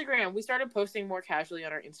 Instagram. We started posting more casually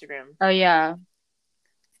on our Instagram. Oh yeah.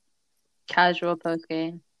 Casual post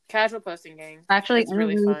game. Casual posting gang. Actually, It's I don't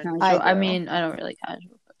really really fun. casual. I do. mean, I don't really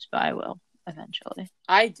casual post, but I will eventually.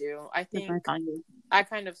 I do. I If think I find it. I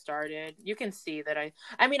kind of started. You can see that I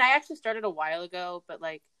mean, I actually started a while ago, but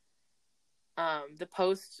like, the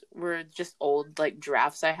posts were just old like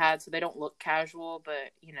drafts I had, so they don't look casual,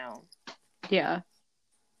 but you know, Yeah.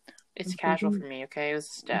 it's I'm casual thinking- for me. Okay, it was a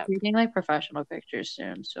I'm step. taking like professional pictures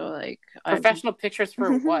soon, so like Professional pictures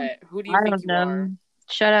for what? Who do you I think don't you know.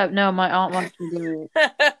 Shut up! No, my aunt wants to do it.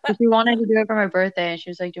 are? She wanted to do it for my birthday, and she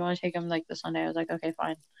was like, "Do you want to take him like the Sunday?" I was like, "Okay,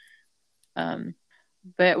 fine."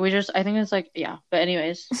 But I think it's like, yeah. But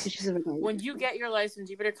anyways, she's a bit When you get your license,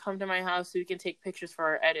 you better come to my house so we can take pictures for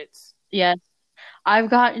our edits. yeah. I've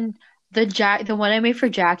gotten the one I made for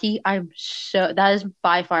Jackie. That is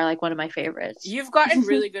by far like one of my favorites. You've gotten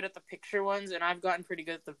really good at the picture ones, and I've gotten pretty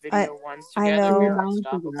good at the video ones. I Together, know. we're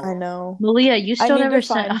unstoppable. I know. Malia, you I still need never to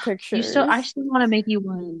find sent. pictures. I still want to make you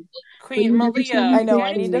one. Queen you never Malia, sent me I know, get I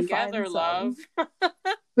it need to together, find love.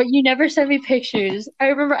 But you never sent me pictures. I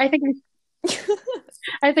remember. I think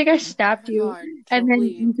I snapped you, God, and then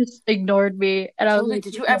Jolie. you just ignored me. And I was Jolie, like,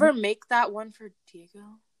 did you ever make that one for Diego?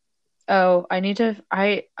 Oh, I need to.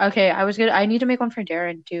 I need to make one for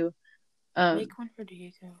Darren too. Make one for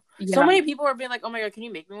Diego. Yeah. So many people are being like, "Oh my god, can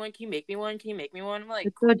you make me one? Can you make me one? Can you make me one?" I'm like,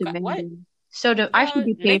 It's so "God, demanding. what? I should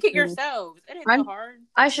be paid Make it for this. yourselves. It ain't so hard."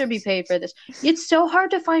 I should be paid for this. It's so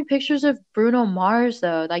hard to find pictures of Bruno Mars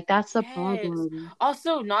though. Like that's the Yes. problem.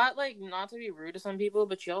 Also, not to be rude to some people,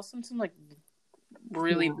 but you also sent some like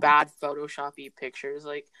really Yeah. bad Photoshoppy pictures.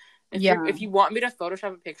 Like, Yeah. if you want me to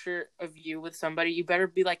Photoshop a picture of you with somebody, you better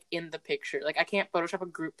be like in the picture. Like, I can't Photoshop a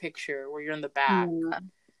group picture where you're in the back. Yeah.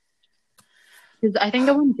 'Cause I think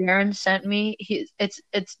the one Darren sent me,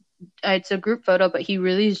 it's a group photo, but he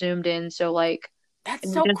really zoomed in, so like That's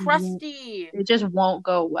it so just crusty. it just won't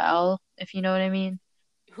go well, if you know what I mean.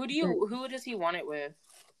 Who does he want it with?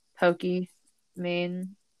 Pokey,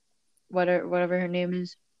 main, whatever her name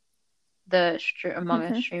is, the Among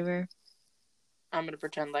Us streamer. I'm gonna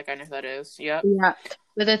pretend like I know who that is. Yep. Yeah,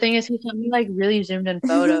 but the thing is, he sent me like really zoomed in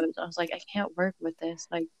photos. I was like, I can't work with this.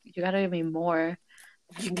 Like, you gotta give me more.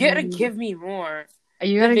 You gotta give me more.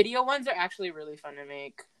 You The gotta video ones are actually really fun to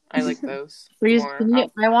make. I like those. please. more.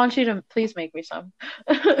 I want you to please make me some.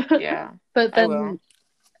 Yeah. But I then will.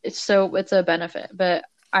 it's a benefit. But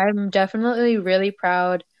I'm definitely really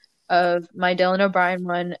proud of my Dylan O'Brien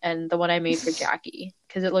one and the one I made for Jackie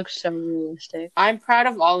because it looks so realistic. I'm proud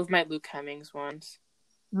of all of my Luke Hemmings ones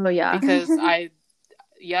Oh yeah, because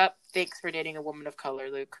Thanks for dating a woman of color,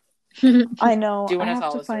 Luke. I know. Doing I us have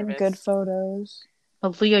all to a find service. good photos.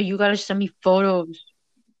 Leah, you gotta send me photos.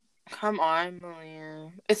 Come on,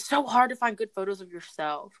 Malia. It's so hard to find good photos of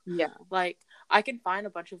yourself. Yeah. Like, I can find a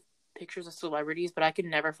bunch of pictures of celebrities, but I can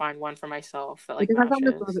never find one for myself that, like, Because I found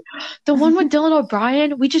this matches. one. The one with Dylan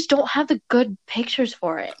O'Brien, we just don't have the good pictures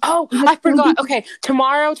for it. Oh, I forgot. Okay,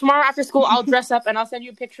 tomorrow after school, I'll dress up and I'll send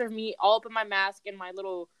you a picture of me all up in my mask and my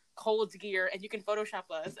little Coles gear, and you can Photoshop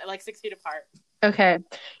us at, like, 6 feet apart. Okay.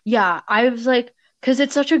 Yeah, I was like, because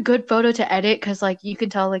it's such a good photo to edit, because like you can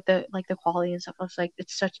tell like the quality and stuff. I was like,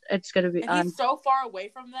 it's gonna be. And he's so far away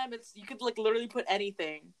from them. You could, like, literally put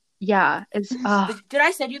anything. Yeah, it's. Did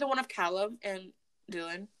I send you the one of Callum and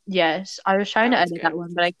Dylan? Yes, I was trying to That's edit good. that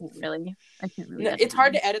one, but I can't really. No, edit it's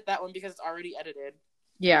hard it. to edit that one because it's already edited.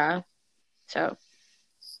 Yeah. So,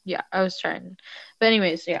 yeah, I was trying, but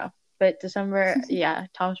anyways, yeah. But December, yeah,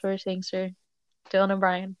 Tom Sawyer Sangster, Dylan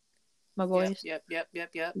O'Brien, my boys. Yep.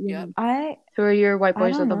 Who are your white I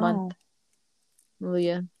boys don't of the know. month?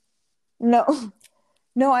 Leah. No,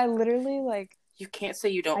 I literally like. You can't say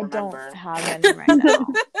you don't I remember. don't have any right now.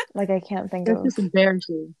 Like I can't think That's of. just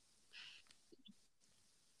embarrassing.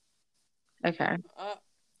 Okay.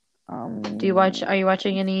 Are you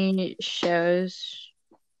watching any shows?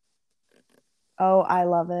 Oh, I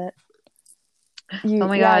love it. Oh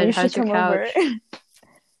my God, you how's should your come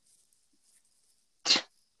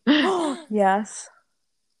over. Yes.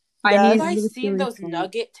 Have Yes. I seen those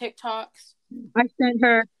nugget TikToks? I sent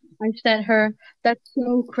her. That's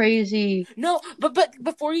so crazy. No, but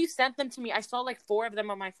before you sent them to me, I saw like 4 of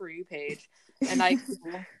them on my For You page, and I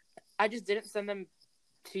just didn't send them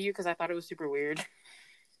to you because I thought it was super weird.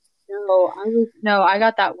 No, I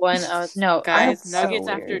got that one. Guys, so Nuggets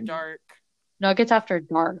After weird. Dark. Nuggets After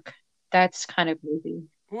Dark. That's kind of crazy.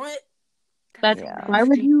 What? Yeah. Why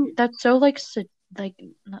would you? That's so like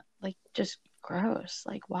not, like just gross.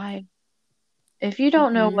 Like why? If you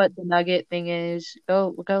don't know what the nugget thing is,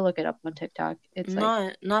 go look it up on TikTok. It's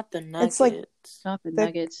not the nuggets. It's like not the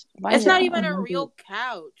nuggets. Why It's is it not a even a nugget? real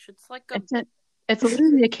couch. It's like It's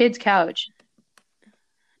literally a kid's couch.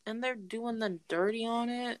 And they're doing the dirty on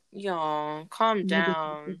it. Y'all, calm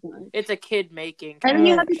down. It's a kid making couch. And then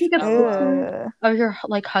you have to take a picture Ugh. of your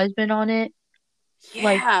like husband on it.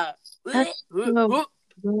 Yeah. That's so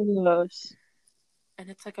gross. And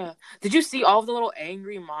it's like did you see all of the little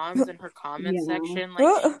angry moms in her comment section?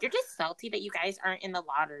 Like, you're just salty that you guys aren't in the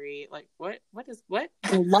lottery. Like, what is what?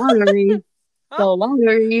 The lottery. The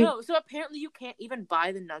lottery. No, so apparently you can't even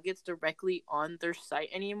buy the nuggets directly on their site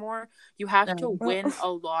anymore. You have to win a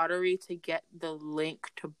lottery to get the link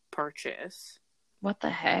to purchase. What the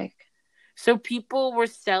heck? So people were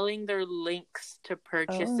selling their links to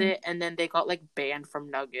purchase it, and then they got like banned from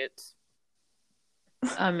Nuggets.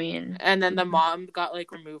 I mean, and then the mom got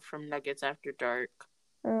like removed from Nuggets After Dark.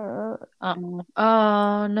 Oh no,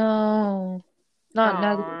 not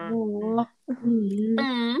Nuggets.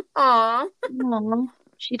 Aww.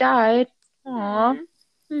 She died. Aww.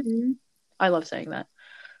 I love saying that.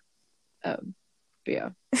 But yeah.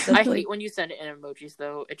 I hate when you send it in emojis,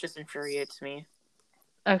 though. It just infuriates me.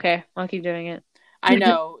 Okay, I'll keep doing it. I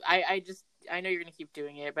know. I know you're gonna keep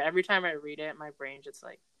doing it, but every time I read it, my brain just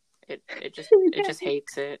like it just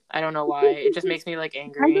hates it. I don't know why. It just makes me like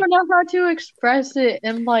angry. I don't know how to express it,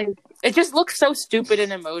 and like it just looks so stupid in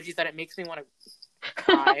emojis that it makes me want to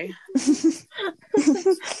cry.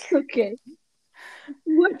 Okay.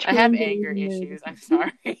 I have anger issues. I'm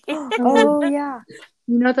sorry. Oh yeah.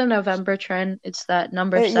 You know the November trend? It's that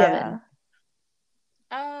number 7. Yeah.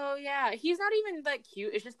 Oh yeah, he's not even that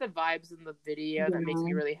cute. It's just the vibes in the video that makes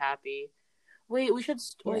me really happy. Wait, we should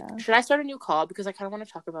should I start a new call because I kind of want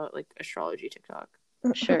to talk about like astrology TikTok.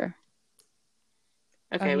 Sure.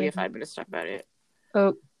 Okay, we have 5 minutes to talk about it.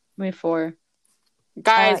 Oh, we have 4.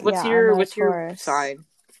 Guys, what's your sign?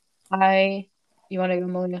 You want to go,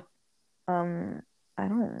 Malia? I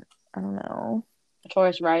don't know.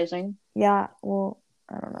 Taurus rising. Yeah. Well,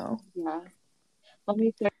 I don't know. Yeah. Let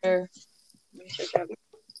me search up.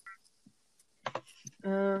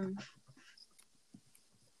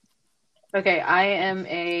 Okay, I am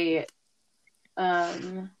a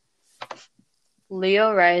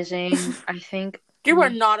Leo rising. I think you are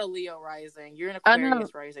not a Leo rising. You're an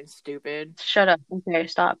Aquarius rising. Stupid. Shut up. Okay,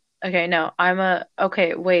 stop. Okay, no,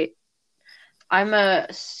 wait. I'm a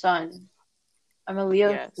sun. I'm a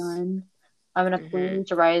Leo sun. I'm an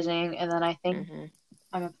Aquarius rising, and then I think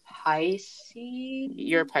I'm a Pisces.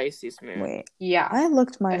 You're a Pisces moon. Wait. Yeah. I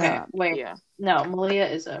looked mine up. Wait. Yeah. No, Malia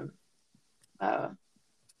is a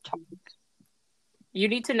You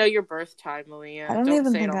need to know your birth time, Malia. I don't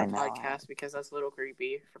even say think it I on the know podcast because that's a little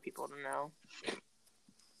creepy for people to know.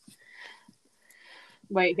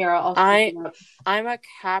 Wait, here, I'll I'm a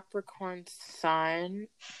Capricorn sun,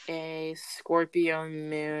 a Scorpio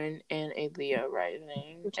moon, and a Leo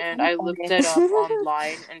rising. And I looked it up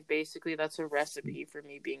online, and basically that's a recipe for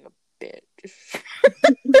me being a bitch.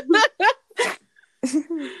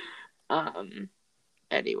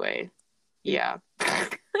 Anyway, yeah.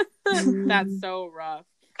 That's so rough.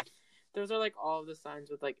 Those are like all of the signs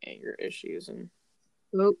with like anger issues and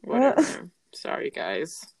whatever. Sorry,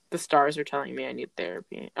 guys. The stars are telling me I need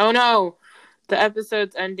therapy. Oh no! The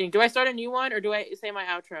episode's ending. Do I start a new one or do I say my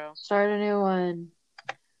outro? Start a new one.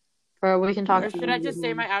 Or we can talk. Or should I just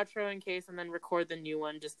say my outro in case and then record the new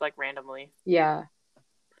one just like randomly? Yeah.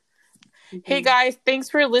 Hey guys, thanks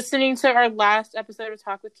for listening to our last episode of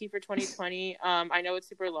Talk with Key for 2020. I know it's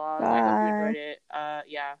super long. Bye. I hope you enjoyed it.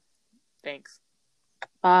 Yeah. Thanks.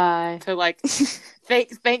 Bye. So like,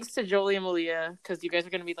 thanks to Jolie and Malia because you guys are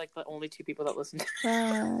gonna be like the only two people that listen.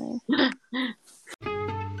 Bye.